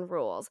some ground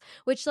rules,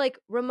 which like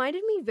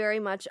reminded me very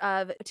much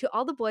of To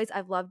All the Boys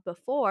I've Loved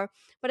Before,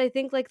 but I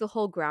think like the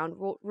whole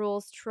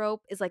rules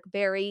trope is like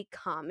very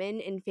common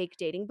in fake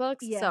dating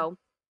books, Yeah. so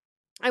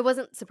I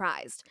wasn't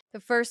surprised. The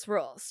first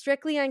rule,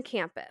 strictly on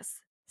campus.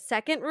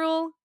 Second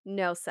rule,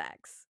 no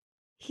sex.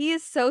 He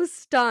is so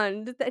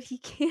stunned that he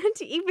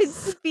can't even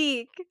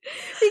speak because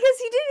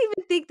he didn't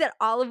even think that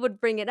Olive would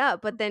bring it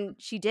up, but then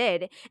she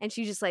did, and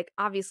she just like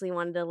obviously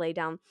wanted to lay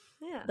down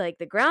Yeah. like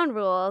the ground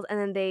rules, and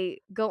then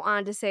they go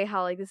on to say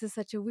how like this is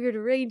such a weird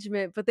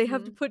arrangement, but they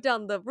have to Mhm. put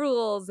down the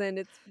rules and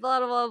it's blah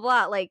blah blah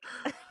blah like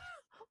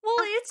Well,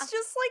 it's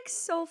just like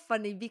so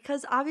funny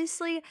because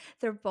obviously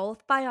they're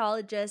both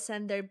biologists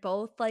and they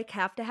both like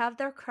have to have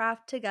their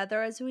craft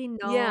together as we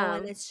know, yeah.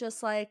 and it's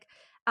just like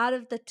out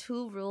of the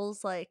two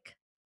rules, like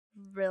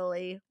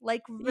really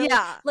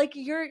Yeah. like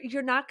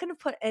you're not going to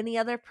put any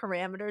other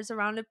parameters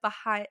around it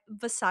behind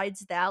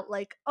besides that,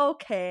 like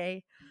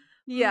okay,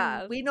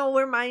 Yeah. we know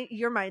where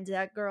your mind's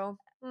at, girl.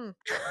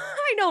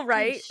 I know,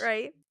 right? Yeesh.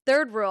 Right.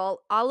 Third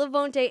rule, Olive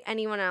won't date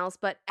anyone else,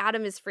 but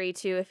Adam is free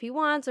to if he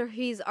wants or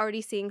he's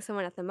already seeing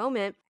someone at the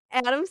moment.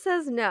 Adam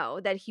says no,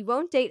 that he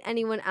won't date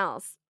anyone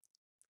else.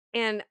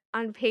 And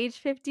on page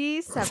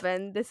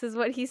 57, this is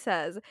what he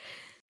says.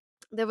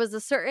 There was a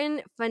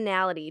certain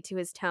finality to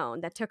his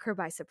tone that took her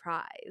by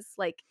surprise.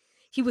 Like,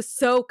 he was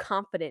so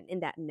confident in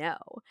that no.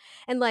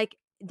 And like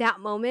that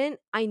moment,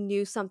 I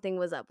knew something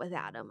was up with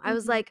Adam. I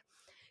was Mhm. like,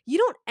 you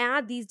don't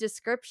add these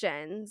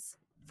descriptions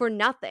for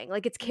nothing.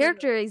 Like it's Literally.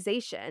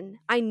 characterization.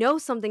 I know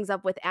something's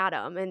up with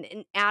Adam,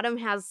 and Adam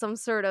has some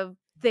sort of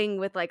thing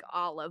with like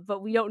Olive,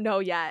 but we don't know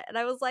yet. And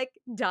I was like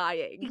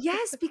dying.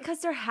 Yes,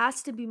 because there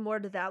has to be more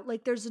to that.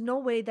 Like, there's no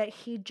way that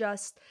he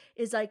just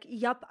is like,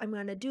 "Yup, I'm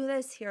gonna do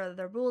this. Here are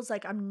the rules.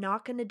 Like, I'm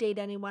not gonna date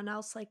anyone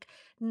else. Like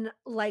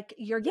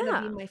you're gonna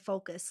be Yeah. my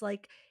focus."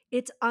 Like,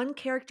 it's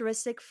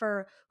uncharacteristic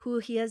for who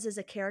he is as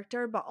a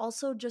character, but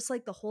also just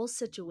like the whole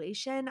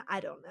situation. I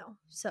don't know.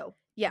 So,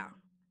 Yeah,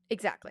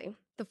 exactly.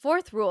 The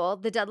fourth rule,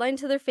 the deadline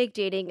to their fake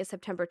dating is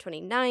September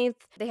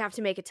 29th. They have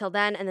to make it till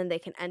then and then they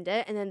can end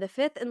it. And then the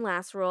fifth and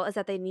last rule is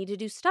that they need to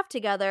do stuff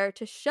together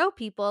to show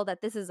people that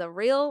this is a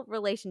real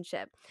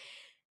relationship.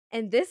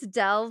 And this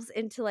delves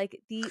into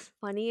like the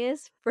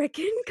funniest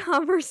freaking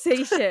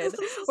conversation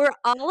where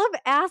Olive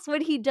asks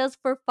what he does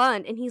for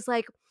fun. And he's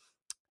like,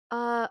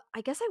 I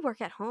guess I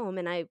work at home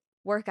and I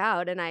work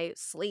out and I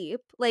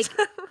sleep. Like,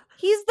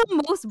 he's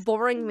the most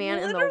boring man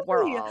in the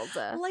literally, world.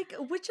 like,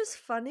 which is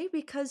funny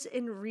because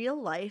in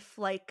real life,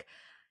 like,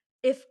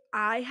 if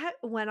I had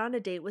went on a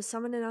date with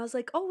someone and I was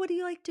like, "Oh, what do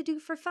you like to do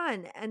for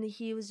fun?" And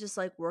he was just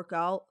like, "Work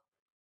out,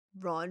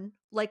 run."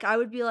 Like, I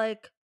would be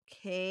like,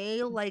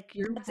 "Okay, like,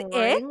 you're That's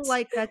boring, it?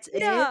 like, that's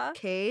it, Yeah.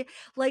 okay."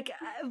 Like,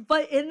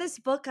 but in this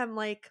book, I'm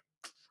like,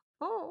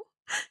 "Oh."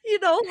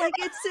 Like,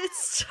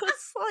 it's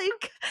just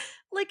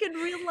like, in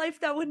real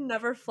life, that would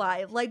never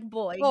fly. Like,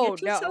 "Boy, Oh,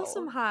 get yourself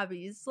some no.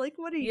 hobbies." Like,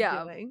 what are you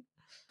Yeah. doing?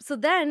 So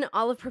then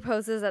Olive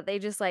proposes that they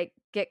just, like,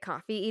 get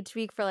coffee each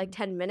week for, like, Mhm.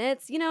 10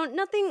 minutes. You know,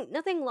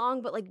 nothing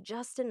long, but, like,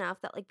 just enough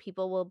that, like,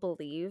 people will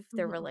believe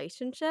their Mhm.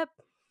 relationship.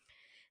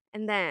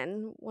 And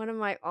then one of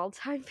my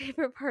all-time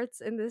favorite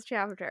parts in this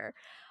chapter,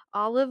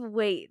 Olive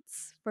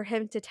waits for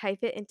him to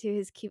type it into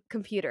his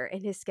computer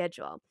in his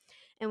schedule.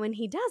 And when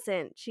he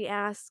doesn't, she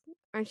asks,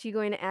 "Aren't you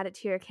going to add it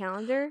to your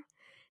calendar?"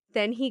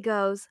 Then he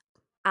goes,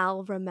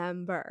 "I'll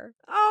remember."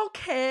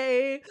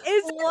 Okay,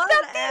 Isn't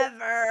that the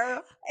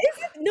whatever.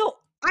 is it no,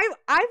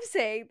 I'm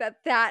saying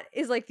that that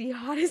is, like, the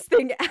hottest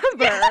thing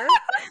ever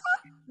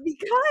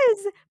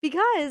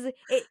because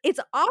it's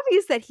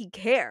obvious that he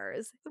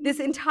cares this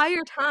Mhm.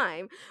 entire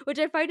time, which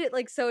I find it,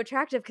 like, so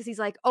attractive because he's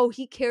like, "Oh,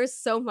 he cares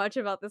so much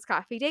about this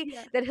coffee date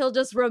Yeah. that he'll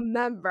just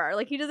remember."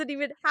 Like, he doesn't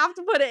even have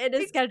to put it in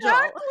his schedule.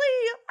 Exactly.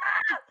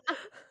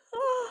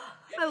 Ah!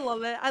 I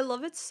love it. I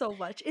love it so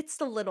much. It's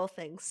the little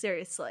things,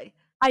 seriously.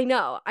 I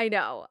know, I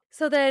know.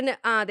 So then,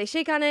 they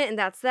shake on it, and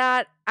that's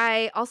that.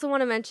 I also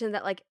wanna mention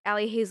that, like,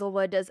 Ali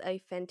Hazelwood does a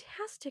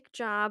fantastic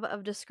job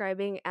of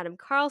describing Adam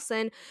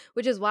Carlson,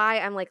 which is why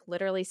I'm, like,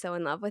 literally so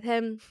in love with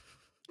him.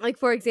 Like,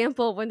 for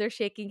example, when they're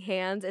shaking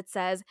hands, it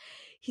says,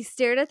 "He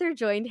stared at their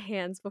joined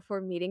hands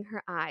before meeting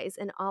her eyes,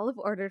 and Olive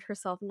ordered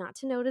herself not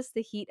to notice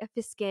the heat of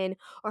his skin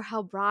or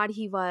how broad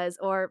he was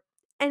or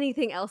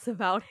anything else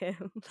about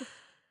him."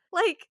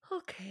 Like,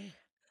 Okay.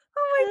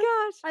 oh Eh,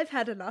 my gosh. I've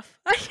had enough.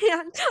 I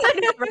can't. I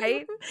know,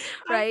 right?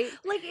 I Right?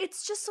 like,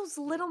 it's just those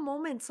little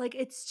moments, like,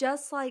 it's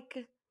just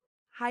like,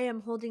 "Hi,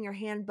 I'm holding your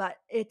hand," but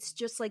it's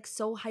just, like,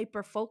 so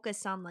hyper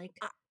focused on,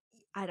 like, Uh,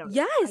 I don't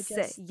know, I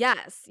yes, just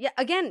yes. Yeah,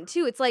 again,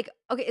 too, it's like,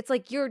 okay, it's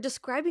like you're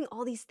describing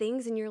all these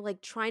things and you're,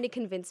 like, trying to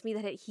convince me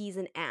that he's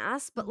an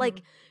ass, but,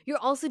 like, Mhm. you're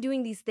also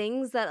doing these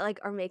things that, like,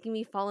 are making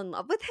me fall in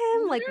love with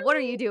him, like, what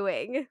are Literally. you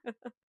doing?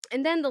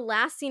 And then the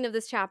last scene of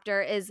this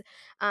chapter is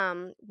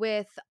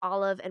with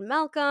Olive and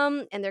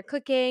Malcolm, and they're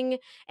cooking,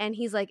 and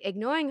he's like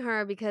ignoring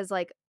her because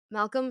like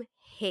Malcolm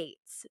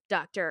hates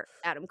Dr.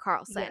 Adam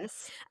Carlson,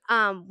 Yes.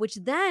 which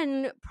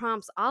then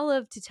prompts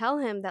Olive to tell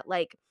him that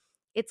like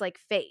it's like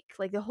fake,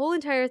 like the whole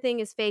entire thing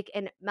is fake,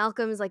 and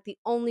Malcolm is like the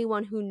only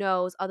one who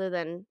knows, other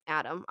than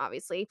Adam,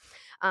 obviously,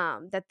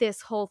 that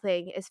this whole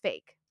thing is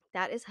fake.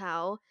 That is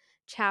how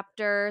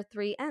chapter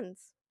 3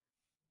 ends.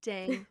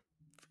 Dang.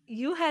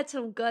 You had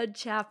some good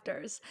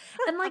chapters.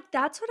 And, like,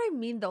 that's what I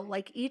mean, though,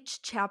 like,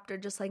 each chapter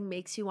just, like,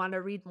 makes you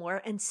wanna read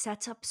more and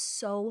sets up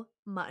so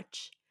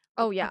much,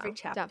 Oh like, every yeah,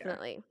 chapter.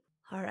 definitely.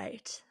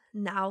 Alright,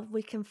 now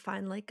we can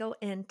finally go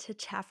into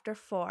chapter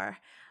 4.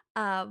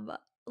 Um,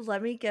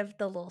 Let me give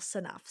the little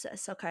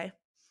synopsis, okay?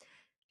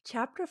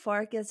 Chapter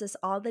 4 gives us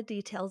all the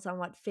details on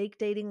what fake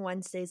dating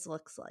Wednesdays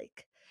looks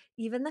like.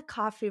 Even the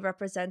coffee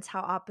represents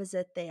how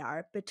opposite they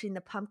are between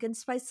the pumpkin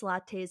spice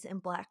lattes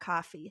and black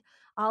coffee.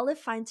 Olive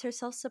finds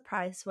herself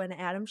surprised when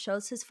Adam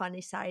shows his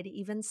funny side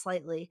even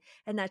slightly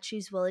and that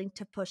she's willing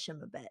to push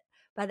him a bit.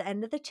 By the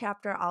end of the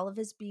chapter, Olive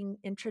is being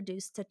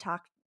introduced to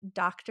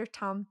Dr.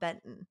 Tom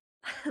Benton.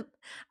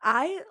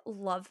 I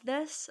love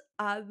this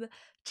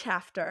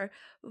chapter,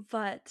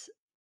 but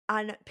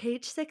on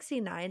page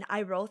 69,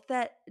 I wrote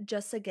that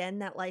just again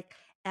that like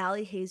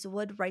Allie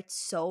Hazelwood writes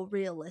so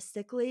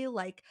realistically.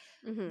 Like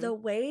Mhm. the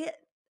way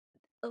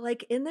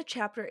like in the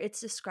chapter,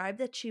 it's described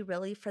that she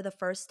really, for the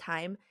first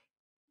time,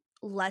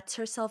 lets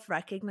herself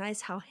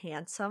recognize how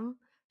handsome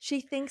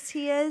she thinks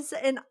he is.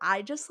 And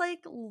I just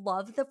like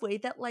love the way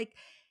that like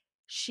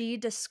she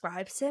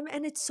describes him.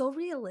 And it's so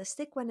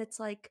realistic when it's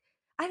like,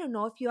 I don't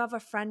know if you have a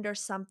friend or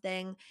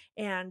something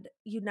and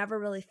you never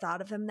really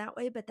thought of him that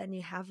way, but then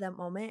you have that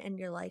moment and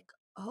you're like,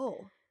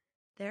 oh,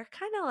 they're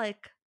kind of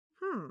like,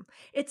 hmm.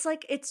 It's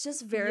like, it's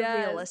just very Yes.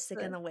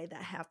 realistic in the way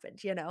that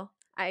happened, you know?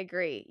 I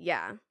agree,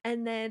 yeah.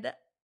 And then,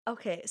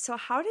 okay, so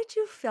how did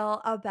you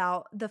feel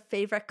about the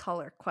favorite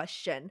color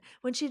question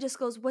when she just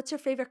goes, "What's your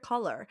favorite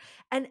color?"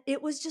 And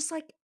it was just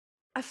like,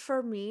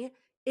 for me,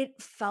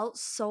 it felt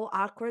so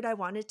awkward. I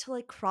wanted to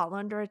like crawl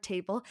under a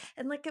table.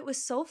 And like it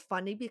was so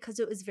funny because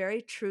it was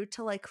very true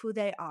to like who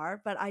they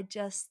are. But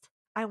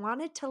I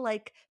wanted to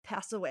like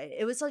pass away.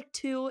 It was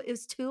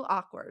too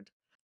awkward.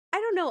 I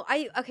don't know,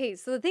 I okay,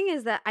 so the thing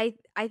is that I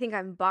think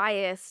I'm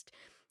biased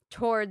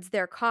towards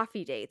their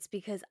coffee dates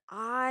because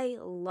I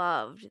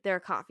loved their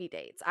coffee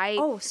dates.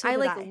 Oh, so I,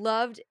 did like, I.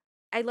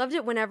 I loved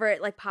it whenever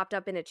it, like, popped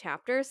up in a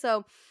chapter,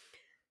 so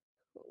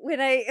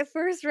when I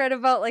first read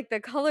about, like, the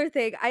color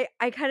thing, I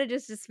kinda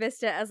just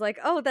dismissed it as, like,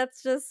 "Oh,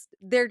 that's just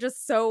they're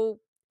just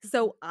so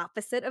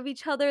opposite of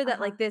each other Uh that, huh.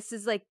 like, this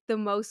is, like, the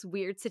most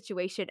weird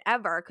situation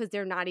ever because 'cause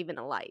they're not even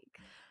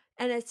alike."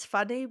 And it's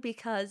funny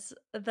because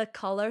the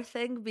color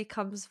thing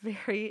becomes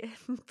very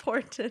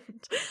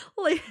important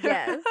later.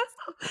 Yes.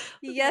 Okay.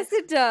 Yes,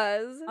 it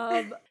does.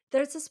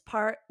 There's this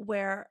part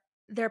where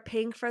they're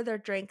paying for their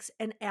drinks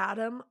and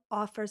Adam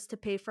offers to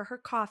pay for her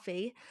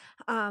coffee.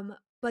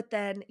 But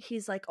then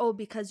he's like, "Oh,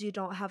 because you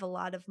don't have a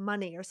lot of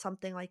money," or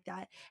something like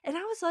that. And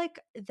I was like,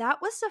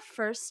 that was the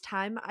first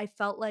time I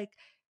felt like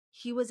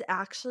he was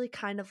actually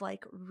kind of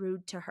like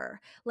rude to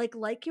her.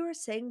 Like you were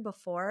saying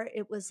before,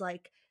 it was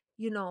like,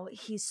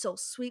 he's so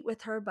sweet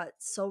with her, but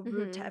so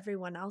rude to Mhm.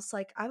 everyone else.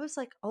 Like, I was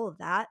like, oh,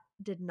 that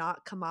did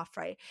not come off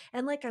right.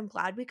 And like, I'm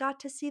glad we got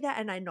to see that.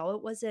 And I know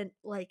it wasn't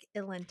like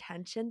ill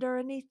intentioned or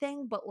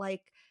anything, but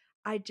like,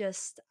 I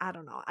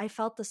don't know. I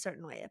felt a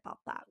certain way about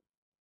that.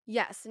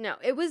 Yes, no,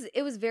 it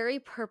was very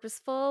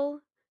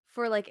purposeful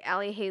for, like,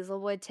 Allie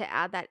Hazelwood to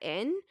add that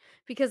in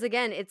because,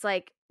 again, it's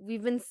like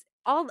we've been s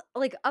all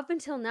like, up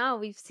until now,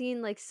 we've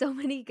seen, like, so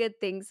many good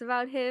things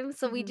about him,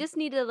 so we Mhm. just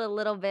needed a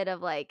little bit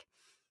of, like,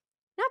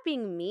 not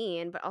being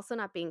mean, but also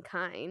not being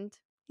kind.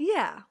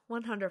 Yeah,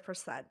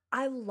 100%.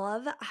 I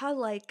love how,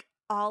 like,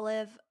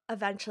 Olive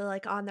eventually,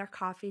 like, on their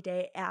coffee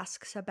date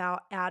asks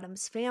about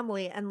Adam's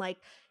family and, like,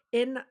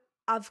 in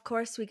of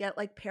course, we get,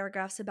 like,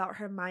 paragraphs about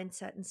her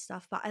mindset and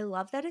stuff, but I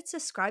love that it's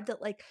described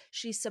that, like,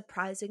 she's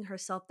surprising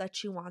herself that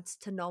she wants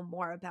to know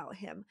more about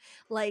him.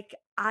 Like,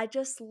 I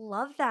just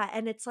love that,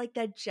 and it's, like,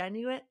 that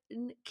genuine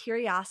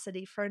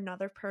curiosity for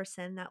another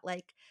person that,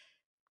 like,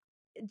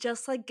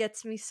 just, like,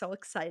 gets me so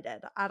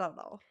excited. I don't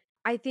know.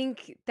 I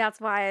think that's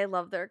why I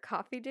love their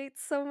coffee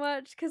dates so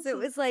much because it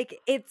was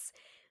like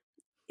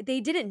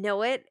they didn't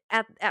know it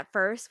at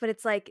first, but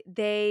it's like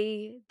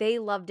they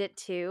loved it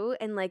too,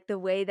 and like the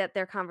way that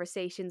their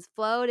conversations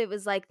flowed, it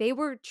was like they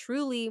were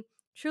truly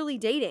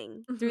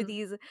dating through Mhm.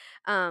 these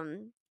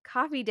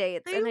coffee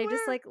dates, They and I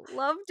just were. like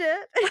loved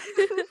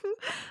it.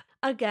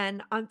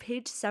 Again, on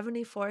page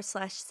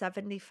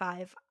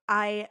 74/75,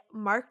 I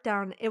marked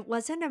down it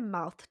wasn't a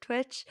mouth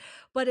twitch,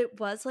 but it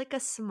was like a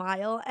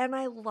smile. And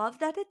I love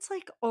that it's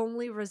like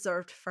only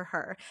reserved for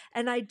her.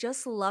 And I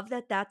just love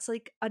that that's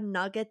like a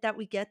nugget that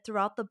we get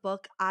throughout the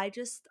book. I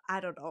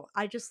don't know.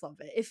 I just love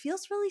it. It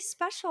feels really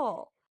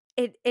special.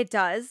 It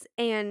does,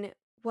 and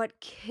what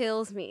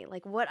kills me,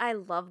 like, what I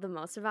love the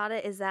most about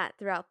it is that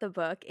throughout the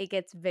book, it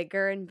gets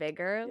bigger and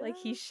bigger, like,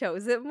 he Yeah.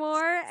 shows it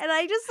more, and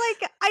I just,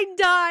 like I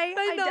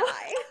I know.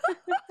 die.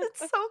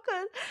 It's so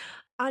good.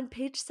 On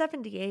page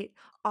 78,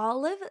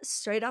 Olive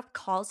straight up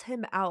calls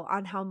him out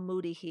on how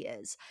moody he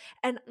is.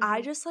 And I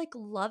Mhm. just like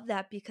love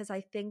that because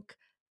I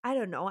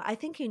don't know, I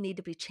think you need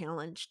to be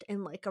challenged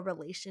in like a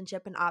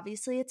relationship. And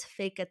obviously it's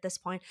fake at this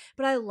point.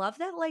 But I love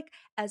that, like,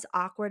 as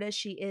awkward as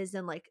she is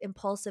and like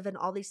impulsive and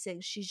all these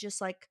things, she's just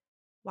like,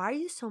 why are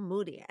you so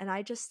moody? And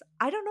I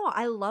don't know.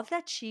 I love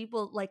that she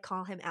will like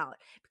call him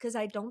out because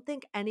I don't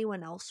think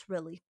anyone else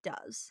really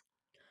does.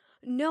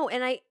 No,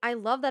 and I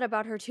love that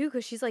about her too,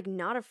 because she's, like,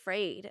 not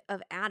afraid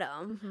of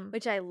Adam, Hmm.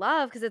 which I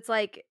love because it's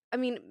like I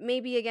mean,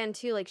 maybe again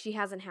too, like, she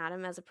hasn't had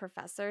him as a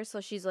professor, so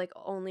she's, like,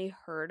 only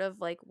heard of,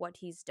 like, what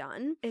he's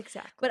done.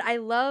 Exactly. But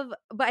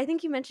I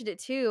think you mentioned it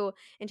too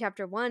in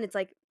chapter 1, it's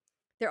like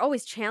they're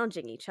always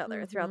challenging each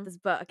other throughout Hmm. this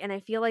book, and I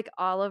feel like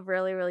Olive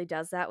really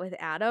does that with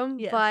Adam,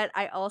 Yes. but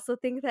I also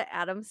think that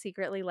Adam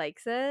secretly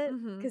likes it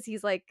Hmm. because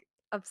he's, like,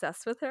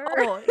 obsessed with her.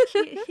 Oh,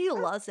 he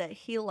loves it.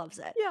 He loves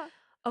it. Yeah.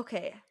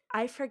 Okay,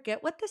 I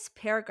forget what this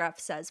paragraph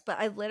says, but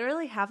I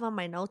literally have on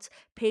my notes,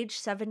 page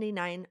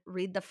 79,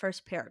 read the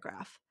first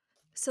paragraph.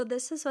 So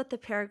this is what the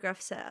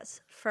paragraph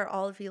says for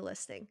all of you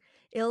listening.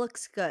 It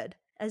looks good,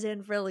 as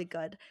in really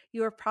good.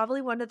 You are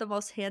probably one of the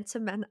most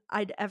handsome men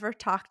I'd ever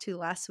talked to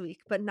last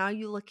week, but now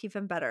you look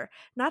even better.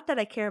 Not that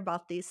I care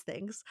about these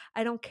things.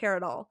 I don't care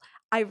at all.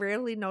 I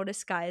rarely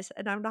notice guys,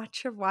 and I'm not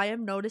sure why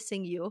I'm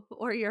noticing you,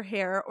 or your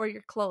hair, or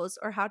your clothes,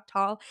 or how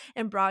tall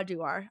and broad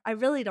you are. I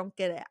really don't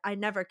get it. I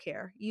never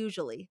care,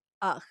 usually.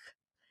 Ugh.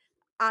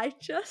 I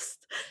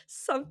just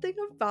something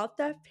about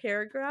that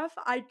paragraph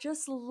I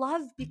just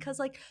love because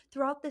like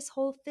throughout this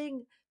whole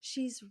thing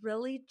she's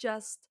really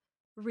just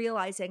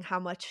realizing how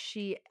much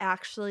she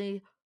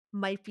actually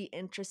might be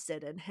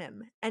interested in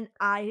him. And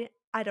I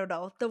don't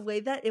know, the way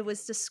that it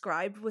was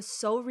described was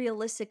so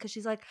realistic cuz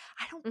she's like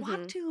I don't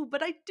want Mhm. to,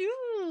 but I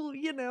do,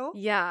 you know?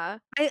 Yeah.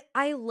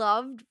 I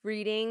loved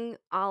reading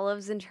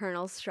Olive's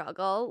internal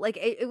struggle. Like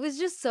it was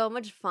just so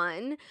much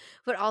fun,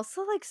 but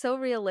also like so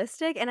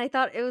realistic. And I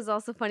thought it was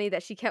also funny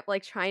that she kept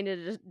like trying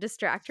to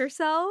distract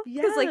herself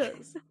because like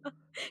Yes.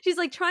 she's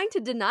like trying to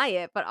deny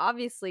it, but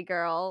obviously,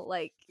 girl,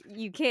 like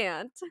you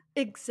can't.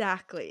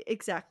 Exactly,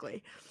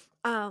 exactly.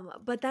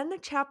 But then the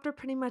chapter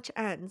pretty much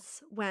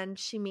ends when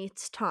she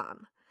meets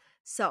Tom.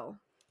 So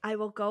I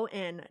will go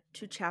in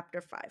to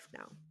chapter 5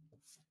 now.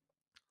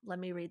 Let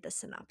me read the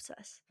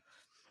synopsis.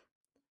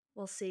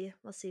 We'll see.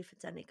 We'll see if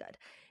it's any good.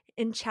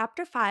 In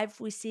chapter 5,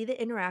 we see the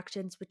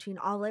interactions between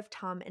Olive,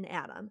 Tom, and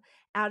Adam.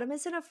 Adam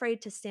isn't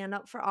afraid to stand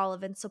up for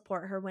Olive and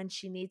support her when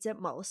she needs it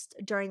most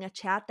during a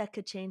chat that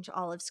could change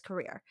Olive's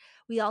career.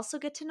 We also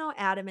get to know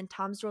Adam and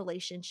Tom's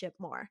relationship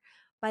more.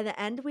 By the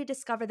end, we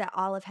discover that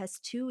Olive has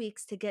 2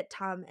 weeks to get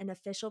Tom an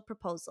official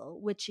proposal,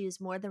 which she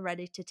is more than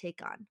ready to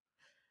take on.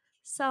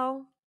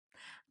 So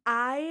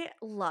I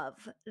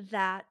love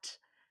that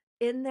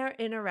in their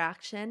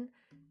interaction,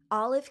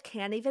 Olive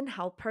can't even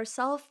help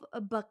herself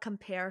but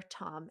compare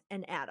Tom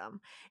and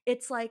Adam.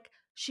 It's like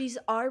she's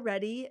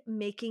already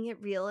making it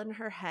real in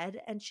her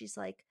head, and she's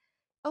like,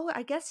 oh,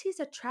 I guess he's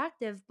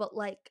attractive, but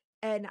like,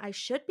 and I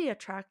should be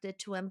attracted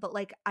to him, but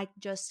like, I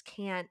just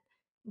can't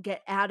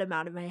get Adam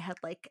out of my head.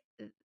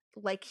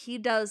 Like he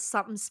does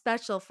something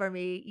special for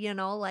me, you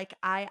know, like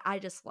I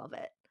just love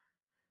it.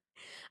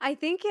 I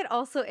think it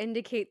also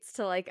indicates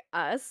to like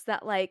us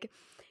that like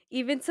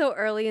even so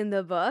early in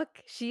the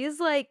book, she's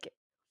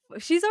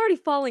already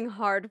falling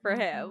hard for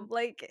him. Mhm.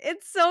 Like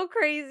it's so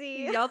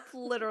crazy. Yup,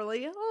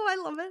 literally. Oh, I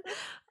love it.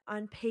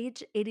 On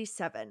page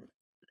 87,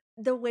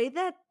 the way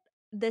that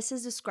this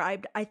is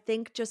described, I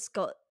think just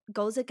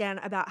goes again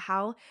about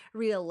how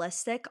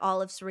realistic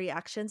Olive's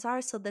reactions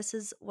are. So this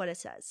is what it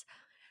says.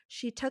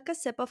 She took a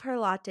sip of her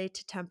latte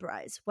to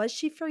temporize. Was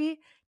she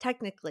free?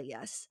 Technically,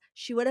 yes.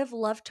 She would have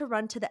loved to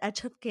run to the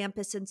edge of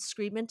campus and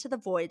scream into the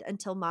void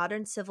until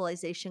modern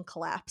civilization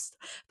collapsed,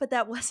 but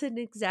that wasn't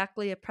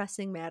exactly a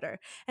pressing matter,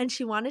 and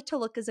she wanted to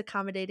look as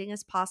accommodating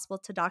as possible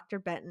to Dr.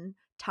 Benton,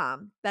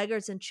 Tom,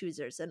 beggars and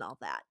choosers, and all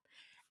that.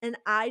 And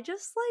I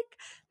just like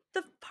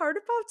the part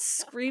about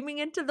screaming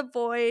into the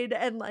void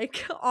and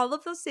like all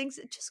of those things,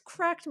 it just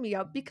cracked me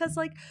up because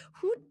like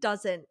who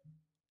doesn't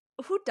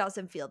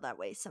feel that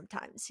way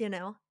sometimes, you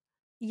know?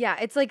 Yeah,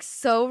 it's like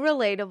so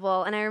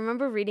relatable. And I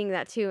remember reading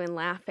that too and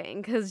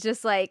laughing because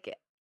just like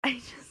I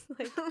just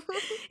like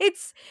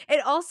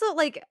it also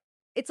like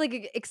it's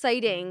like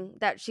exciting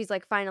that she's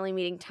like finally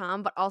meeting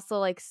Tom, but also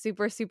like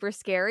super super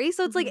scary.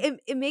 So it's like Mhm.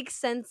 it makes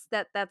sense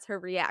that that's her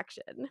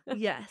reaction.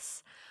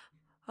 Yes.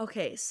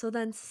 Okay, so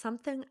then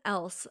something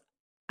else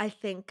I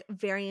think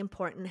very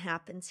important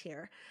happens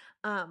here.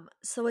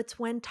 So it's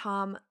when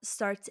Tom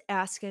starts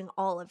asking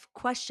Olive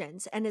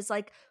questions and is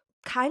like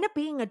kind of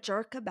being a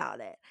jerk about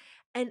it.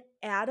 And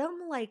Adam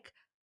like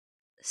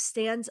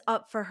stands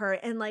up for her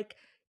and like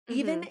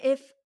even Mhm.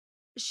 if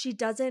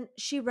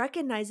she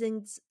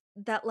recognizes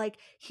that like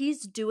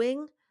he's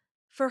doing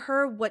for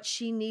her what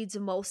she needs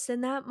most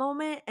in that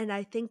moment, and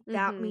I think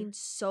that Mhm. means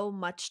so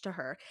much to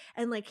her,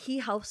 and like he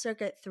helps her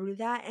get through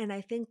that, and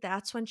I think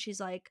that's when she's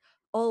like,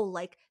 oh,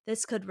 like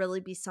this could really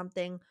be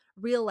something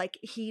real. Like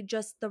he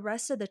just the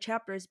rest of the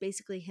chapter is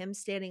basically him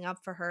standing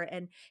up for her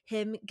and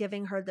him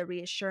giving her the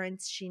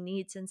reassurance she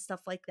needs and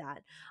stuff like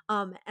that.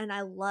 And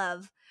I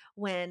love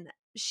when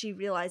she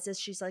realizes,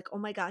 she's like, "Oh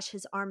my gosh,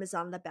 his arm is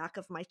on the back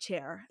of my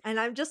chair." And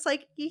I'm just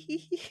like,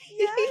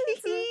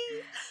 Yes.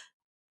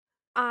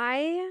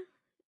 I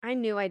I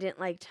knew I didn't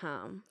like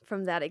Tom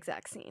from that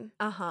exact scene.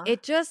 Uh-huh.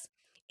 It just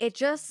it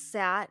just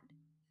sat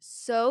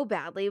so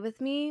badly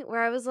with me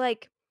where I was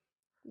like,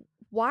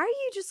 why are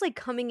you just like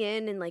coming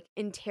in and like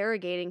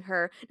interrogating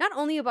her not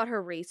only about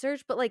her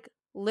research but like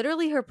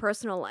literally her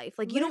personal life?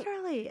 Like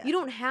Literally. you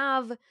don't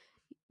have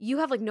you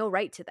have like no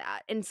right to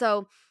that. And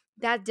so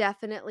that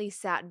definitely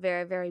sat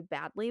very very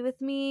badly with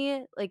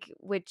me, like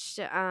which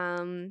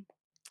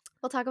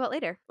we'll talk about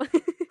later.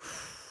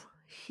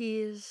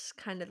 He's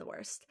kind of the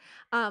worst.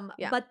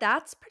 Yeah. But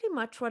that's pretty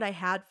much what I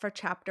had for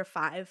chapter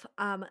 5.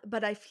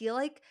 But I feel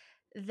like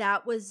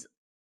that was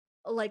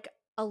like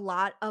a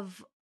lot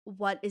of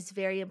what is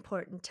very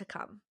important to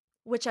come,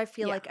 which I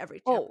feel Yeah. like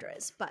every Oh. chapter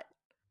is, but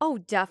Oh,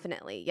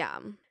 definitely. Yeah.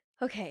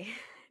 Okay.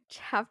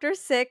 Chapter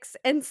 6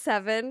 and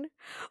 7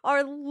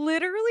 are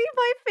literally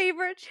my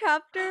favorite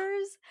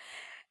chapters.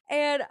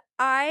 And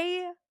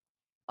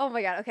oh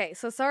my God. Okay.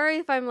 So sorry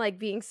if I'm like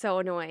being so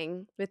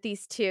annoying with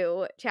these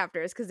two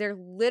chapters because they're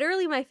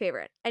literally my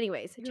favorite.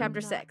 Anyways, you're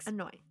chapter not 6.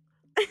 annoying.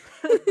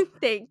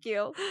 Thank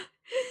you.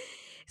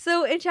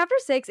 So in chapter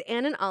 6,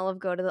 Anne and Olive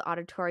go to the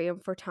auditorium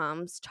for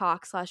Tom's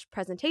talk slash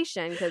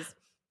presentation because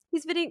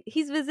he's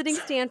visiting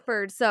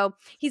Stanford. So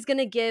he's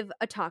gonna give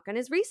a talk on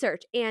his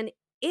research. And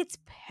it's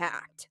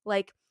packed.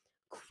 Like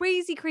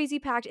crazy, crazy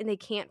packed, and they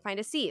can't find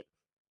a seat.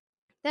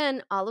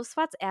 Then Olive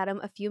spots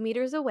Adam a few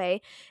meters away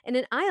in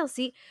an aisle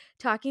seat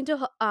talking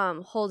to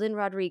Holden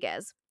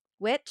Rodriguez,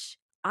 which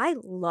I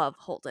love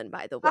Holden,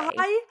 by the way.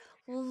 I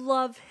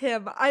love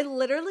him. I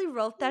literally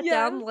wrote that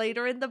down Yes.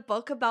 later in the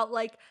book about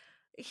like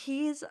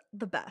he's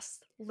the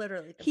best.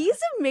 Literally the He's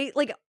best. amazing.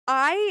 Like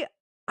I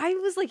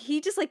was like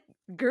he just like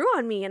grew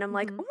on me and I'm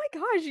like, Mhm. "Oh my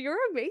gosh, you're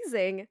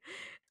amazing."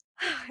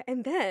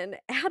 And then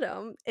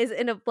Adam is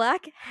in a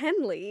black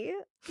Henley,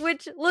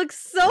 which looks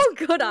so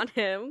good on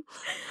him.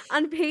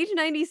 On page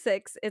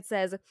 96, it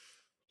says,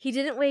 he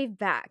didn't wave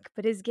back,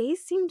 but his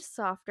gaze seemed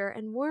softer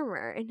and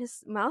warmer, and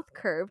his mouth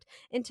curved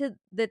into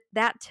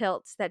that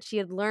tilt that she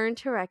had learned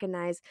to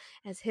recognize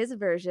as his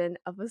version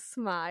of a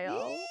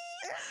smile.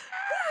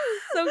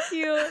 So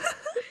cute.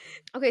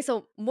 Okay,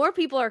 so more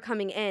people are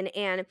coming in,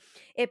 and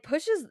it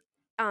pushes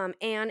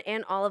Anne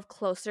and Olive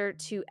closer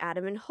to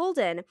Adam and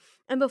Holden.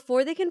 And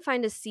before they can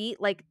find a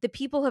seat, like the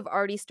people have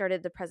already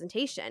started the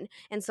presentation,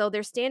 and so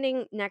they're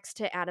standing next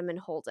to Adam and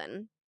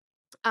Holden.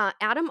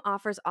 Adam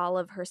offers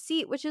Olive her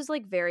seat, which is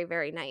like very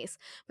very nice.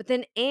 But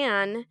then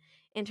Anne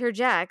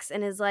interjects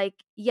and is like,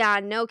 "Yeah,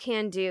 no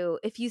can do.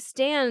 If you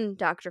stand,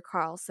 Dr.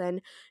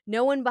 Carlson,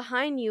 no one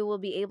behind you will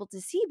be able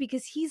to see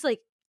because he's like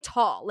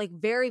tall, like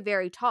very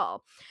very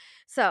tall."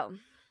 So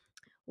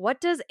what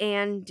does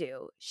Anne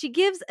do? She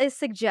gives a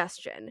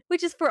suggestion,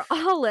 which is for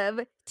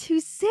Olive to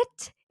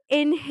sit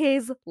in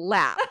his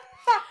lap.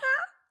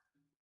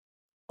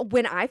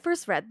 When I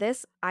first read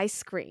this, I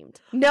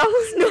screamed. No,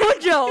 no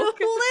joke.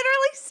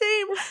 Literally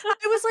same. I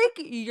was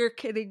like, "You're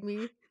kidding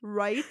me,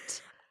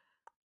 right?"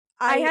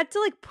 I I had to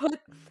like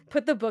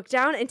put the book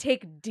down and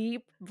take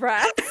deep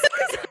breaths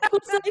because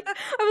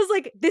I was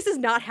like, this is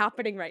not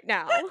happening right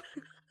now.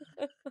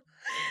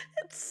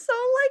 it's so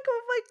like,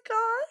 oh my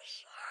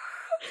gosh.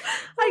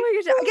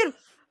 I Oh my gosh.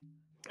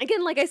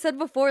 Again, like I said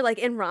before, like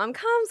in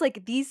rom-coms,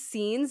 like these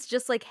scenes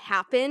just like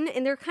happen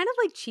and they're kind of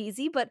like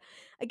cheesy, but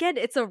again,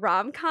 it's a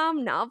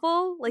rom-com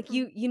novel. Like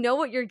Mhm. you know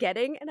what you're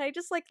getting, and I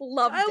just like I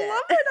loved it.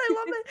 love it. I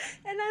love it.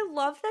 And I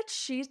love that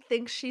she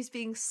thinks she's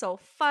being so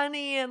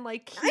funny and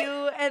like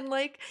cute and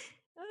like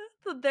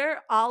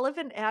they're Olive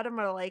and Adam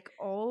are like,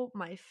 "Oh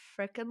my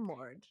freaking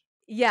lord.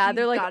 Yeah,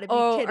 they're You've like, got to be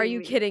 "Oh, are kidding you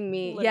me." kidding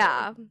me?" Literally.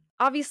 Yeah.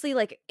 Obviously,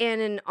 like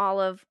Anne and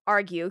Olive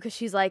argue because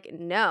she's like,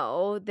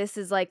 "No, this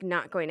is like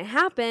not going to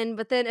happen."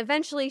 But then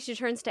eventually she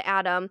turns to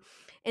Adam,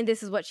 and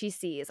this is what she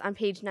sees. On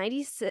page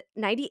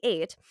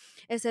 98,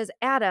 it says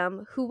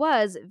Adam, who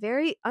was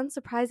very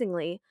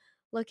unsurprisingly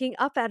looking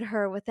up at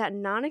her with that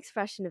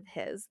non-expression of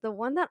his, the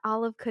one that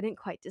Olive couldn't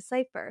quite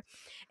decipher,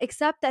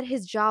 except that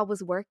his jaw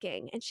was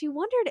working, and she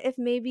wondered if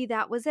maybe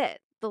that was it,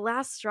 the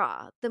last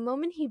straw, the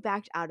moment he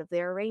backed out of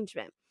their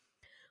arrangement.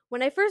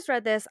 when I first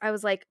read this, I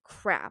was like,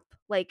 crap,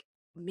 like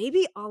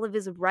maybe Olive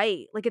is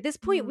right. Like at this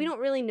point, we Mhm. don't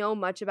really know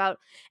much about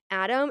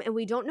Adam and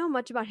we don't know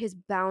much about his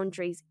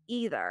boundaries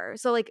either.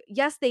 So like,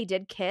 yes, they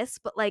did kiss,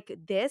 but like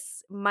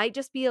this might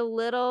just be a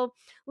little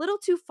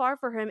too far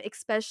for him,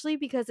 especially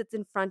because it's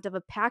in front of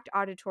a packed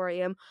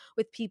auditorium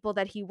with people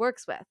that he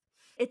works with.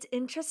 It's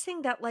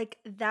interesting that, like,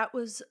 that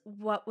was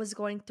what was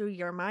going through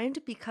your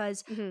mind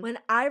because Mhm. when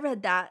I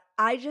read that,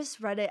 I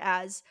just read it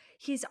as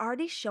he's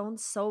already shown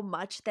so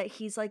much that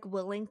he's, like,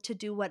 willing to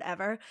do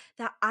whatever,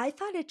 that I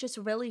thought it just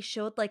really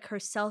showed, like, her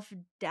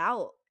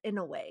self-doubt in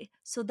a way.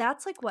 So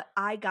that's, like, what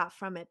I got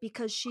from it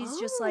because she's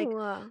just like,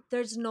 Oh,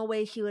 "There's no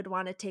way he would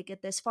wanna take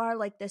it this far,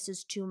 like, this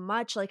is too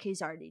much, like,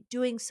 he's already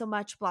doing so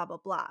much, blah, blah,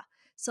 blah."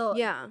 So,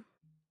 yeah.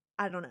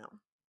 I don't know.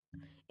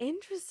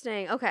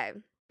 Interesting. Okay.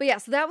 But yeah,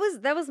 so that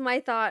was my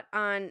thought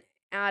on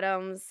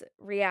Adam's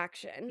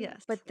reaction.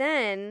 Yes. But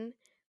then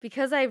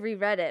because I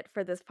reread it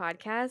for this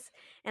podcast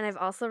and I've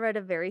also read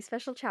a very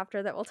special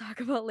chapter that we'll talk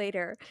about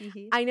later,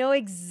 Hee I know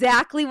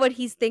exactly what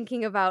he's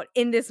thinking about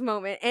in this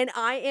moment and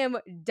I am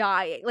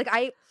dying. Like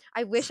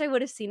I wish I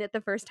would have seen it the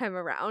first time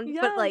around, but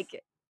Yes.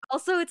 like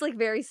also it's like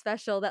very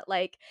special that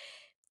like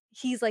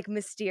he's like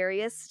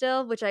mysterious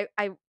still, which I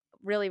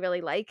really really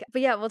like.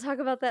 But yeah, we'll talk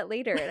about that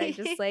later and I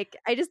just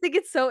think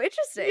it's so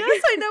interesting.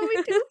 Yes, I know,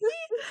 me too.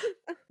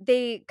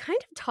 They kind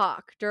of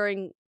talk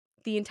during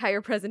the entire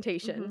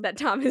presentation Mhm. that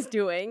Tom is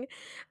doing.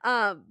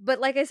 But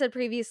like I said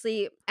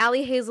previously,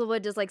 Allie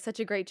Hazelwood does like such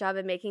a great job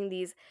at making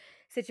these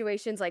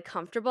situations like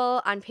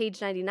comfortable. On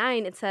page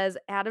 99, it says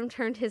Adam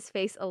turned his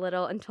face a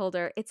little and told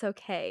her, "It's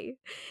okay."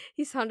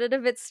 He sounded a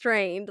bit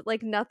strained,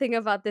 like nothing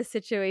about this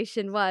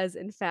situation was,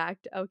 in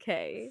fact,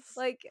 okay.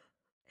 Like,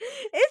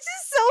 it's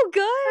just so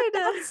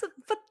good.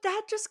 But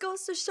that just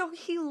goes to show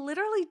he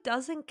literally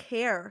doesn't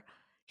care.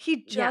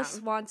 He Yeah.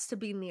 just wants to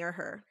be near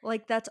her.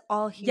 Like, that's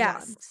all he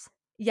Yes. wants.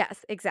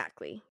 Yes,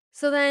 exactly.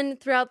 So then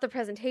throughout the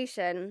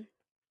presentation,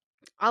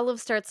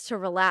 Olive starts to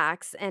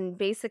relax and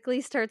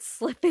basically starts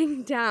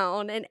slipping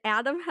down, and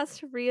Adam has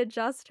to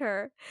readjust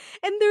her.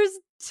 And there's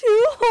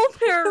two whole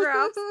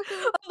paragraphs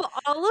of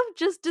Olive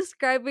just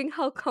describing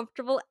how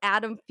comfortable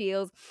Adam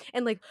feels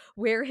and like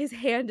where his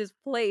hand is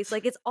placed.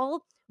 Like it's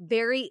all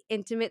very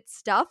intimate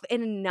stuff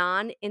in a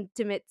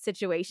non-intimate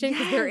situation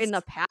because they're in Yes.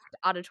 a packed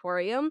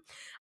auditorium.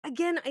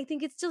 Again, I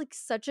think it's just like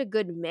such a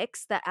good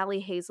mix that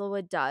Allie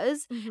Hazelwood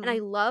does. And I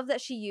Mhm. love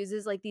that she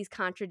uses like these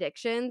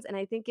contradictions. And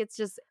I think it's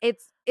just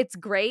it's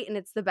great and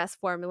it's the best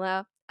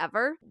formula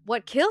ever.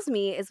 What kills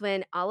me is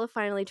when Olive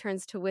finally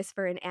turns to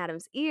whisper in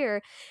Adam's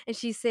ear and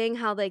she's saying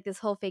how like this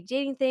whole fake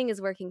dating thing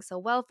is working so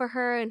well for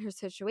her and her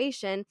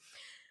situation,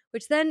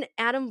 which then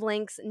Adam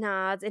blinks,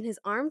 nods, and his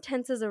arm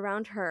tenses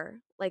around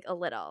her like a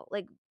little.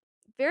 Like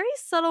very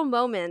subtle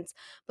moments,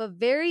 but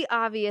very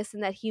obvious in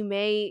that he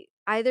may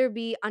either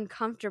be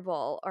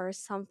uncomfortable or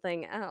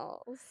something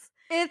else.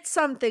 It's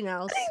something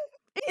else.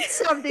 It's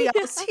something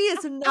else. He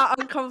is not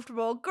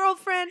uncomfortable.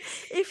 Girlfriend,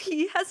 if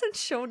he hasn't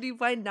shown you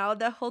by now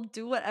that he'll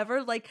do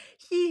whatever, like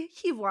he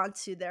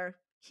wants you there.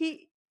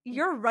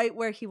 You're right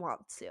where he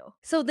wants you.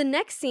 So the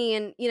next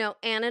scene,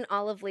 Anne and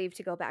Olive leave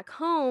to go back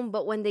home,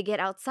 but when they get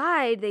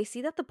outside, they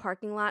see that the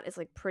parking lot is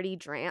like pretty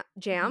Mhm.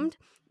 jammed.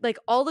 Like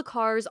all the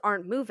cars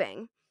aren't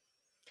moving.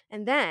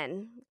 And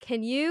then,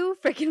 can you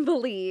freaking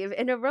believe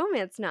in a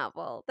romance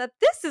novel that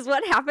this is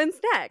what happens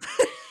next?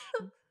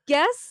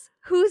 Guess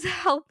who's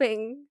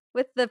helping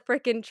with the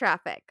freaking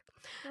traffic?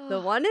 The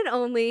Ugh. one and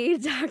only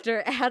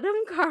Dr. Adam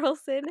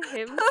Carlson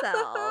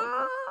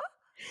himself.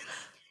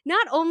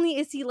 Not only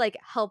is he like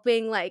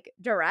helping like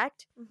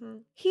direct,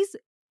 Mhm.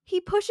 he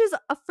pushes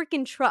a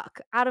freaking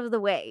truck out of the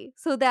way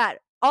so that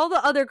all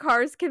the other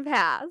cars can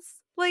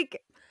pass.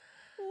 Like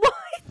what?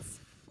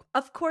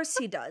 Of course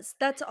he does.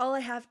 That's all I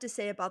have to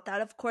say about that.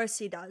 Of course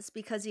he does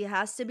because he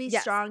has to be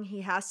Yes. strong.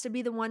 He has to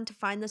be the one to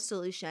find the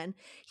solution.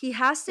 He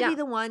has to be Yeah.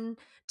 the one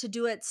to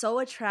do it so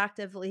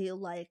attractively,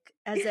 like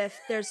as if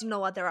there's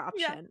no other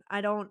Yeah. option.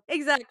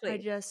 Exactly.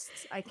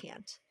 I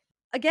can't.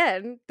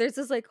 Again, there's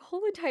this like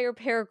whole entire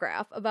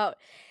paragraph about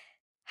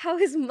how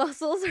his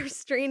muscles are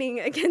straining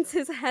against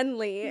his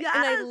Henley. And Yes.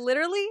 I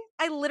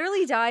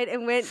literally died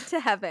and went to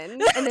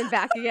heaven and then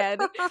back again.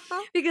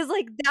 Because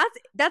like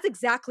that's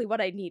exactly what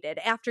I needed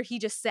after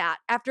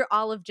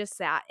Olive just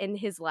sat in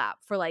his lap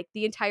for like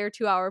the entire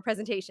 2-hour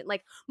presentation.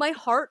 Like my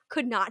heart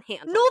could not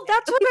handle No, it.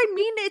 that's what I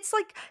mean. It's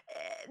like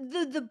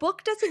the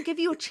book doesn't give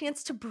you a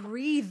chance to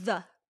breathe.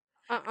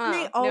 And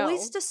they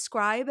always No.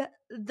 describe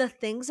the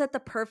things at the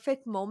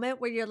perfect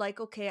moment where you're like,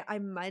 okay, I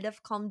might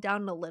have calmed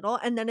down a little.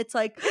 And then it's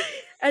like,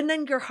 and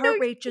then your heart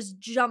rate just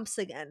jumps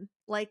again.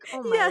 Like,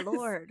 oh my Yes.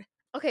 Lord.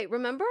 Okay,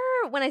 remember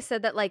when I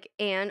said that like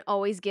Anne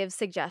always gives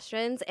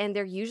suggestions and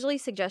they're usually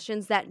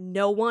suggestions that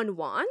no one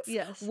wants?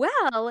 Yes.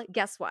 Well,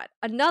 guess what?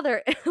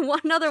 Another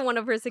another one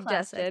of her Classic.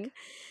 suggestions.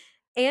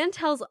 Anne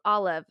tells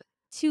Olive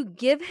to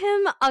give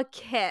him a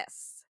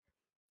kiss.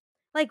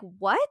 Like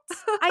what?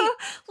 I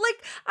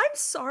Like, I'm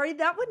sorry,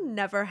 that would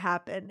never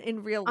happen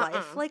in real life.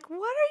 uh-uh. Like, what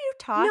are you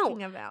No.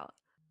 talking about?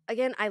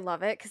 again, I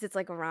love it because it's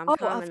like a Oh,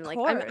 rom-com of and, like,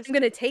 I'm course.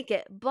 gonna take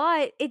it,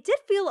 but it did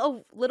feel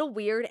a little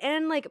weird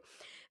and, like,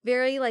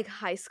 very, like,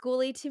 high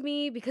school-y to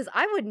me because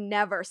I would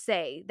never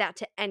say that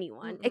to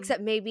anyone Mm-mm.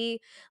 except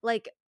maybe,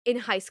 like, in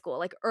high school,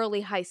 like,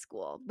 early high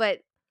school, but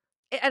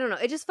I don't know,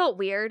 it just felt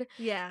weird,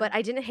 Yeah. but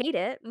I didn't hate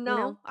it, you know?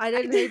 No, I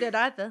didn't hate it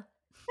either.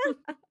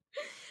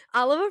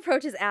 Olive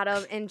approaches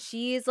Adam and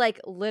she's like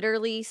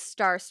literally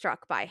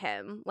starstruck by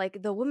him.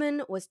 Like the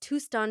woman was too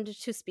stunned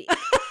to speak.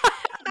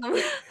 Um,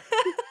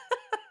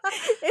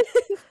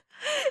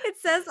 it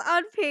says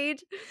on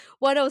page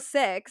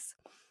 106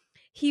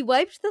 he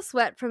wiped the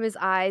sweat from his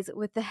eyes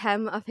with the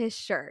hem of his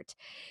shirt.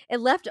 It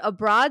left a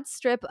broad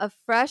strip of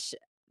fresh.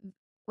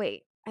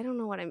 Wait, I don't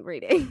know what I'm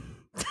reading.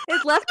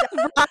 It left a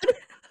broad.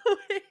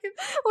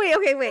 Wait,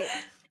 okay, wait.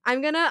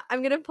 I'm gonna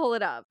pull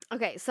it up.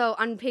 Okay, so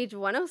on page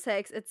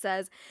 106 it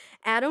says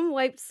Adam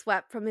wiped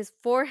sweat from his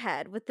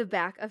forehead with the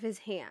back of his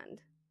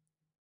hand.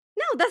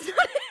 No, that's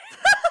not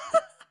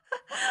it.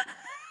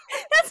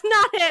 That's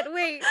not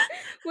it.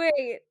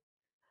 Wait.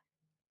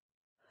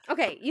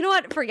 Okay, you know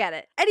what? Forget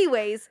it.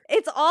 Anyways,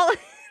 it's all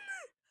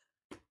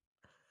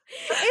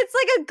it's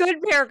like a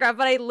good paragraph,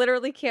 but I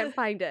literally can't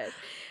find it.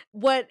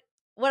 What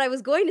I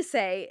was going to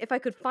say, if I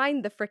could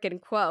find the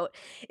frickin' quote,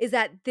 is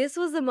that this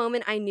was the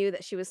moment I knew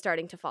that she was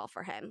starting to fall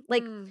for him.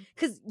 Like, Mm.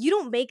 because you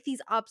don't make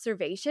these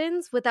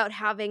observations without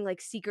having like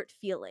secret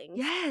feelings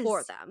for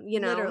Yes. them,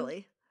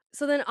 Literally.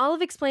 So then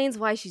Olive explains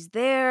why she's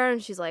there,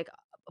 and she's like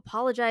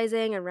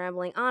apologizing and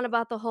rambling on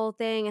about the whole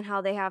thing and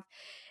how they have,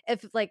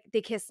 if like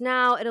they kiss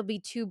now, it'll be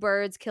two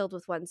birds killed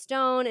with one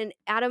stone. And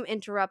Adam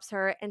interrupts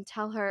her and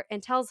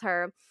tells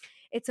her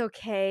it's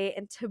okay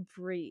and to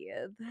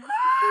breathe.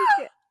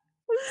 Like,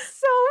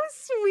 so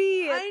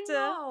sweet. I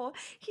know.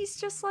 He's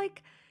just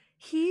like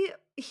he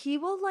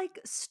will like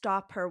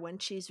stop her when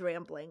she's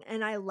rambling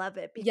and I love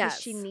it because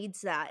she Yes.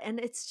 needs that and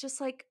it's just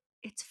like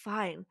it's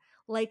fine.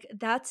 Like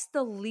that's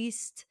the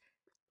least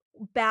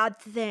bad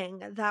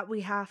thing that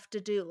we have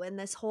to do in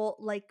this whole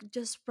like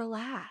just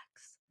relax.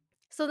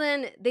 So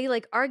then they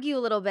like argue a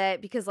little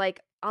bit because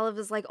like Olive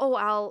is like, "Oh,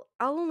 I'll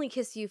only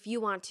kiss you if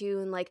you want to,"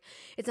 and like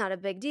it's not a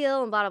big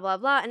deal, and blah blah blah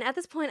blah. And at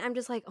this point, I'm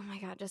just like, "Oh my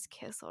god, just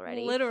kiss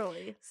already."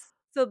 Literally.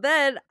 So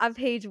then on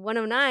page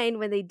 109,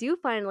 when they do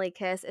finally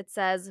kiss, it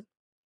says,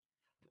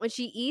 when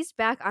she eased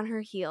back on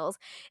her heels,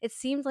 it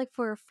seemed like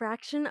for a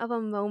fraction of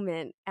a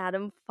moment,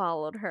 Adam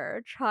followed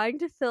her, trying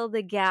to fill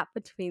the gap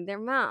between their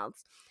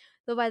mouths.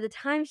 Though by the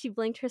time she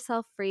blinked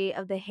herself free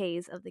of the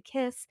haze of the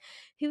kiss,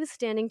 he was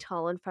standing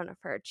tall in front of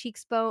her,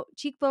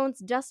 cheekbones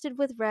dusted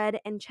with red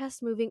and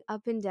chest moving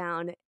up and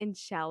down in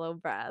shallow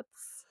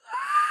breaths.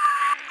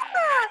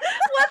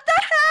 What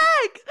the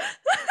heck?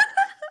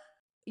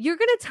 You're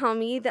gonna tell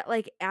me that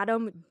like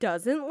Adam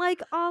doesn't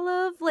like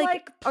Olive?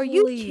 Like, are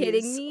you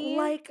kidding please. me?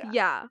 Like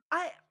Yeah.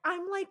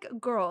 I'm like,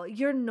 girl,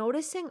 you're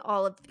noticing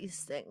all of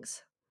these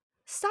things.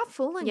 Stop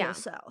fooling Yeah.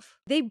 yourself.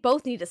 They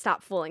both need to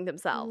stop fooling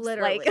themselves.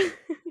 Literally. Like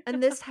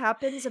And this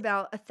happens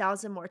about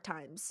 1,000 more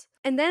times.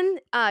 And then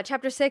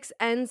chapter 6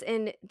 ends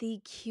in the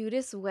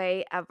cutest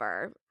way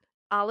ever.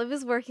 Olive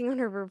is working on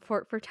her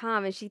report for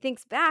Tom and she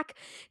thinks back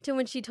to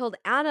when she told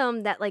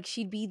Adam that like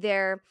she'd be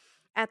there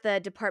at the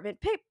department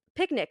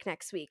picnic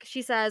next week.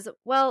 She says,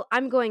 "Well,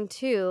 I'm going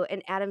too."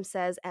 And Adam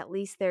says, "At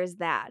least there's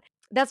that."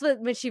 That's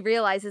when she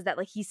realizes that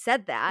like he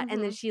said that,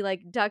 and then Mhm. she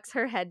like ducks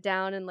her head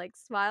down and like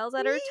smiles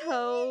at her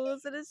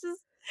toes, and it's just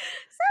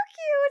so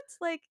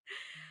cute. Like,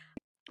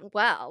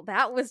 well,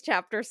 that was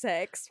chapter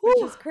 6, which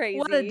Whew, is crazy.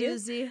 what a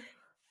doozy.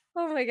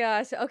 Oh my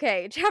gosh.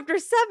 Okay, chapter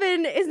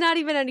 7 is not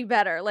even any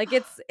better. Like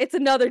it's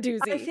another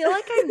doozy. I feel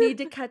like I need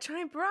to catch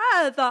my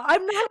breath.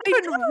 I'm not I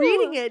even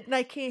reading know. it and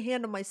I can't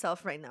handle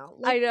myself right now.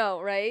 I Like, know,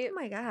 right? oh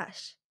my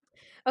gosh.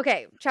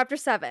 Okay, chapter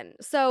 7.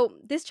 So,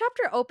 this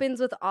chapter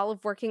opens with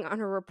Olive working on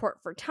her report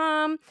for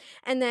Tom,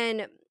 and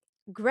then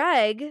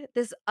Greg,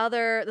 this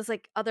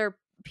like other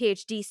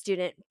PhD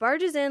student,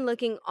 barges in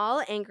looking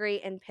all angry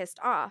and pissed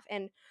off.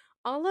 And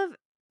Olive,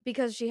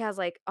 because she has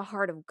like a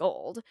heart of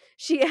gold,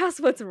 she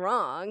asks what's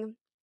wrong.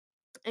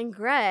 And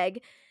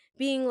Greg,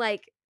 being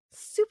like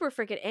super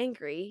freaking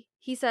angry,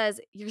 he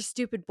says, "Your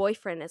stupid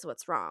boyfriend is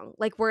what's wrong.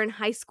 Like we're in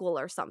high school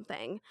or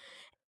something."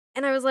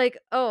 And I was like,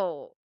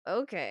 "Oh,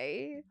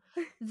 okay."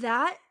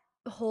 That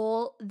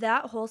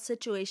whole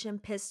situation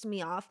pissed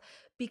me off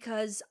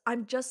because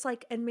I'm just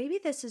like and maybe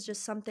this is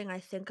just something I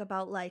think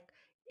about like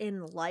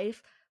in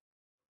life,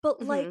 but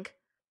Mhm. like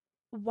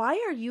why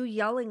are you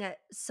yelling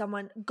at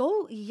someone?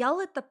 Go yell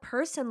at the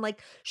person.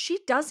 Like, she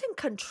doesn't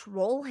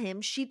control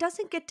him. She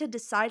doesn't get to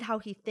decide how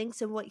he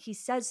thinks and what he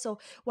says. So,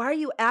 why are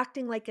you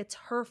acting like it's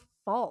her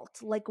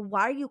fault? Like,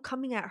 why are you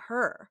coming at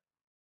her?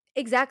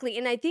 Exactly.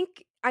 And I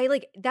think I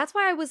like that's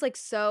why I was like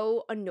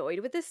so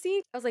annoyed with this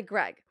scene. I was like,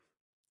 "Greg,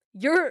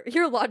 your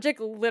logic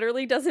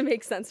literally doesn't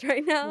make sense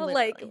right now.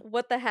 Like, Literally.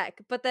 what the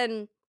heck?" But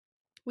then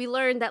we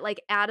learned that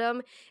like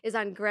Adam is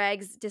on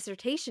Greg's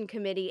dissertation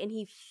committee and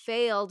he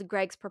failed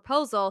Greg's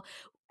proposal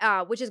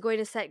which is going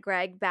to set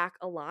Greg back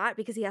a lot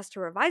because he has to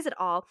revise it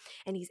all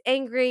and he's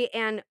angry.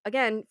 And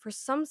again, for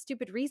some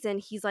stupid reason,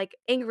 he's like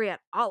angry at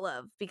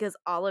Olive because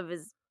Olive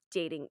is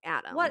dating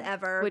Adam,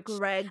 Whatever, which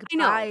Greg. I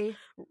know, Bye.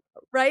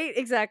 right?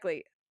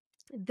 Exactly.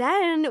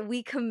 Then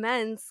we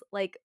commence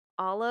like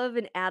Olive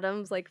and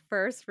Adam's like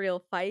first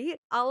real fight.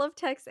 Olive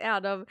texts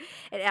Adam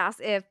and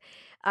asks if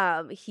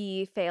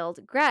he failed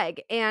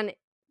Greg. And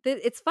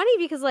it's funny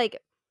because like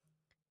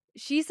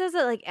she says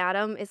that like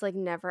Adam is like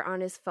never on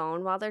his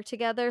phone while they're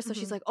together. So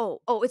she's Mhm. like,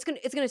 "Oh, it's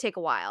gonna take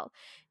a while."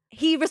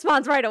 He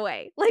responds right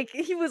away. Like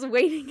he was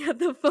waiting at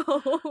the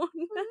phone.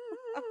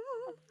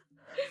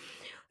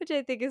 Which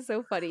I think is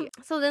so funny.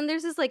 So then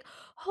there's this like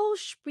whole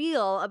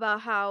spiel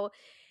about how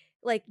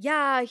like,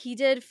 yeah, he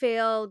did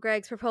fail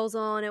Greg's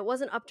proposal and it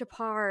wasn't up to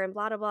par and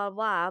blah blah blah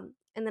blah.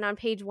 And then on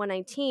page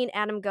 119,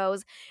 Adam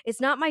goes,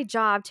 "It's not my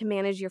job to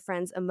manage your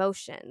friend's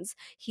emotions.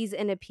 He's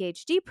in a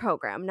PhD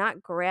program,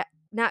 not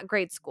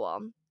grade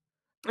school."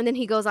 And then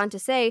he goes on to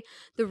say,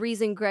 "The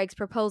reason Greg's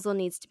proposal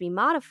needs to be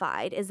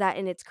modified is that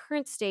in its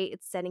current state,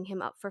 it's setting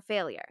him up for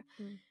failure."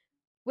 Mm.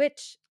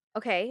 Which,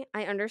 okay,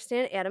 I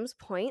understand Adam's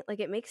point. Like,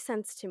 it makes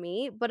sense to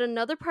me. But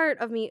another part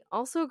of me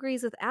also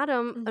agrees with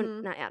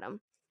Mhm. not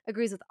Adam,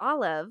 agrees with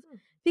Olive, Hmm.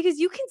 because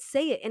you can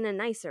say it in a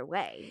nicer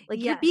way.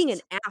 Like, you're being an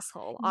Yes.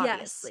 asshole, Yes.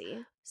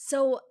 obviously.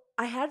 So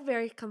I had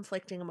very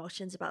conflicting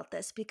emotions about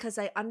this because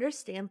I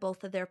understand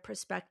both of their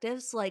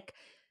perspectives. Like,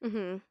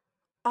 Mm-hmm.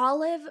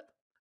 Olive,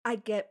 I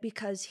get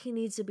because he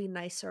needs to be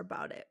nicer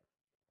about it.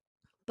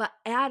 But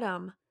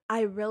Adam,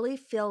 I really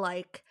feel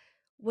like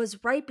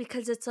was right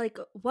because it's like,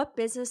 what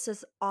business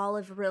does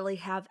Olive really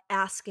have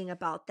asking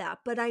about that?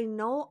 But I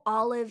know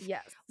Olive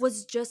Yes.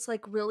 was just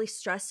like really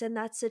stressed in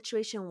that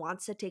situation,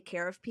 wants to take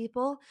care of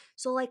people.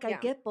 So, like, I Yeah.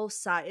 get both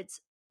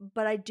sides,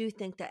 but I do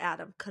think that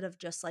Adam could have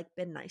just like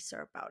been nicer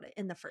about it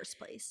in the first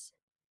place.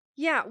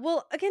 Yeah.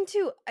 Well, again,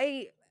 too,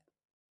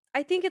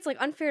 I think it's like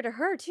unfair to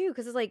her too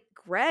because it's like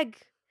Greg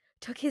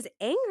took his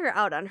anger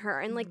out on her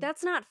and like Mhm.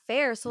 that's not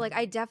fair. So like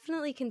I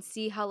definitely can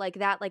see how like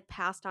that like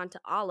passed on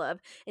to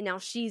Olive and now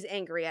she's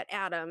angry at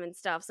Adam and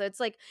stuff. So it's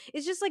like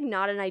it's just like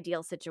not an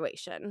ideal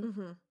situation.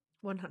 Mhm.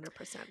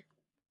 100%.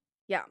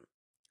 Yeah.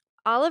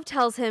 Olive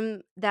tells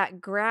him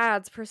that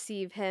grads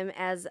perceive him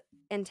as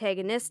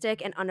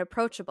antagonistic and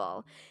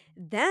unapproachable.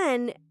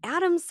 Then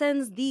Adam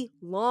sends the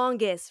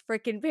longest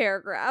freaking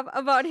paragraph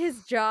about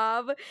his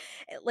job,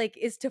 like,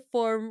 is to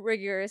form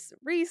rigorous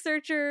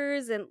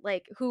researchers and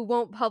like who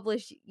won't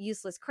publish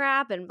useless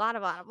crap and blah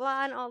blah blah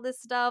blah and all this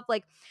stuff.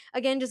 Like,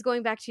 again, just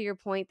going back to your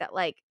point that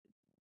like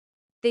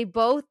they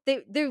both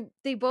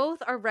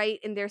are right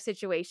in their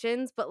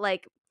situations, but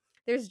like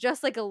there's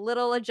just like a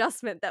little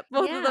adjustment that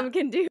both of Yeah. them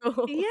can do.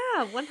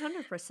 Yeah,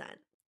 100%.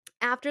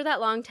 After that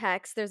long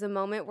text, there's a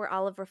moment where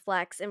Olive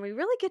reflects, and we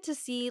really get to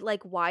see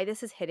like why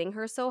this is hitting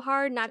her so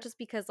hard. Not just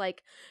because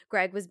like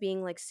Greg was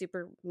being like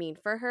super mean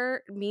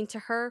to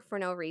her for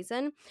no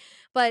reason,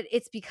 but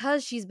it's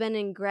because she's been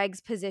in Greg's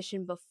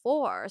position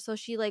before. So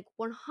she like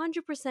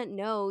 100%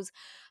 knows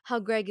how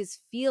Greg is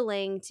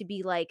feeling to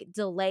be like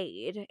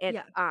delayed at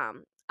Yeah.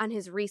 on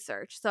his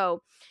research.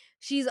 So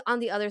she's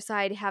on the other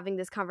side having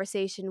this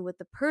conversation with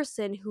the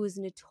person who is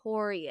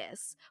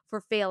notorious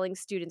for failing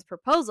students'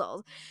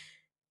 proposals.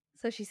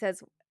 So she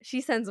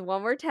sends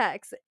one more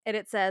text and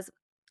it says,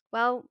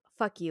 "Well,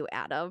 fuck you,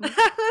 Adam."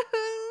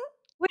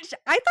 Which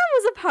I thought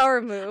was a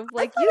power move. I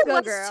Like, thought you it go,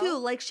 was too. girl.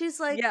 Like, she's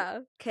like, Yeah.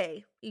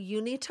 "Okay,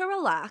 you need to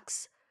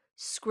relax.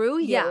 Screw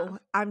Yeah. you.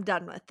 I'm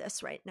done with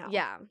this right now."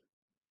 Yeah.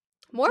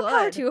 More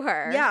power Good. to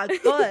her. Yeah,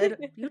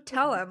 good. You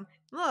tell him.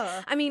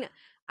 Ugh. I mean,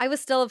 I was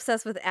still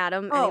obsessed with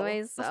Adam Oh,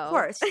 anyways, of so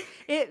course.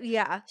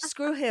 Yeah,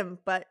 screw him,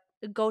 but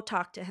go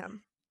talk to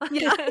him.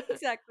 yeah,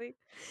 exactly.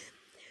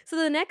 So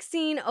the next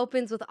scene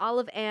opens with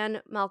Olive,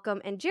 Ann, Malcolm,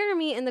 and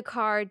Jeremy in the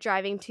car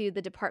driving to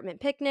the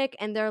department picnic,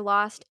 and they're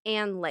lost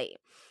and late.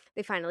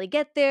 They finally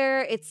get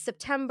there. It's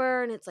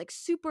September and it's like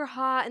super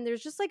hot, and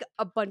there's just like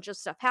a bunch of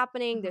stuff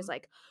happening. There's Mhm.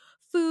 like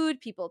food,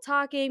 people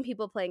talking,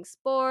 people playing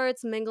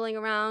sports, mingling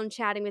around,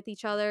 chatting with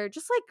each other,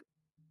 just like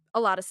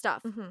a lot of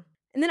stuff. Mhm.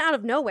 And then out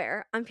of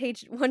nowhere, on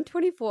page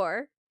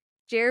 124,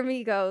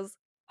 Jeremy goes,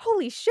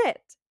 "Holy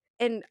shit."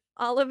 And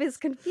Olive is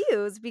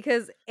confused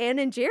because Anne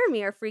and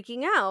Jeremy are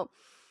freaking out.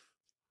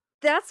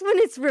 That's when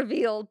it's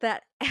revealed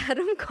that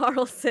Adam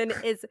Carlson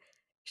is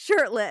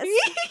shirtless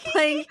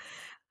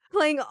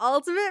playing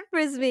ultimate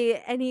frisbee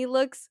and he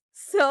looks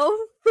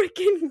so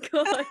freaking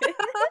good.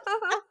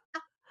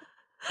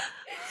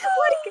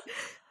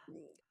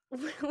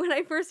 Like when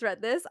I first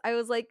read this, I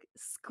was like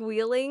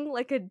squealing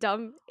like a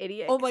dumb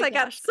idiot Oh because my I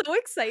got gosh. so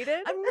excited.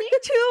 Me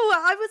too.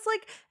 I was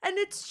like, and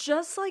it's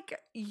just like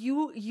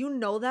you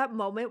know that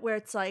moment where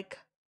it's like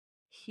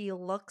he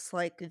looks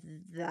like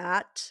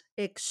that.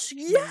 Yes.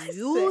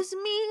 Excuse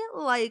me?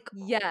 Like,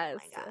 oh Yes.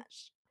 my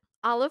gosh.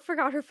 Olive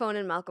forgot her phone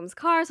in Malcolm's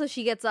car, so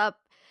she gets up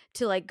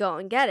to like go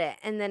and get it.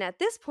 And then at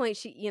this point,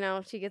 she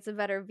gets a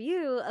better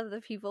view of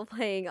the people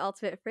playing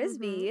ultimate Mhm.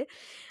 frisbee.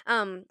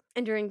 And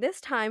during this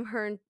time,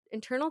 her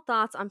internal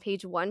thoughts on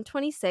page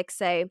 126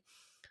 say,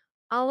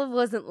 Olive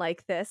wasn't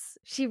like this.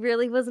 She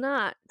really was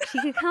not.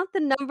 She could count the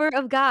number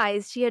of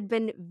guys she had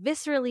been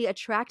viscerally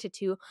attracted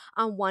to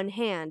on one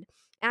hand.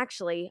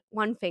 Actually,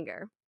 one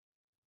finger.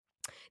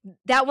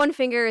 That one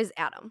finger is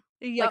Adam.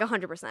 Like Yep.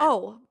 100%.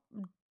 Oh,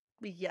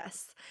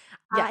 yes.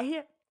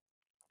 Yeah.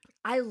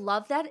 I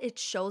love that it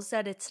shows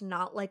that it's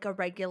not like a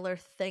regular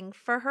thing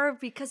for her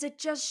because it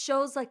just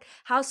shows like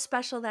how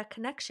special that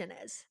connection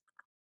is.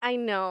 I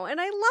know, and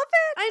I love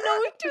it. I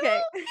know it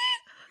Okay. too.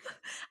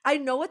 I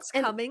know it's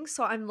And coming,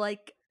 so I'm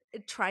like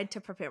trying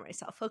to prepare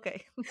myself.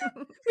 Okay.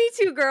 me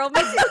too, girl.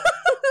 Me too.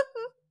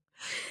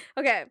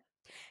 Okay.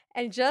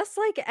 And just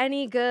like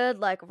any good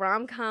like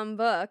rom-com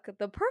book,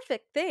 the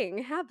perfect thing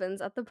happens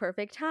at the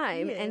perfect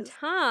time. And Yes.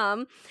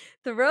 Tom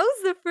throws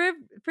the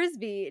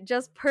frisbee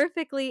just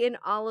perfectly in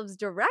Olive's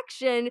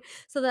direction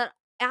so that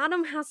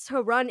Adam has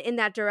to run in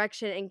that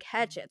direction and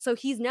catch it. So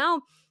he's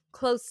now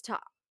close to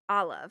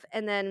Olive.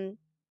 And then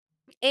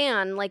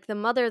Anne, like the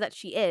mother that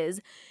she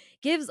is,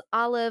 gives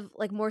Olive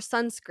like more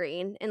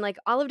sunscreen, and like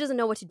Olive doesn't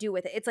know what to do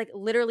with it. It's like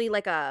literally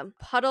like a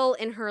puddle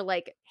in her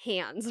like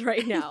hands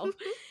right now.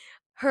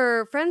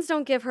 Her friends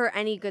don't give her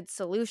any good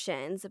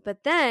solutions,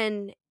 but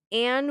then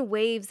Anne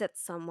waves at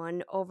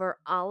someone over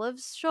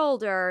Olive's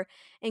shoulder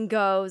and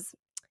goes,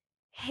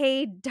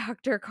 "Hey,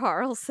 Dr.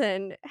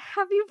 Carlson,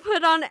 have you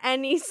put on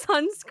any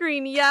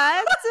sunscreen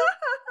yet?"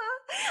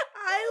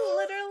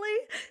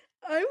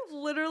 I'm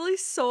literally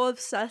so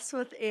obsessed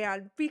with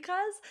Anne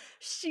because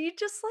she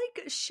just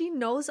like she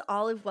knows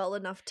Olive well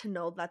enough to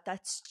know that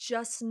that's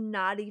just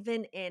not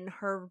even in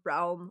her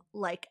realm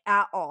like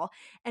at all.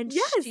 And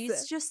Yes.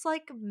 she's just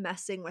like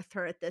messing with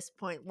her at this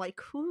point. Like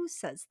who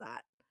says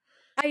that?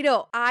 I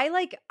know.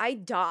 I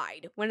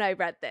died when I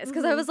read this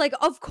because I was like,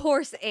 of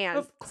course Anne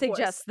Of course.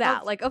 suggests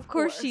that. Like, of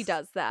course she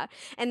does that.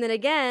 And then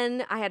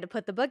again, I had to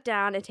put the book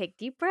down and take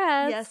deep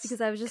breaths Yes,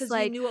 because I was just because you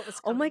like, knew what was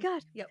oh my coming.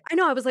 God. Yep. I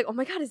know. I was like, oh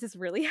my God, is this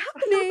really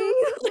happening?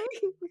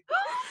 Like,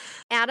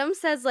 Adam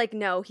says like,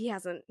 no, he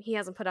hasn't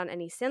put on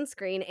any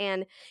sunscreen,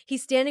 and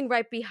he's standing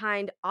right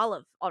behind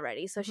Olive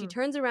already. So she Mhm.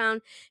 turns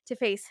around to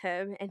face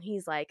him, and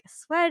he's like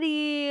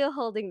sweaty,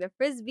 holding the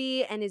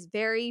frisbee, and is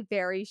very,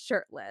 very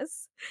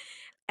shirtless.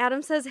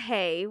 Adam says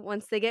hey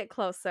once they get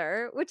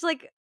closer, which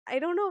like I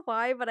don't know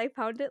why, but I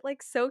found it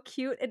like so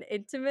cute and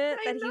intimate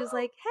I that he was know.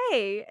 like,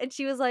 "Hey," and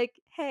she was like,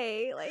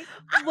 "Hey," like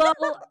Well,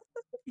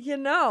 you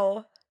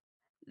know.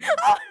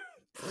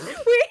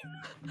 Wait,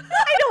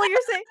 I know what you're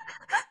saying.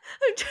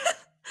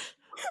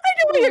 I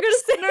know what you're gonna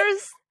say.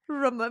 Listeners,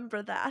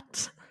 remember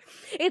that.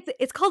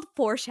 It's called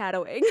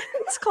foreshadowing.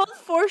 It's called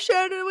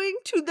foreshadowing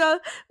to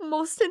the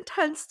most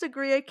intense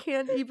degree I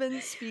can't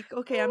even speak.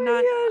 Okay, I'm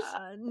not Oh my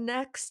gosh.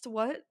 next.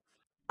 What?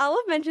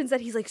 Olive mentions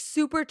that he's like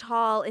super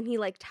tall and he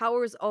like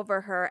towers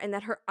over her, and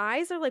that her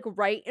eyes are like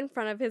right in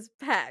front of his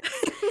pecs.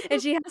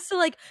 And she has to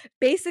like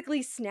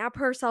basically snap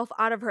herself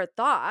out of her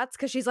thoughts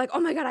because she's like, oh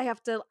my God, I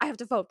have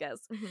to focus.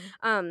 Mhm.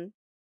 Um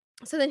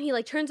so then he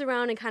like turns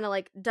around and kind of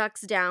like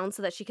ducks down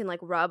so that she can like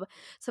rub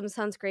some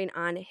sunscreen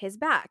on his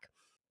back.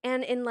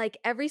 And in like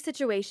every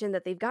situation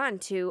that they've gotten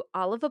to,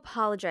 Olive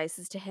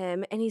apologizes to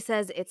him and he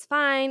says, it's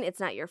fine. It's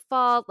not your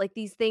fault. Like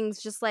these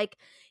things just like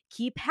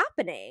keep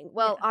happening.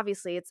 Well, Yeah.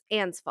 obviously it's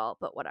Anne's fault,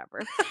 but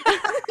whatever.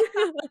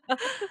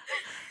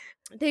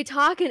 They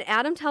talk, and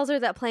Adam tells her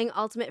that playing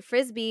ultimate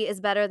frisbee is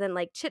better than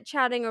like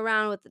chit-chatting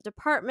around with the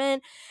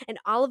department, and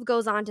Olive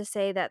goes on to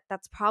say that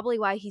that's probably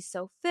why he's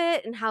so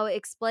fit and how it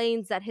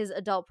explains that his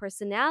adult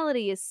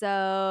personality is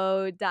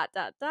so ...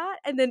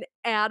 And then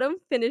Adam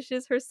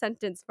finishes her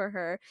sentence for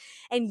her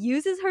and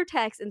uses her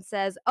text and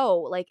says, oh,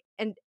 like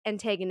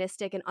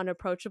antagonistic and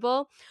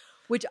unapproachable,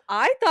 which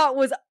I thought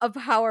was a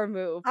power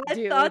move,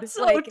 I thought dude.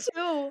 so Like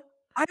too.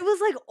 I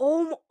was like,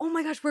 oh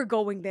my gosh, we're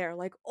going there.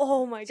 Like,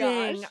 oh my gosh.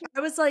 Dang.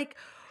 I was like,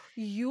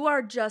 you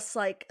are just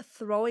like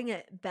throwing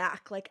it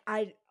back. Like,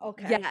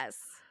 okay. Yes.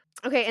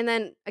 Okay, and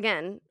then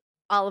again,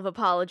 Olive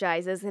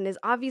apologizes and is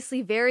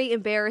obviously very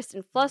embarrassed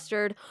and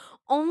flustered,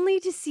 only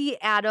to see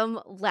Adam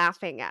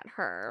laughing at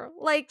her.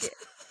 Like,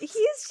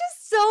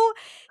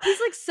 he's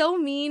like so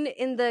mean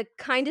in the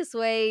kindest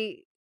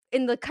way,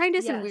 in the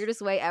kindest and Yes.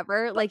 weirdest way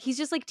ever. Like, he's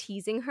just like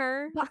teasing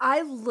her. But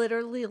I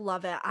literally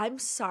love it. I'm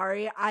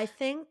sorry. I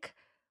think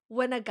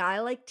when a guy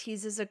like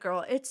teases a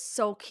girl, it's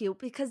so cute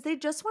because they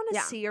just want to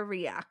Yeah. see a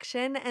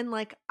reaction. And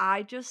like,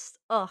 I just,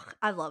 ugh,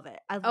 I love it.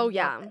 I Oh, love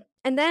yeah. it.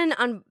 And then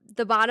on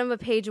the bottom of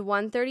page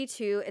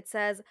 132, it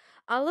says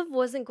Olive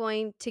wasn't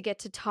going to get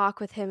to talk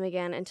with him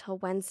again until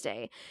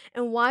Wednesday.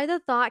 And why the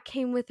thought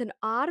came with an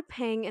odd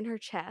pang in her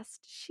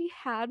chest, she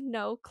had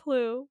no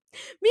clue.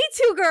 Me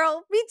too,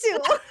 girl. Me too.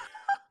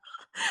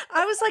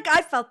 I was like,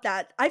 I felt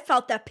that. I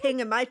felt that ping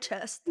in my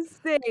chest.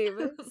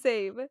 Same,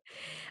 same.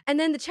 And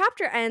then the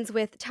chapter ends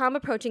with Tom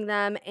approaching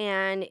them,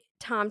 and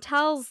Tom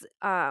tells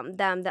them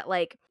that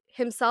like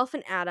himself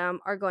and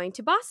Adam are going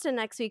to Boston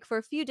next week for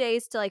a few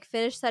days to like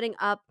finish setting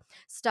up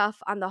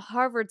stuff on the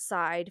Harvard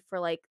side for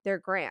like their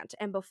grant.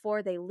 And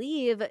before they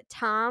leave,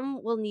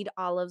 Tom will need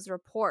Olive's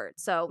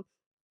report. So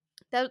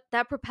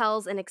that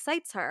propels and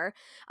excites her,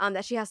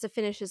 that she has to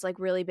finish this like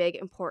really big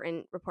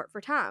important report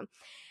for Tom.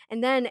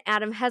 And then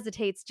Adam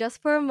hesitates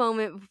just for a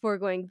moment before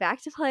going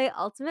back to play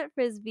ultimate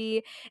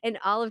frisbee, and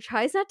Olive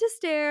tries not to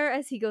stare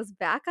as he goes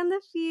back on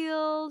the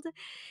field.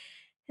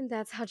 And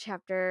that's how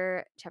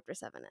chapter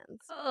 7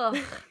 ends. Ugh.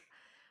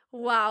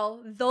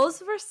 Wow,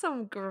 those were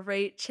some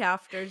great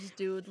chapters,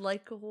 dude.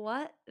 Like,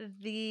 what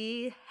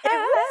the It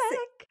was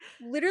heck?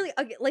 literally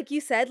like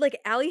you said, like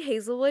Allie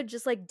Hazelwood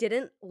just like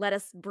didn't let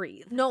us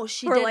breathe No,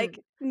 she for like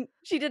didn't.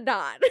 she did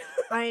not.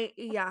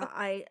 Yeah,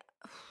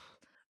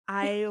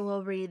 I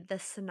will read the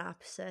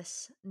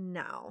synopsis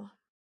now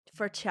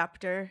for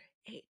chapter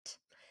 8.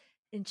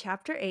 In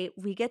chapter 8,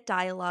 we get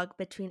dialogue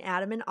between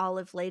Adam and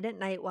Olive late at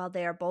night while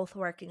they are both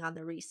working on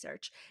the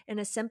research. In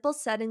a simple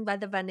setting by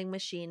the vending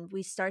machine,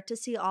 we start to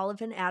see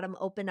Olive and Adam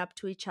open up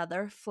to each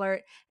other,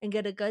 flirt, and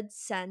get a good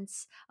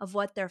sense of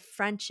what their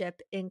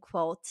friendship, in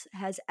quotes,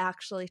 has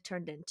actually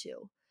turned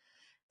into.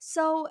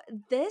 So,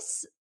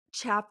 this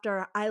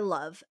chapter I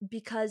love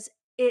because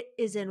it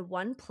is in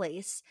one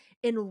place,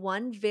 in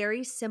one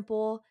very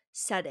simple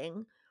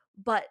setting,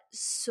 but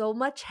so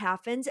much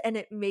happens and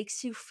it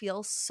makes you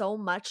feel so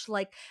much.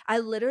 Like, I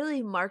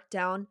literally marked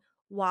down,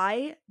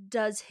 why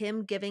does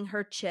him giving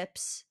her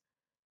chips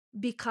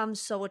become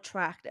so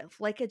attractive?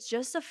 Like, it's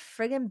just a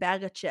friggin'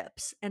 bag of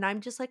chips. And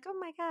I'm just like, oh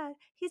my God,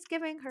 he's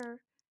giving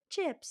her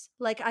chips.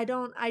 Like, I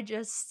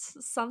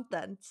just,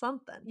 something.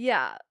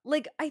 Yeah,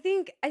 like I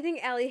think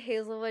Allie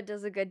Hazelwood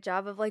does a good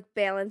job of like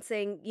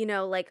balancing,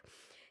 like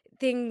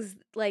things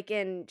like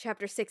in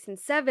chapter 6 and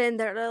 7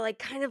 that are like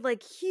kind of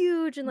like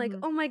huge and like Mhm.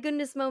 oh my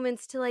goodness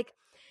moments to like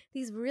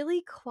these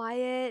really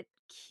quiet,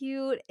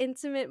 cute,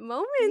 intimate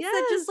moments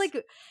that just Yes.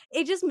 like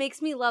it just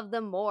makes me love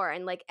them more.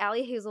 And like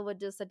Allie Hazelwood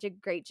does such a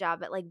great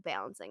job at like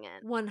balancing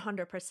it.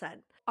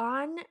 100%.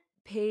 On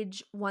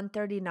page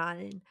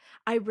 139,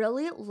 I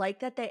really like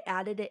that they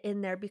added it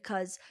in there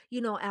because,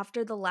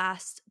 after the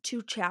last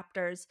two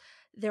chapters,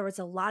 there was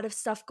a lot of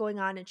stuff going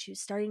on and she was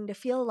starting to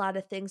feel a lot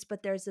of things.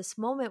 But there's this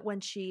moment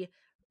when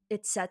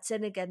it sets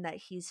in again that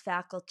he's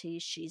faculty,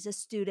 she's a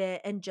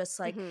student, and just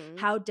like Mhm.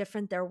 how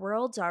different their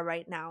worlds are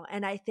right now.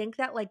 And I think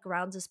that like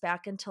grounds us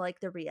back into like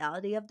the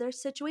reality of their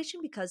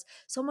situation because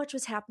so much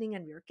was happening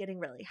and we were getting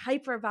really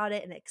hyper about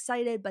it and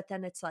excited. But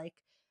then it's like,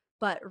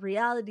 but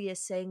reality is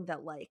saying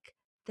that, like,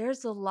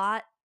 there's a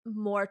lot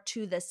more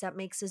to this that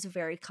makes this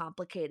very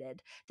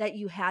complicated that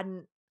you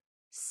hadn't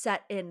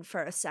set in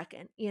for a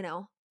second, you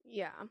know?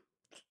 Yeah.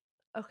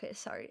 Okay,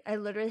 sorry. I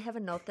literally have a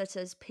note that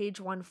says page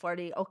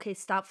 140. Okay,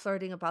 stop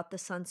flirting about the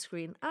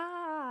sunscreen.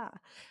 Ah.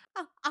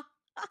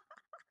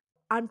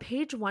 On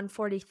page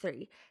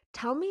 143,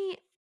 tell me.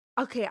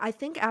 Okay, I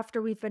think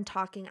after we've been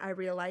talking, I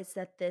realized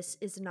that this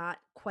is not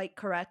quite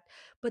correct,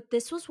 but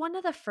this was one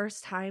of the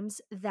first times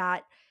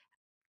that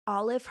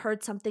Olive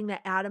heard something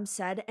that Adam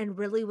said and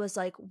really was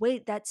like,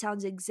 wait, that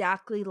sounds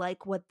exactly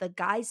like what the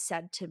guy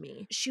said to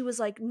me. She was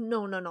like,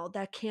 no, no, no,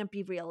 that can't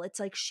be real. It's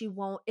like she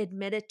won't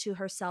admit it to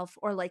herself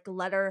or like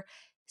let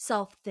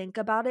herself think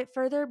about it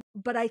further.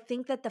 But I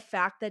think that the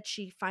fact that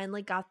she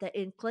finally got the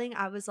inkling,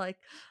 I was like,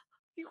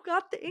 you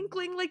got the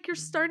inkling, like you're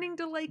starting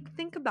to like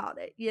think about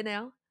it, you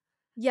know?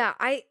 Yeah,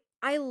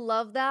 I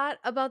love that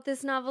about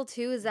this novel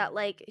too, is that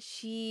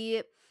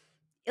she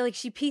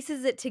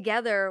pieces it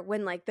together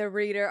when like the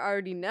reader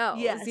already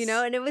knows, Yes.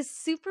 and it was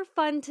super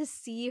fun to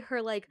see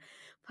her like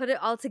put it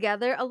all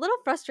together. A little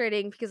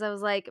frustrating because I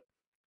was like,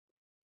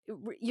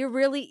 You're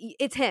really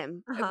it's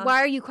him. Uh huh.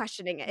 Why are you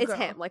questioning it? It's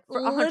him, Girl. like,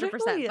 for 100%."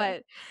 Literally.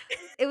 But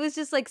it was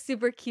just, like,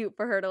 super cute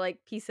for her to, like,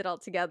 piece it all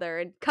together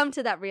and come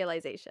to that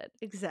realization.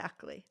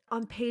 Exactly.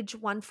 On page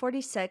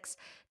 146,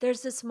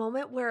 there's this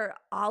moment where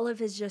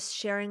Olive is just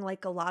sharing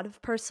like a lot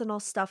of personal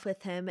stuff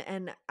with him.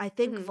 And I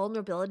think Mhm.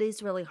 vulnerability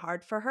is really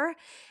hard for her.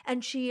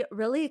 And she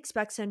really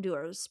expects him to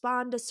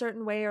respond a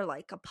certain way or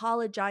like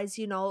apologize,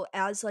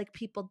 as like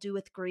people do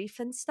with grief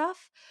and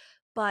stuff.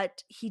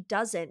 But he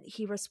doesn't.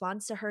 He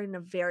responds to her in a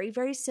very,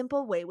 very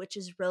simple way, which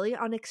is really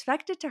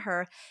unexpected to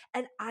her.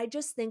 And I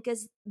just think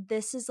as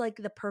this is like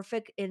the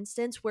perfect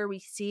instance where we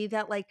see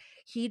that like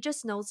he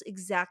just knows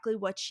exactly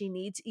what she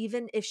needs,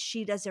 even if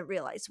she doesn't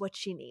realize what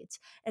she needs.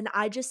 And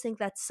I just think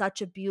that's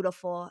such a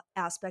beautiful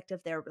aspect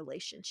of their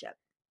relationship.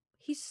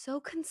 He's so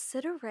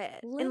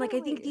considerate, and, like,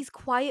 I think Literally. these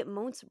quiet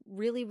moments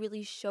really,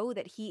 really show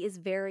that he is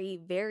very,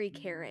 very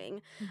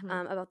caring,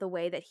 Mhm. about the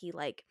way that he,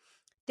 like,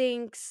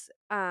 thinks,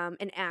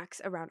 and acts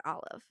around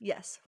Olive.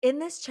 Yes. In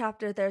this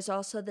chapter, there's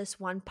also this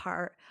one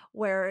part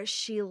where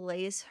she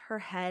lays her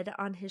head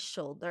on his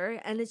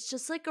shoulder, and it's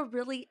just like a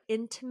really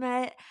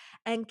intimate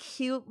and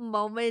cute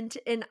moment.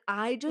 And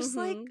I just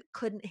like Mhm.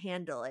 couldn't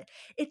handle it.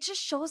 It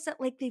just shows that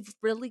like they've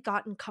really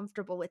gotten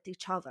comfortable with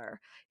each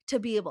other to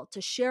be able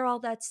to share all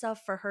that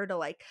stuff for her to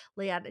like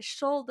lay on his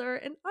shoulder.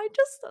 And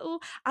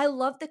I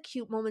love the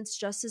cute moments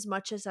just as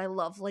much as I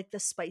love like the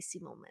spicy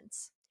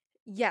moments.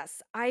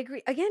 Yes, I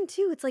agree. Again,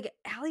 too, it's like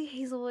Allie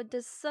Hazelwood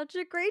does such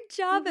a great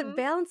job at Hmm.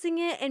 balancing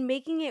it and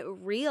making it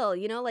real,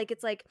 Like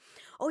it's like,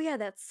 oh yeah,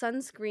 that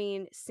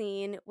sunscreen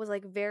scene was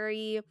like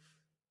very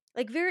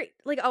like, very,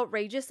 like,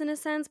 outrageous in a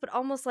sense, but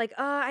almost like,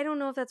 I don't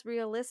know if that's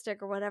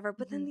realistic or whatever."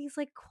 But then Mhm. these,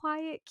 like,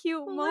 quiet,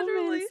 cute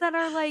Literally. moments that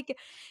are, like,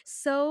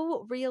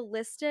 so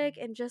realistic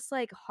and just,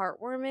 like,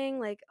 heartwarming,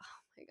 like, oh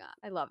my god,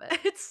 I love it.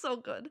 It's so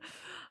good.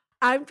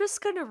 I'm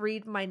just gonna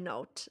read my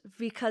note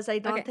because I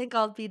don't Okay, think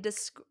I'll be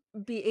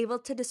able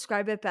to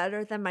describe it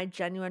better than my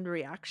genuine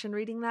reaction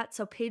reading that.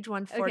 So page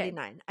okay.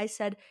 149. I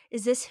said,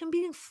 "Is this him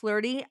being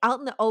flirty out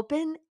in the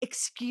open?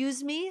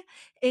 Excuse me?"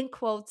 In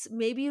quotes,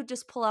 "Maybe you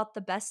just pull out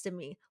the best in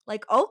me."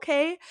 Like,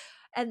 okay.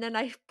 And then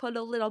I put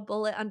a little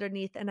bullet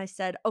underneath and I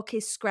said, "Okay,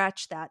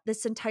 scratch that.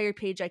 This entire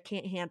page I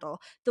can't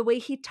handle. The way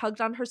he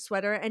tugged on her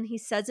sweater and he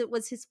says it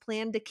was his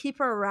plan to keep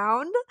her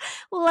around.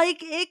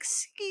 Like,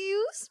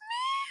 excuse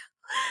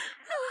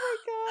Oh my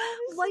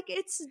gosh. like,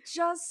 it's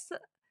just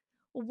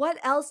what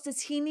else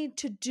does he need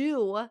to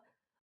do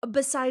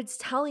besides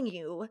telling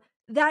you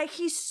that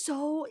he's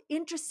so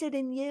interested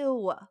in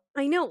you?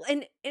 I know,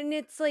 and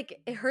it's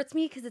like it hurts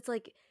me because it's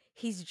like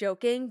he's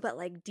joking, but,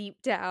 like,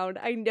 deep down,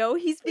 I know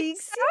he's being Exactly,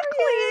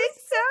 serious.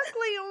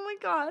 exactly, oh my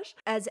gosh.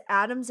 As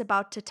Adam's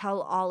about to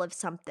tell Olive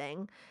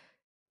something,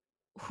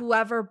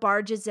 whoever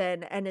barges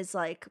in and is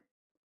like,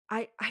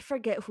 I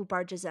forget who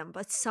barges in,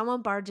 but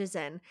someone barges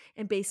in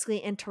and basically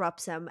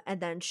interrupts him, and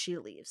then she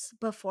leaves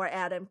before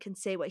Adam can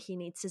say what he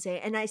needs to say,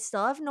 and I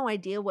still have no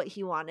idea what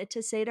he wanted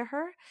to say to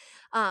her.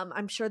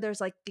 I'm sure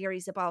there's, like,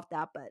 theories about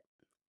that, but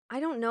I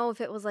don't know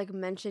if it was, like,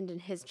 mentioned in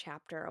his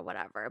chapter or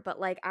whatever, but,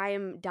 like, I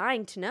am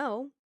dying to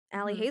know.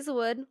 Allie mhm.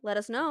 Hazelwood, let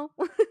us know.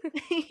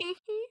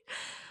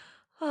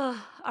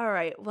 All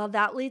right. Well,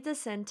 that leads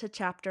us into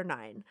chapter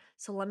 9.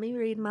 So let me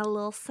read my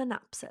little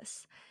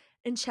synopsis.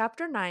 In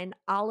chapter 9,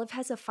 Olive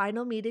has a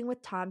final meeting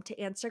with Tom to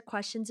answer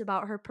questions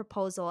about her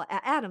proposal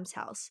at Adam's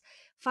house.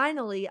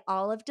 Finally,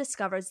 Olive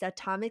discovers that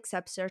Tom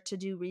accepts her to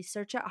do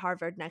research at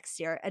Harvard next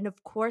year and,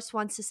 of course,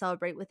 wants to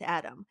celebrate with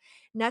Adam.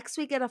 Next,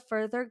 we get a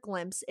further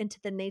glimpse into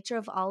the nature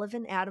of Olive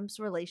and Adam's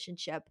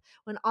relationship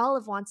when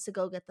Olive wants to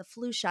go get the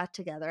flu shot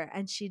together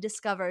and she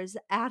discovers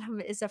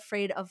Adam is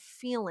afraid of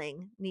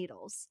feeling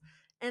needles.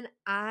 And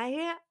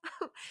I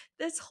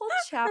this whole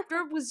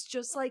chapter was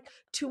just like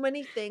too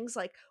many things,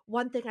 like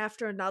one thing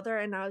after another,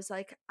 and I was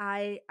like,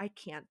 I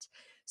can't.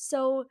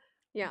 So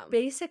Yeah.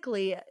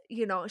 basically,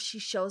 she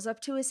shows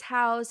up to his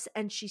house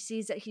and she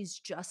sees that he's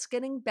just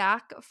getting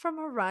back from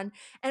a run,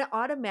 and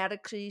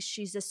automatically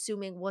she's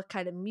assuming what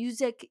kind of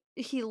music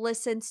he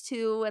listens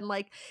to and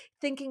like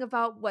thinking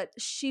about what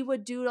she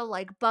would do to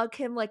like bug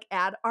him, like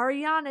add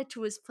Ariana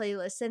to his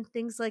playlist and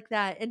things like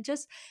that. And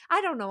just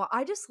I don't know,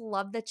 I just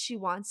love that she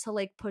wants to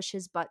like push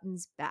his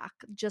buttons back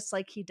just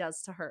like he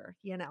does to her.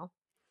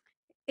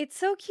 It's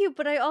so cute,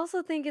 but I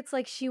also think it's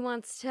like she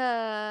wants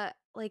to,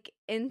 like,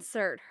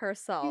 insert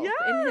herself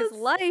in his Yes.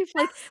 life,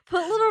 like, Yes.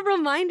 put little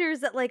reminders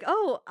that, like,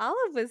 "Oh,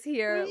 Olive was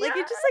here." Like,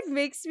 it just, like, Yes.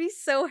 makes me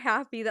so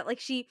happy that, like,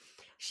 she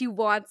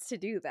wants to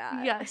do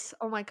that. Yes.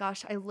 Oh my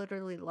gosh, I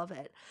literally love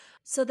it.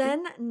 So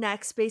then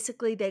next,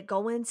 basically they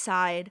go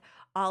inside.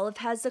 Olive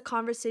has the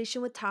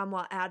conversation with Tom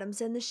while Adam's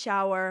in the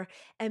shower,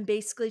 and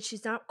basically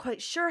she's not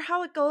quite sure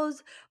how it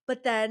goes,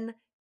 but then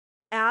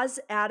as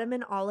Adam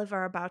and Olive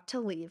are about to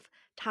leave,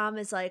 Tom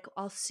is like,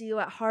 "I'll see you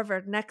at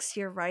Harvard next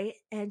year, right?"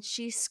 And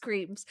she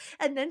screams.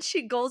 And then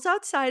she goes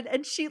outside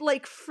and she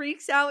like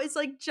freaks out, is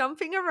like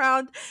jumping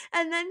around.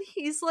 And then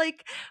he's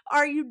like,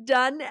 "Are you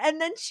done?" And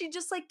then she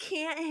just like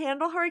can't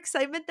handle her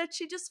excitement that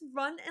she just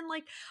run and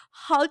like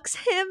hugs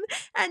him.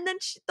 And then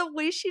the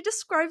way she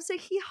describes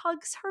it, he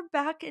hugs her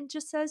back and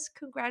just says,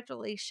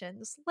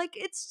 "Congratulations." Like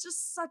it's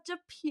just such a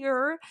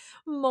pure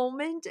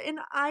moment, and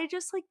I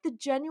just like the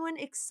genuine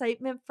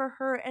excitement for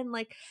her and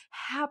like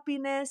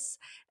happiness.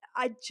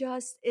 I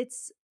just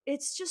it's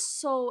just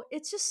so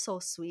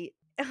sweet.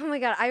 Oh my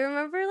god, I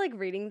remember, like,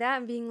 reading that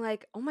and being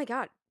like, "Oh my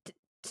god,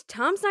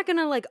 Tom's not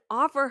gonna, like,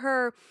 offer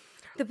her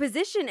the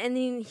position," and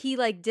then he,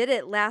 like, did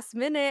it last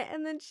minute,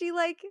 and then she,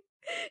 like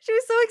she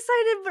was so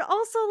excited, but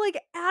also, like,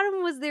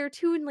 Adam was there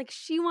too, and, like,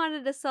 she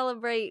wanted to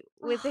celebrate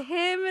with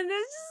him, and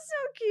it's just so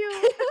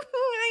cute.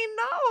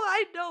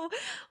 I know.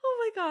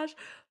 Oh my gosh.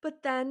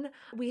 But then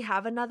we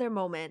have another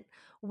moment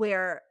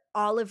where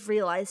Olive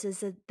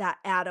realizes that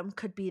Adam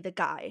could be the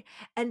guy,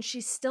 and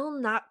she's still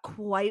not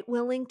quite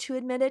willing to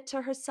admit it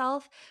to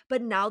herself.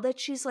 But now that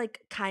she's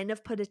like kind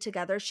of put it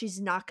together,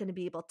 she's not going to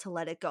be able to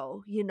let it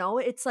go.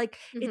 It's like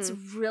it's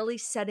Mhm. really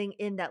setting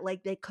in that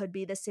like they could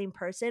be the same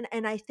person.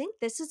 And I think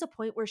this is a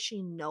point where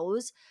she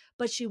knows,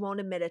 but she won't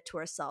admit it to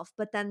herself.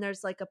 But then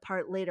there's like a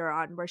part later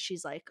on where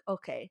she's like,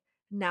 okay,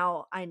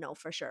 now I know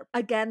for sure.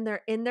 Again,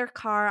 they're in their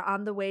car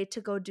on the way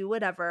to go do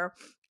whatever.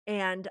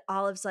 And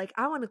Olive's like,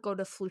 "I want to go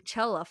to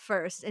Flucella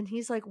first." And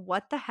he's like,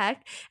 "What the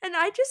heck?" And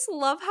I just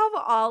love how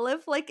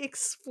Olive like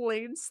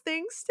explains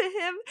things to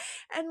him.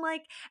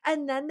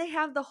 And then they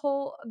have the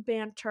whole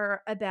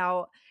banter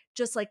about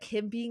just like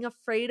him being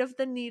afraid of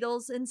the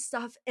needles and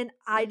stuff. And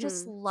I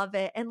just Mhm. love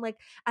it. And like,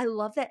 I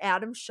love that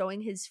Adam's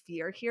showing his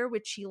fear here,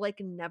 which he like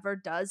never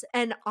does.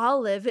 And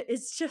Olive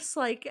is just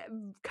like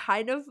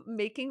kind of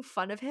making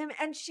fun of him.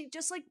 And she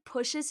just like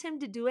pushes him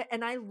to do it.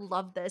 And I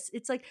love this.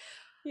 It's like,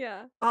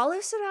 Yeah.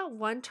 Olive's not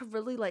one to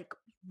really, like,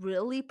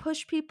 really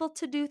push people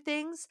to do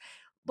things,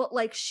 but,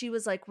 like, she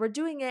was like, "We're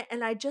doing it,"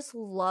 and I just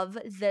love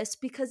this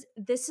because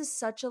this is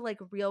such a, like,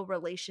 real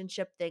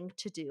relationship thing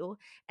to do,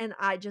 and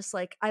I just,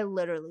 like, I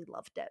literally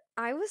loved it.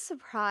 I was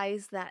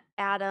surprised that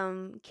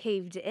Adam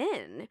caved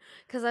in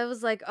because I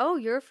was like, "Oh,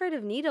 you're afraid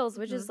of needles,"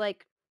 which is Mhm.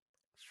 like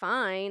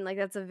fine. Like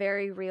that's a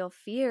very real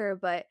fear,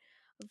 but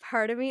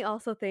part of me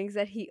also thinks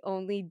that he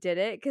only did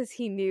it because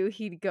he knew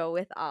he'd go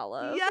with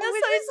Olive, Yes,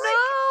 which I is know,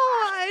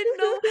 I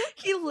know. like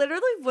He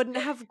literally wouldn't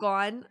have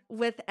gone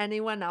with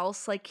anyone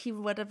else, like, he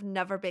would have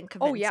never been Oh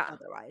convinced yeah.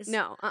 otherwise.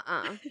 No,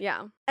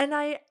 yeah. And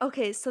I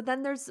okay, so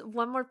then there's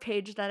one more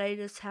page that I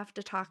just have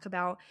to talk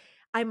about.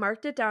 I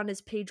marked it down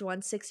as page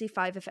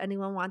 165 if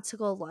anyone wants to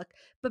go look.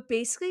 But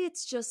basically,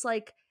 it's just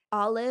like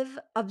Olive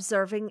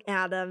observing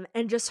Adam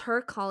and just her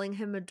calling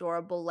him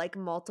adorable like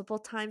multiple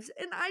times.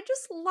 And I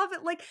just love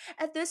it. Like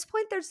at this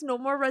point, there's no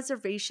more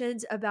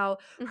reservations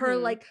about her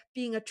Mhm. like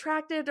being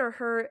attracted or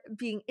her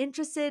being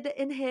interested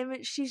in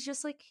him. She's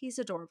just like, he's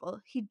adorable.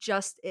 He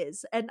just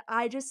is. And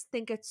I just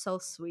think it's so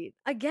sweet.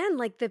 Again,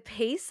 like the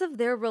pace of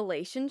their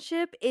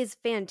relationship is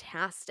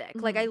fantastic.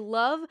 Like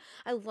Mhm.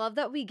 I love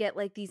that we get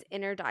like these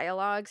inner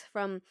dialogues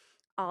from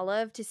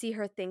Olive to see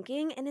her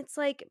thinking and it's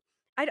like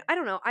I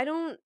don't know. I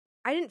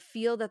didn't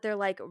feel that their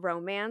like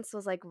romance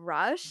was like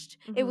rushed.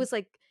 It Mhm. was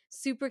like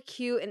super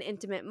cute and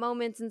intimate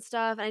moments and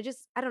stuff and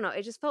I don't know,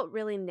 it just felt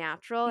really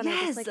natural and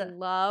Yes. I just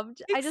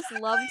Exactly.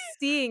 loved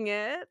seeing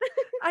it.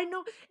 I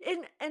know,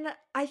 and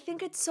I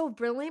think it's so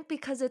brilliant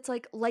because it's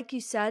like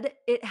you said,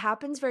 it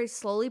happens very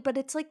slowly, but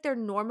it's like they're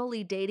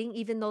normally dating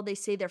even though they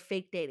say they're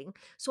fake dating.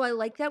 So I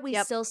like that we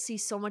Yep. still see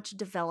so much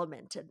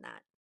development in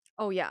that.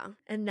 Oh yeah.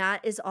 And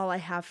that is all I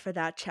have for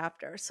that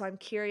chapter. So I'm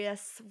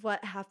curious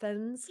what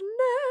happens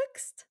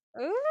next.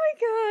 Oh my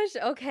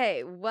gosh.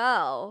 Okay,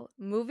 well,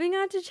 moving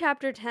on to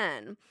chapter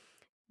 10.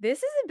 This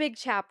is a big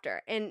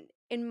chapter, and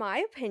in my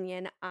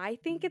opinion, I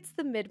think it's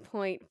the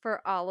midpoint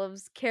for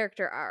Olive's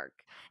character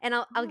arc. And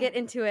I'll get Oh,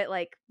 into it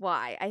like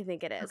why I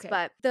think it is. okay.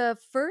 But the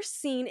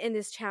first scene in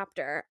this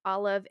chapter,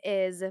 Olive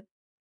is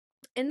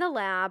in the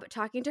lab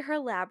talking to her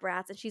lab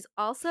rats and she's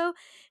also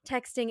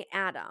texting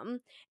Adam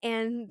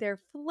and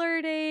they're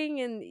flirting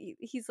and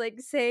he's like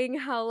saying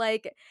how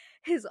like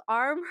his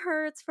arm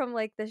hurts from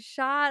like the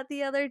shot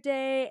the other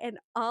day and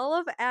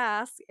Olive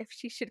asks if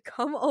she should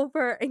come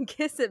over and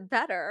kiss it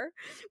better,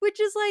 which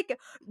is like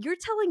you're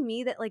telling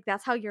me that like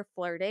that's how you're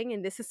flirting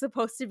and this is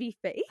supposed to be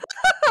fake?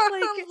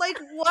 Like Like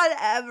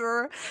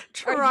whatever. are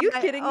Try. you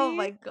kidding Oh me?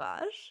 my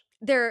gosh.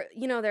 They're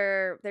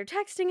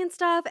texting and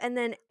stuff and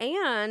then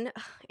Anne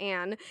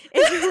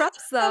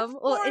interrupts Of them,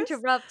 well course.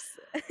 interrupts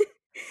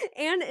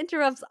Anne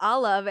interrupts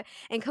Olive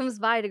and comes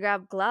by to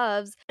grab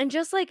gloves and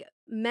just like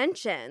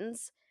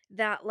mentions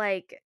that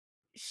like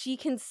she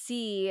can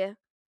see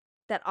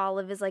that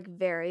Olive is like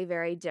very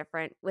very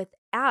different with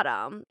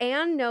Adam.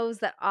 Anne knows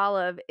that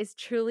Olive is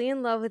truly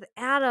in love with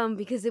Adam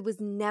because it was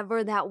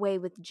never that way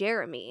with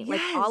Jeremy. Like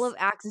Yes. Olive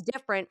acts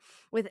different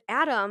with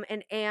Adam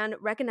and Anne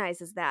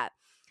recognizes that.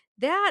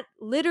 That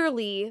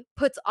literally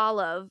puts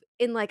Olive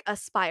in, like, a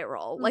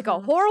spiral, like a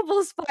Mhm.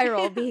 horrible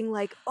spiral Yeah. being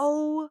like,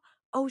 "Oh,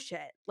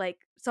 shit, like,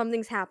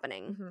 something's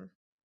happening." Mhm.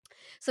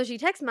 So she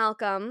texts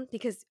Malcolm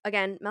because,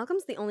 again,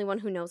 Malcolm's the only one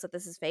who knows that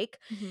this is fake,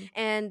 Mhm.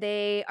 and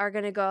they are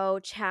gonna go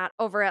chat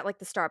over at, like,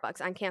 the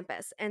Starbucks on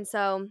campus, and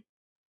so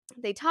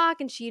they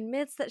talk, and she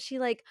admits that she,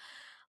 like,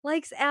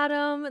 likes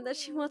Adam and that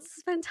she wants to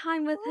spend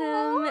time with him.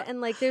 Aw.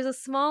 And like there's a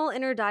small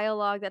inner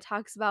dialogue that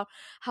talks about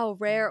how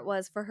rare it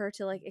was for her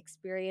to like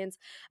experience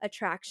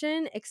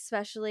attraction,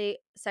 especially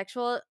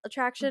sexual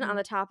attraction on Mhm.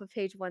 the top of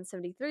page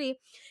 173.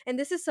 And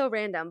this is so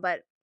random,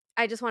 but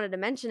I just wanted to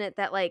mention it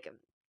that like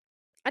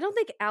I don't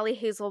think Allie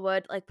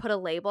Hazelwood like put a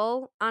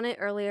label on it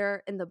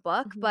earlier in the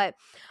book, Mhm. but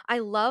I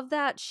love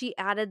that she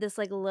added this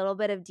like little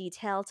bit of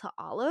detail to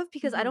Olive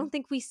because I Mhm. don't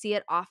think we see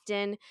it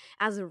often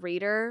as a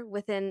reader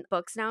within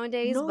books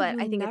nowadays, No, but you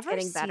I think it's never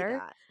getting see better.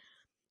 that.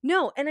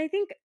 No, and I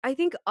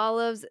think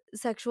Olive's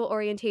sexual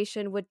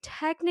orientation would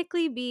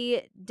technically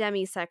be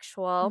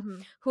demisexual,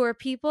 Mhm. who are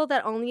people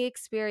that only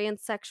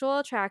experience sexual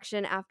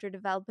attraction after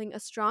developing a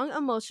strong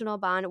emotional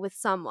bond with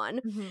someone,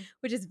 Mhm.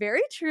 which is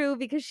very true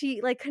because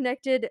she like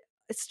connected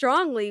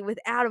strongly with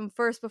Adam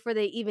first before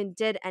they even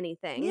did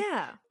anything.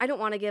 Yeah. I don't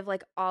want to give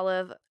like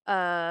Olive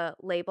a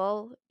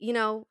label,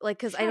 like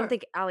cuz I don't Sure.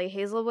 think Allie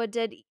Hazelwood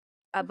did,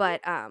 Mhm.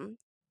 but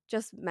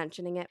just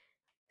mentioning it.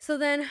 So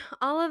then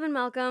Olive and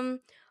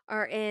Malcolm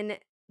are in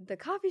the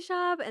coffee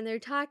shop and they're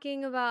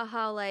talking about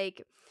how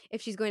like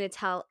if she's going to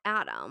tell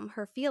Adam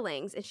her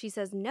feelings and she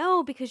says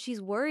no because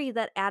she's worried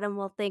that Adam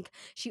will think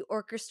she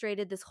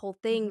orchestrated this whole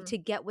thing Mhm. to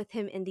get with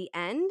him in the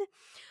end,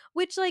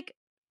 which like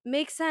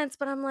makes sense,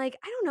 but I'm like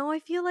I don't know, I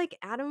feel like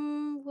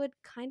Adam would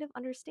kind of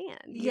understand,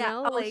 Yeah.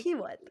 Oh, like he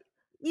would.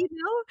 you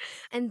know?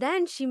 And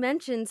then she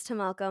mentions to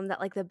Malcolm that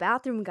like the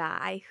bathroom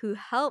guy who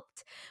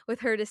helped with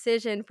her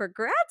decision for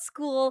grad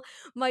school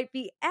might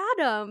be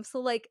Adam. So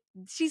like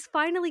she's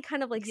finally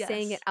kind of like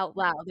saying it Yes. out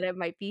loud that it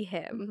might be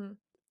him. Mhm.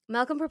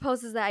 Malcolm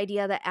proposes the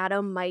idea that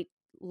Adam might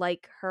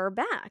like her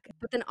back.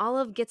 But then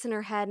Olive gets in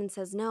her head and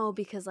says no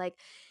because like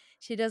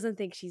she doesn't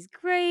think she's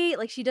great.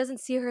 Like she doesn't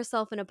see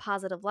herself in a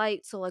positive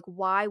light. So like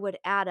why would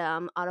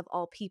Adam out of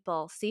all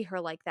people see her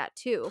like that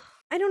too?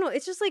 I don't know.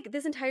 It's just like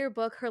this entire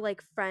book her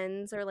like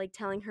friends are like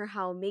telling her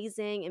how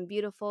amazing and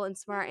beautiful and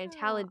smart and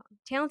Yeah.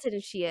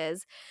 talented she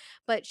is,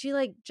 but she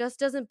like just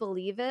doesn't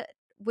believe it,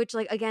 which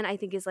like again I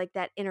think is like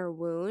that inner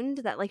wound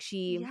that like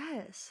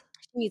Yes.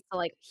 she needs to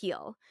like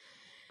heal.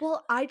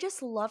 Well, I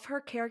just love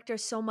her character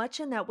so much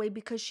in that way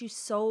because she's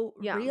so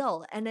Yeah.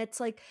 real. And it's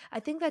like, I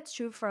think that's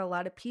true for a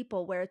lot of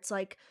people where it's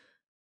like,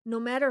 no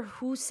matter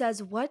who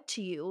says what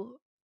to you,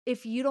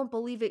 if you don't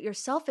believe it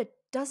yourself, it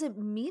doesn't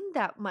mean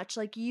that much.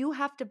 Like, you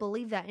have to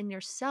believe that in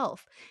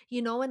yourself,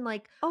 and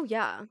like, Oh,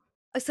 yeah.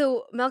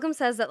 So Malcolm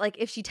says that like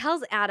if she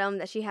tells Adam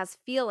that she has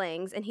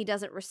feelings and he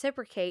doesn't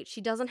reciprocate, she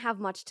doesn't have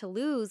much to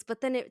lose,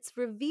 but then it's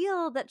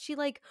revealed that she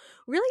like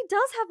really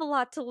does have a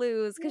lot to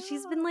lose cuz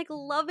she's yeah, been like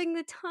loving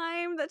the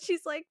time that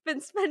she's like been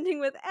spending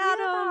with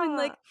Adam and yeah,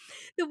 like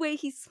the way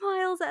he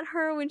smiles at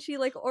her when she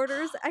like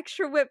orders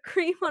extra whipped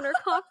cream on her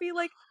coffee,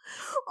 like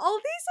all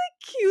these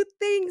like cute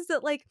things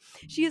that like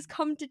she has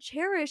come to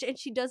cherish and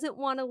she doesn't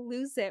want to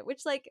lose it,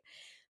 which like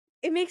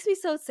it makes me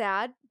so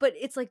sad, but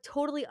it's, like,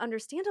 totally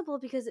understandable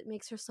because it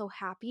makes her so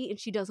happy and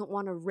she doesn't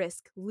wanna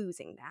risk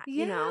losing that,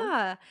 you know?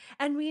 yeah.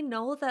 And we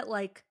know that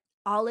like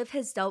Olive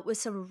has dealt with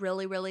some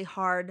really, really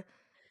hard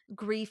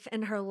grief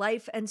in her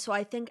life. And so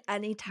I think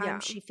anytime Yeah.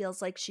 she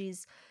feels like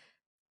she's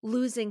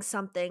losing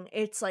something,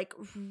 it's like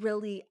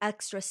really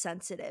extra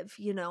sensitive,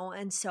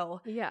 And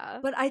so Yeah.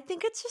 but I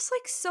think it's just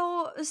like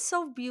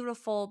so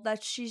beautiful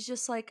that she's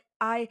just like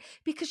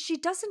because she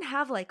doesn't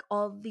have like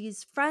all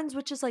these friends,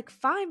 which is like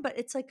fine, but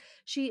it's like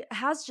she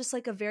has just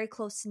like a very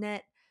close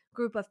knit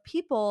group of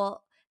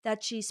people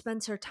that she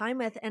spends her time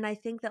with, and I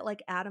think that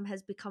like Adam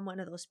has become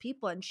one of those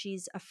people and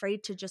she's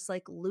afraid to just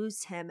like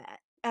lose him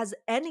as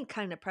any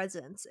kind of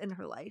presence in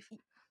her life.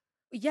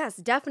 Yes,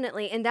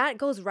 definitely, and that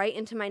goes right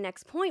into my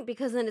next point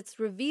because then it's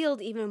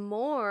revealed even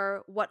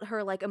more what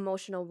her, like,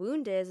 emotional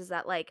wound is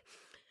that, like,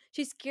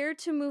 she's scared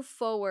to move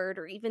forward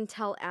or even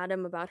tell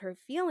Adam about her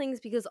feelings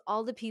because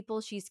all the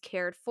people she's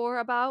cared for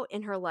about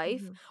in her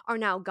life Mhm. are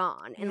now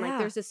gone, and, like, Yeah.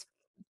 there's this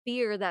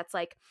fear that's,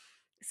 like,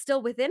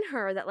 still within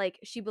her that, like,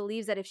 she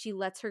believes that if she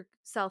lets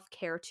herself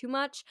care too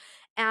much,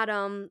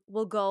 Adam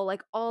will go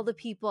like all the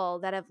people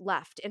that have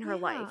left in her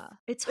life. Yeah.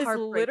 It's It's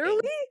literally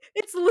heartbreaking.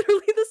 it's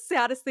literally the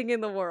saddest thing in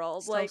the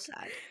world, So like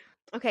sad.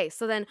 okay,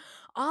 so then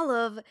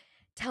Olive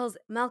tells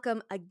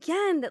Malcolm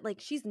again that like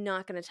she's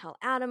not going to tell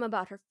Adam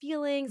about her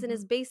feelings and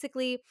is Mhm.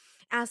 basically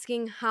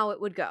asking how it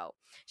would go.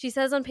 She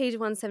says on page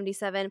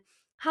 177,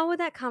 how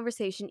would that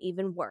conversation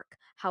even work?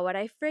 How would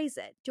I phrase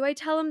it? Do I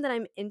tell him that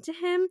I'm into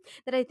him,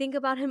 that I think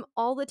about him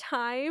all the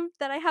time,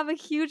 that I have a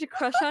huge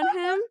crush on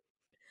him?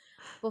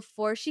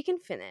 Before she can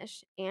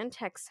finish, Anne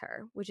texts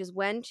her, which is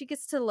when she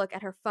gets to look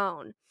at her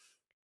phone.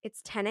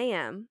 It's 10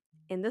 a.m.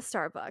 in the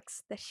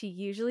Starbucks that she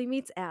usually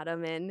meets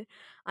Adam in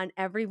on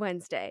every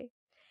Wednesday.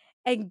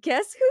 And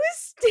guess who is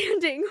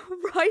standing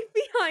right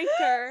behind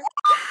her?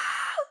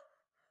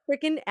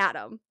 Freaking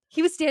Adam.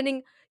 He was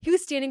standing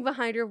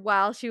behind her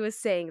while she was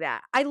saying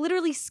that. I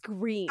literally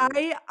screamed.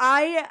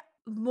 I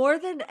more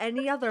than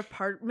any other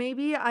part,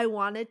 maybe I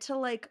wanted to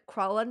like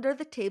crawl under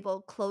the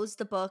table, close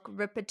the book,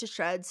 rip it to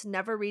shreds,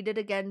 never read it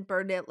again,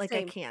 burn it. Like I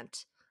Same.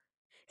 can't.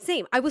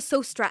 Same. I was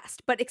so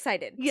stressed, but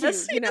excited too,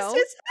 Yes, you yes, know?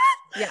 yes.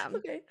 Yeah.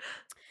 Okay.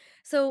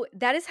 So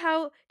that is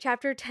how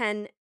chapter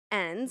 10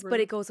 ends, but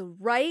it Rude. goes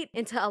right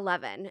into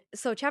 11.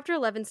 So chapter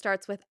 11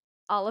 starts with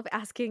Olive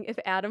asking if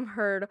Adam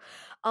heard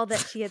all that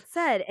she had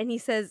said, and he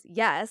says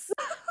yes.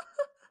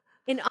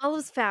 In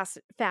Olive's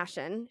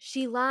fashion,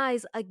 she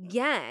lies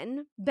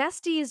again.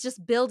 Bestie is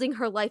just building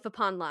her life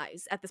upon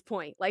lies at this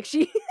point. Like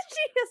she she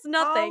has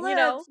nothing, you Olive,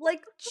 know.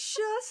 like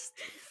just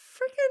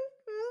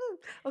freaking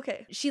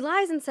okay. She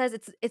lies and says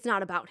it's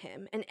not about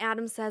him, and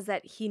Adam says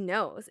that he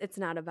knows it's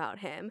not about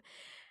him.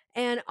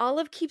 And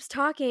Olive keeps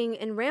talking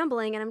and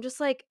rambling, and I'm just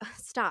like, "Ugh,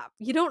 stop.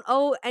 You don't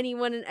owe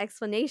anyone an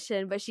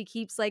explanation, but she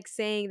keeps like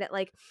saying that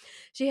like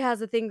she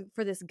has a thing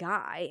for this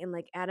guy, and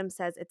like Adam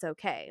says it's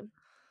okay.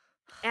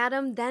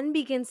 Adam then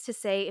begins to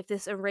say if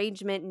this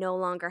arrangement no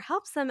longer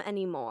helps them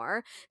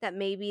anymore, that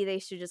maybe they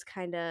should just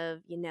kind of,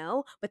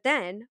 but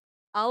then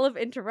Olive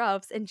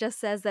interrupts and just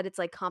says that it's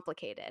like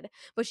complicated,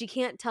 but she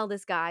can't tell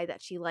this guy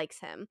that she likes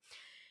him.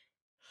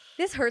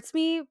 This hurts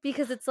me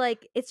because it's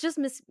like it's just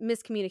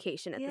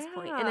miscommunication at this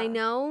point. And I Yeah.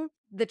 know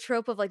the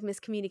trope of like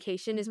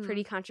miscommunication is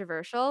pretty Mhm.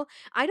 controversial.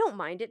 I don't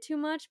mind it too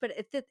much, but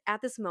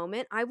at this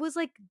moment I was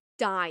like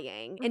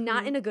dying and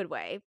not Mhm. in a good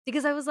way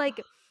because I was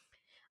like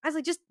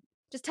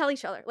just tell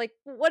each other. Like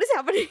what is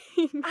happening?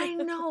 I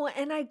know,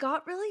 and I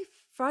got really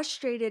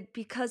frustrated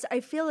because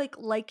I feel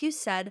like you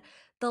said,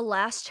 the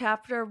last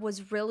chapter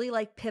was really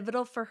like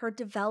pivotal for her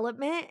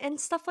development and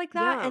stuff like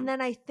that. Yeah. And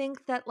then I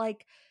think that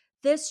like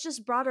this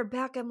just brought her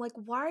back. I'm like,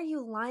 why are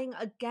you lying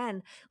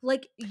again?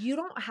 Like, you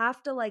don't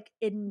have to like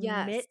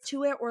Yes. admit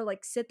to it or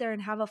like sit there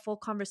and have a full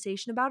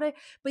conversation about it,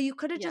 but you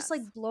could have just Yes.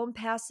 like blown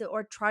past it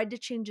or tried to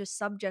change a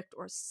subject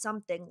or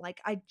something. Like,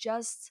 I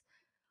just,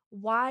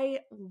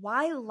 why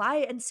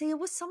lie and say it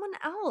was someone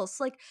else?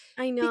 Like,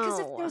 I because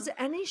if there's know.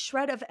 any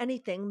shred of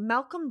anything,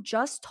 Malcolm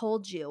just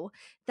told you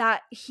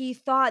that he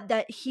thought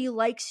that he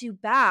likes you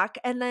back,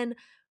 and then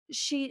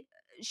she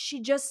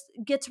she just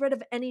gets rid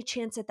of any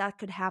chance that that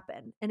could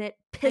happen, and it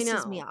I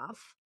pisses me know.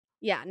 off.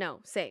 Yeah,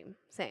 no, same,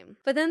 same.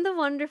 But then the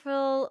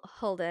wonderful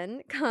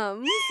Holden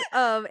comes,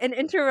 and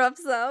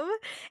interrupts them,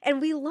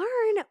 and we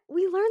learn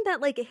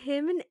that like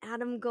him and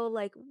Adam go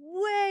like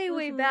way,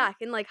 way Mhm. back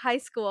in like high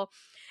school,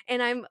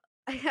 and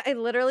I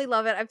literally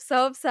love it. I'm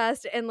so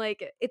obsessed, and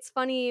like it's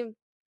funny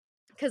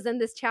because then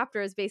this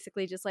chapter is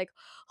basically just like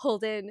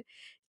Holden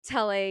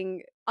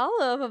telling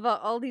Olive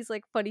about all these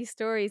like funny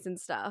stories and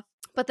stuff.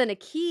 But then a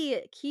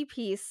key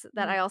piece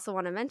that I Mm. also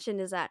want to mention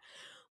is that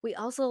we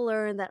also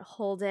learn that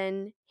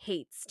Holden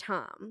hates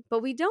Tom. But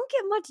we don't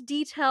get much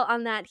detail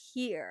on that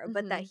here,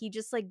 but that Mhm. he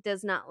just like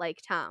does not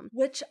like Tom.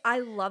 Which I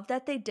love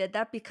that they did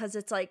that because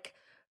it's like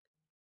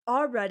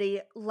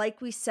already,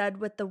 like we said,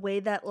 with the way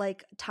that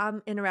like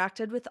Tom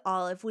interacted with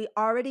Olive, we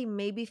already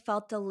maybe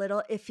felt a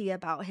little iffy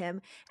about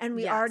him, and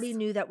we already Yes.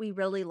 knew that we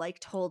really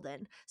liked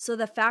Holden. So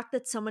the fact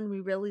that someone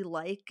we really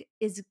like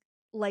is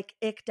like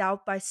icked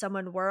out by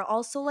someone we're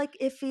also like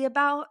iffy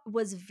about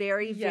was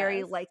very,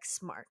 very Yes. like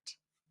smart.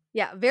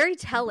 Yeah, very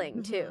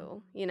telling Mhm.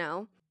 too, you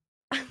know?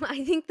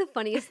 I think the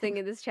funniest thing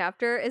in this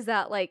chapter is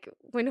that, like,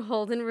 when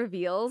Holden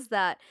reveals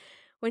that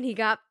when he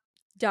got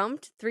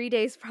dumped 3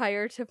 days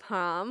prior to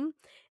prom,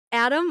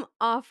 Adam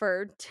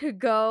offered to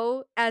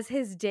go as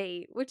his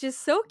date, which is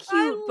so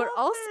cute, I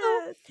love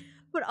it.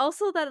 but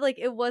also that, like,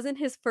 it wasn't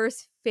his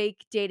first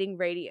fake dating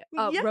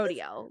Yes.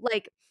 rodeo.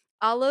 Like,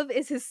 Olive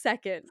is his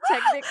second,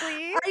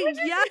 technically, which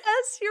is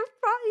Yes, you're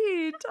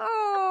right.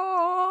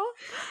 Oh.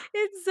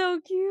 it's so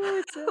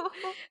cute.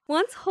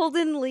 Once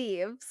Holden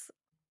leaves,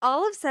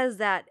 Olive says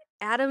that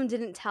Adam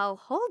didn't tell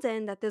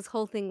Holden that this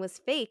whole thing was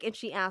fake, and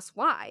she asks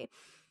why.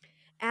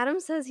 Adam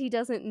says he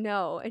doesn't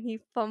know, and he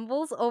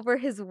fumbles over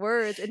his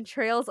words and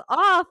trails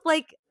off.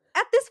 Like,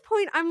 at this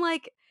point, I'm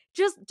like,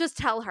 just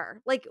tell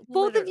her. Like,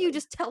 both of you Literally.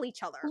 just tell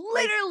each other.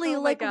 Like, Literally,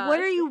 oh my like, what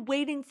gosh. are you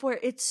waiting for?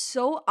 It's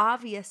so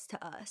obvious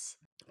to us.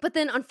 But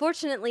then,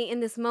 unfortunately, in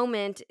this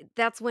moment,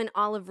 that's when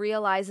Olive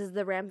realizes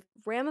the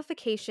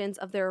ramifications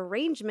of their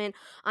arrangement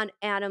on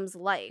Adam's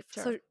life.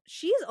 Sure. So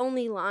she's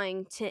only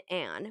lying to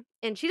Anne,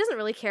 and she doesn't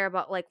really care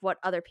about like what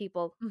other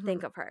people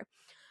think Mhm, of her.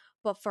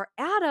 But for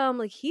Adam,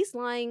 like he's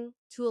lying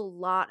to a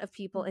lot of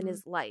people in mhm,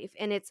 his life,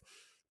 and it's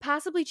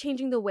possibly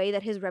changing the way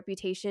that his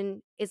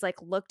reputation is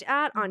like looked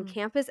at on mhm,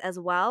 campus as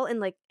well,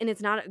 and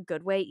it's not a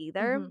good way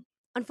either. mhm,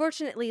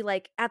 Unfortunately,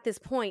 like at this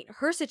point,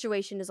 her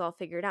situation is all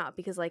figured out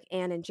because like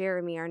Anne and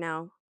Jeremy are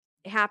now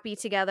happy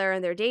together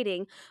and they're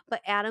dating,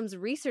 but Adam's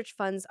research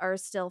funds are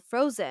still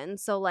frozen.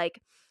 So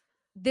like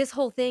this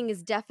whole thing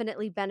is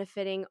definitely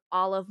benefiting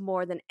Olive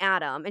more than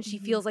Adam, and she mhm,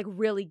 feels like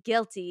really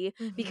guilty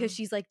because mhm,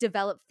 she's like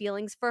developed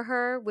feelings for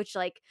her, which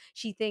like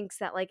she thinks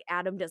that like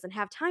Adam doesn't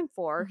have time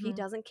for, he mhm.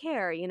 doesn't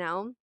care, you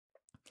know?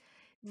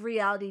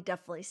 Reality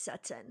definitely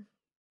sets in.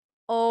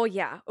 Oh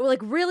yeah, or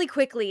like really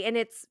quickly, and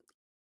it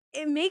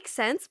makes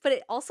sense, but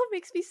it also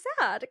makes me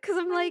sad because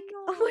I'm I like,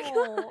 oh my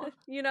know. god,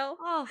 you know?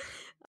 Oh,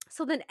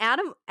 So then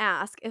Adam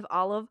asks if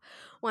Olive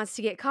wants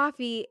to get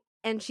coffee,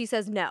 and she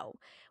says no,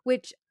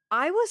 which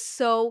I was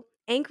so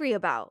angry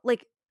about.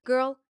 Like,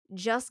 girl,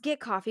 just get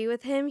coffee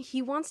with him.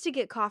 He wants to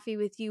get coffee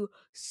with you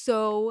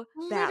so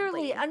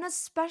literally, badly. and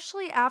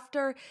especially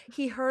after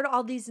he heard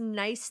all these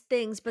nice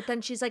things, but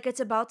then she's like, "It's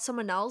about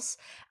someone else."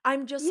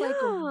 I'm just like,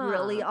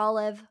 "Really, Yeah.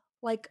 Olive?"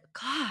 Like,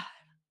 God.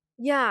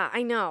 Yeah,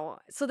 I know.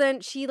 So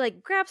then she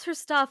like grabs her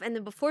stuff, and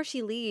then before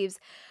she leaves,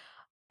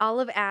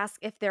 Olive asks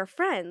if they're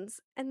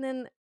friends, and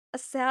then a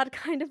sad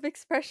kind of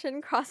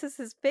expression crosses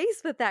his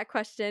face with that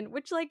question,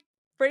 which like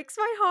breaks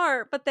my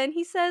heart. But then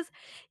he says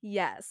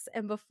yes.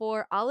 And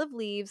before Olive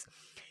leaves,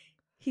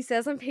 he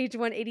says on page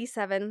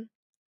 187,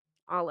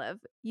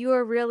 Olive, you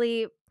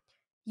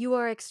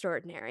are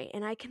extraordinary.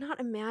 And I cannot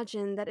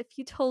imagine that if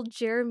you told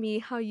Jeremy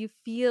how you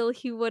feel,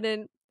 he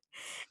wouldn't.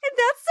 And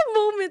that's the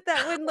moment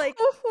that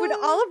when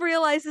Olive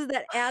realizes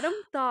that Adam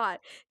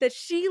thought that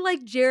she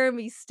liked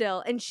Jeremy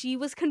still and she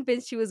was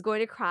convinced she was going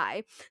to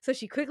cry. So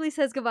she quickly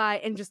says goodbye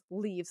and just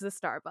leaves the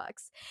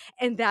Starbucks.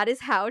 And that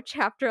is how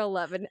chapter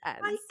 11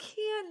 I ends.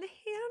 can't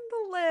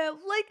handle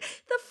it. Like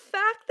the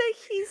fact that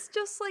he's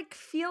just like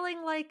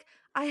feeling like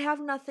I have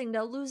nothing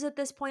to lose at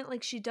this point,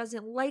 like she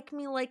doesn't like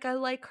me like I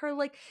like her.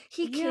 Like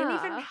he can't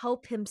even Yeah,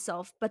 help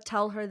himself but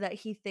tell her that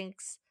he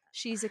thinks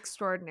she's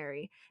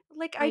extraordinary.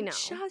 Like I I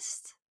know.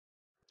 just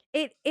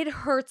It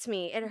hurts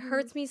me. It Mhm.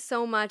 hurts me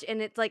so much,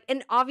 and it's like,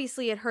 and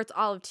obviously it hurts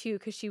Olive too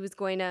because she was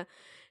going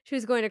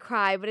to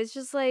cry, but it's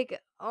just like,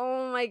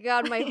 oh my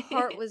god, my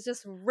heart was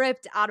just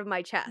ripped out of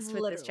my chest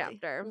with this Literally.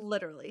 chapter.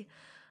 Literally.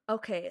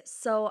 Okay,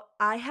 so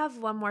I have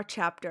one more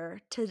chapter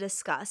to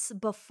discuss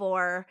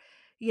before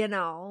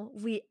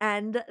we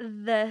end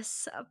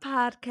this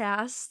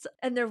podcast,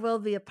 and there will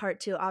be a part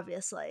two,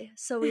 obviously.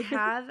 So we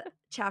have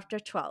chapter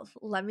 12.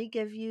 Let me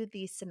give you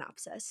the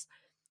synopsis.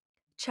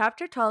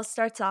 Chapter 12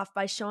 starts off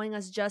by showing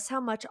us just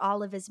how much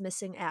Olive is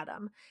missing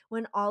Adam.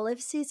 When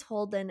Olive sees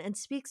Holden and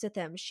speaks with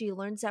him, she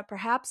learns that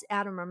perhaps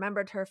Adam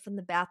remembered her from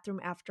the bathroom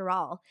after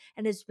all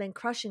and has been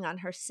crushing on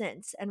her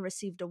since and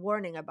received a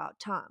warning about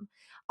Tom.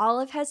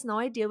 Olive has no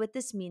idea what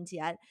this means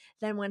yet.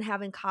 Then, when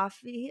having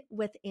coffee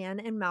with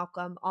Anne and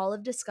Malcolm,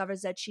 Olive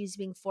discovers that she's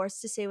being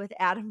forced to stay with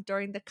Adam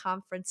during the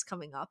conference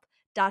coming up. ...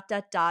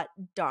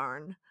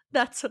 Darn.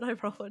 That's what I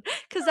wrote.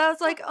 Because I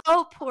was like,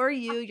 oh, poor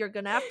you. You're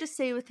going to have to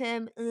stay with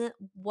him.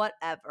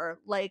 Whatever.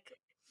 Like,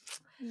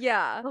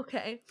 Yeah.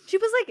 okay. She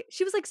was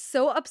like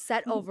so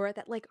upset over it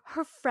that like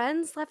her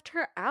friends left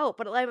her out.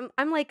 But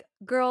I'm like,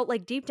 girl,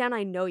 like deep down,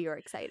 I know you're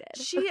excited.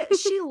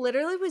 She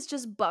literally was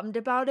just bummed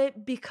about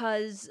it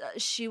because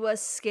she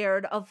was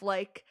scared of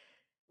like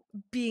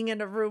being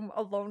in a room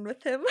alone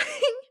with him.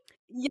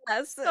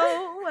 Yes.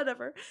 So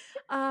whatever.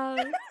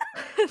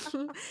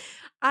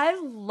 I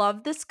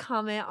love this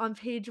comment on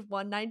page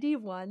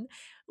 191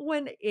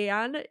 when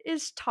Anne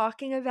is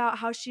talking about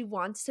how she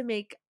wants to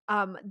make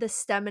the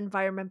STEM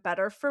environment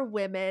better for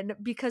women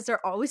because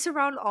they're always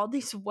around all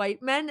these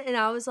white men, and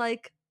I was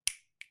like,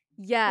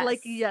 Yes.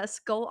 yes,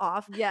 go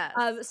off. Yes.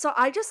 So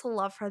I just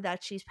love her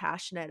that she's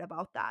passionate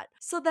about that.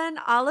 So then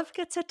Olive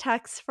gets a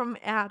text from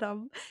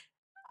Adam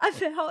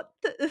about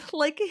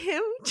like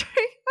him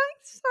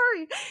I'm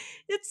sorry.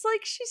 It's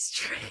like she's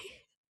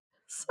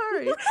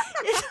sorry.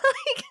 It's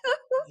like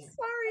I'm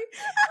sorry.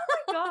 Oh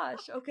my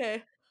gosh.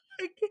 Okay.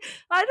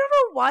 I don't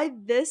know why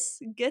this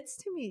gets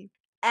to me.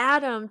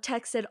 Adam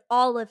texted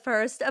Olive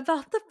first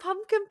about the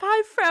pumpkin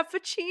pie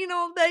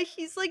frappuccino that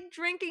he's like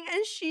drinking,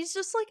 and she's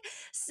just like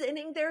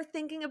sitting there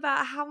thinking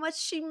about how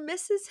much she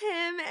misses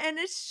him, and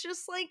it's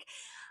just like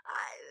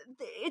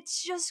it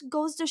just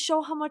goes to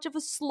show how much of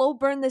a slow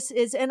burn this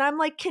is. And I'm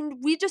like,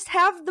 can we just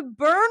have the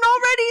burn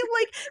already?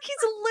 Like,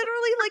 he's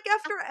literally like,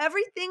 after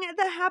everything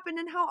that happened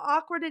and how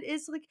awkward it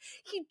is, like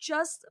he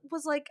just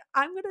was like,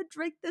 I'm gonna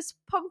drink this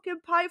pumpkin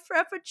pie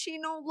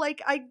frappuccino.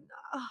 Like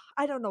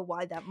I don't know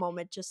why that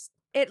moment just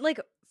It like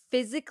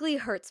physically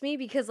hurts me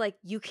because like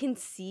you can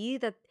see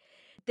that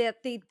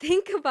they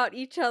think about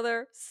each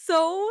other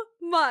so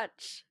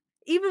much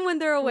even when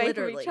they're away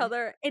from each literally.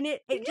 other, and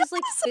it just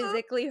like Yes!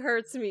 physically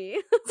hurts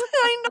me.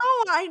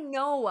 I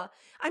know.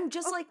 I'm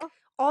just like,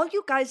 all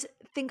you guys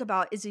think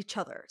about is each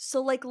other.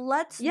 So like,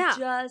 let's Yeah.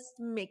 just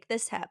make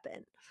this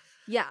happen.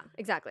 Yeah,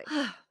 exactly.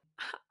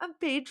 On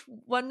page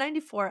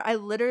 194, I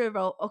literally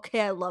wrote,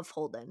 okay, I love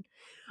Holden.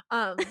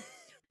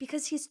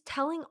 Because he's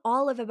telling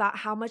Olive about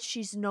how much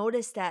she's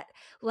noticed that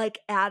like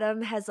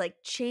Adam has like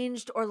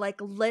changed or like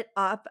lit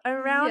up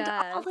around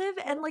Yes. Olive,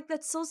 and like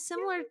that's so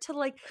similar to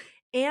like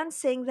Anne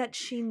saying that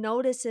she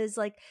notices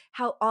like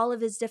how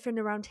Olive is different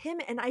around him.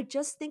 And I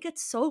just think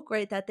it's so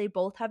great that they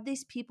both have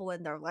these people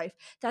in their life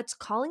that's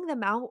calling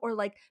them out or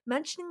like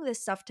mentioning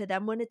this stuff to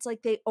them when it's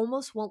like they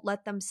almost won't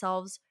let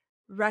themselves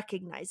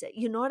recognize it.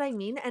 You know what I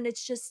mean? And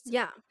it's just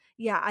Yeah.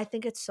 I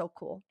think it's so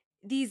cool.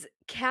 These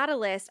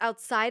catalysts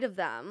outside of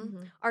them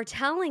Mhm. are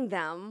telling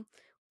them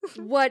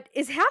what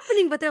is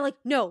happening, but they're like,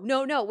 no,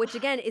 no, no, which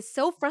again is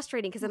so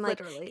frustrating because I'm like,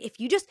 Literally. if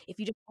you just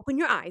open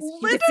your eyes, you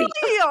Literally,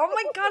 can see. oh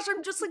my gosh,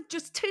 I'm just like,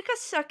 just take a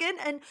second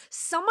and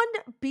someone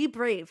be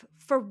brave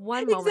for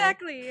one moment.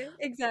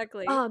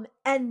 Exactly.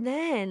 And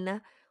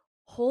then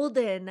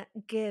Holden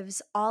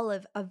gives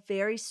Olive a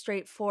very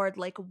straightforward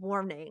like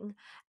warning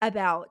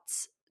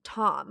about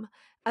Tom,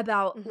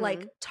 about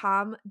like Mhm.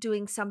 Tom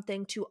doing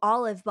something to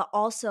Olive, but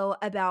also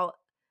about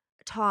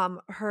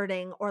Tom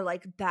hurting or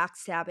like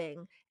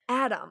backstabbing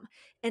Adam.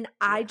 And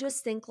I Yeah.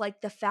 just think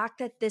like the fact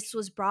that this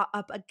was brought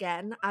up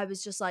again, I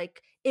was just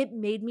like, it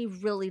made me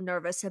really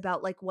nervous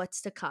about like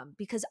what's to come.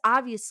 Because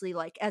obviously,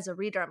 like as a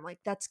reader, I'm like,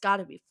 that's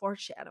gotta be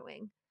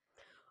foreshadowing.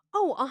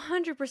 Oh,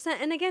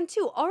 100%. And again,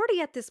 too, already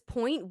at this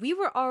point, we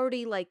were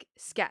already like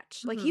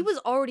sketch. Like he Mhm. was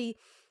already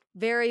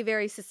very,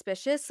 very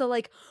suspicious. So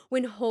like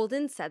when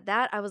Holden said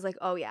that, I was like,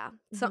 oh yeah,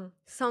 Mhm.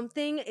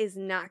 something is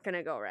not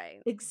gonna go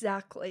right.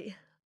 Exactly.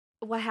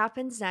 What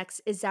happens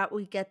next is that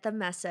we get the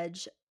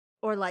message,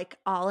 or like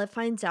Olive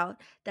finds out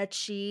that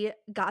she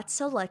got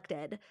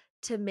selected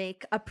to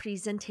make a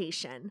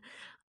presentation.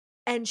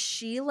 And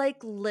she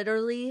like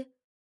literally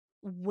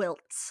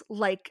wilts.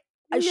 Like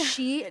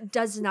she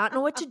does not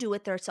know what to do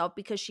with herself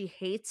because she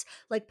hates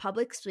like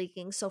public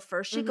speaking. So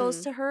first she goes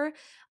Mhm. to her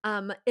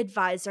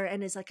advisor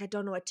and is like, I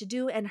don't know what to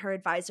do, and her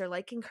advisor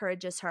like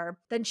encourages her.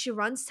 Then she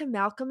runs to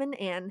Malcolm and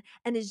Anne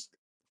and is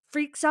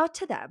freaks out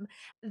to them.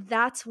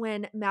 That's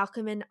when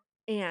Malcolm and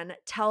Anne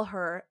tell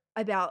her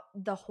about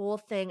the whole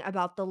thing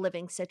about the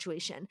living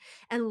situation.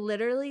 And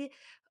literally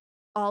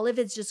Olive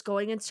is just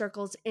going in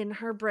circles in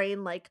her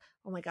brain, like,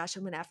 oh my gosh,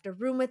 I'm gonna have to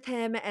room with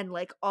him, and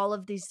like all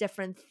of these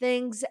different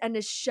things. And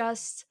it's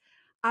just,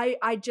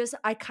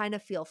 I kind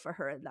of feel for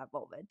her in that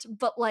moment.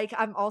 But like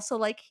I'm also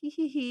like,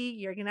 hee,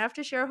 you're gonna have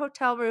to share a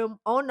hotel room.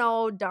 Oh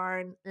no,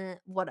 darn,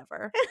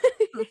 whatever.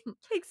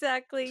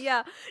 Exactly,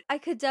 yeah. I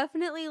could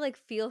definitely, like,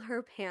 feel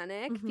her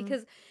panic Mhm,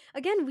 because,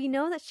 again, we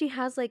know that she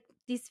has, like,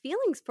 these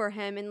feelings for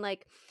him and,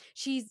 like,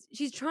 she's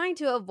trying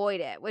to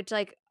avoid it, which,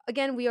 like,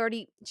 again,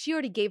 she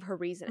already gave her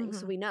reasoning,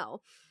 so mhm. we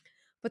know.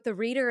 But the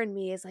reader in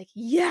me is like,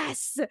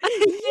 "Yes! Yes!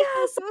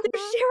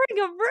 They're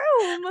sharing a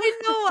room!"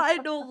 I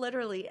know,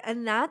 literally.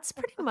 And that's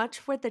pretty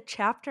much where the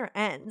chapter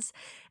ends.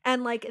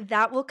 And like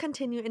that will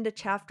continue into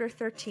chapter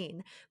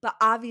 13. But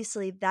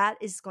obviously, that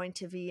is going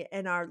to be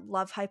in our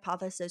Love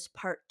Hypothesis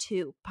Part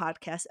 2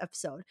 podcast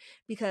episode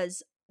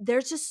because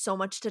there's just so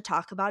much to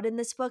talk about in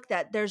this book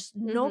that there's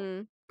no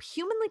Mhm.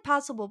 humanly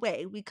possible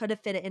way we could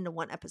have fit it into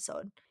one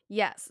episode.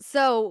 Yes.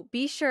 So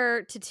be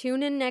sure to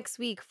tune in next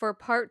week for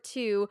part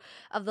 2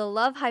 of the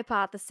Love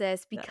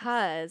Hypothesis Yes.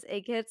 because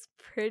it gets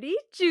pretty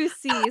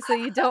juicy, so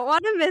you don't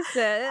want to miss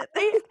it.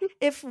 I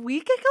if we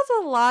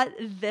giggled a lot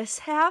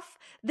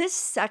this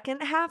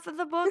second half of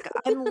the book,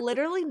 I'm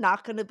literally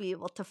not gonna be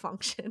able to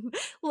function.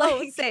 Oh,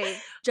 Like, same.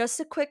 just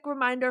a quick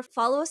reminder,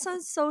 follow us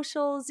on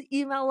socials,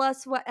 email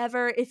us,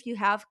 whatever, if you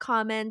have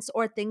comments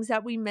or things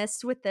that we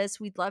missed with this,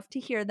 we'd love to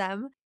hear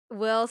them.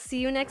 We'll see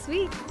you next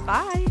week.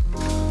 Bye.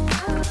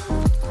 Bye.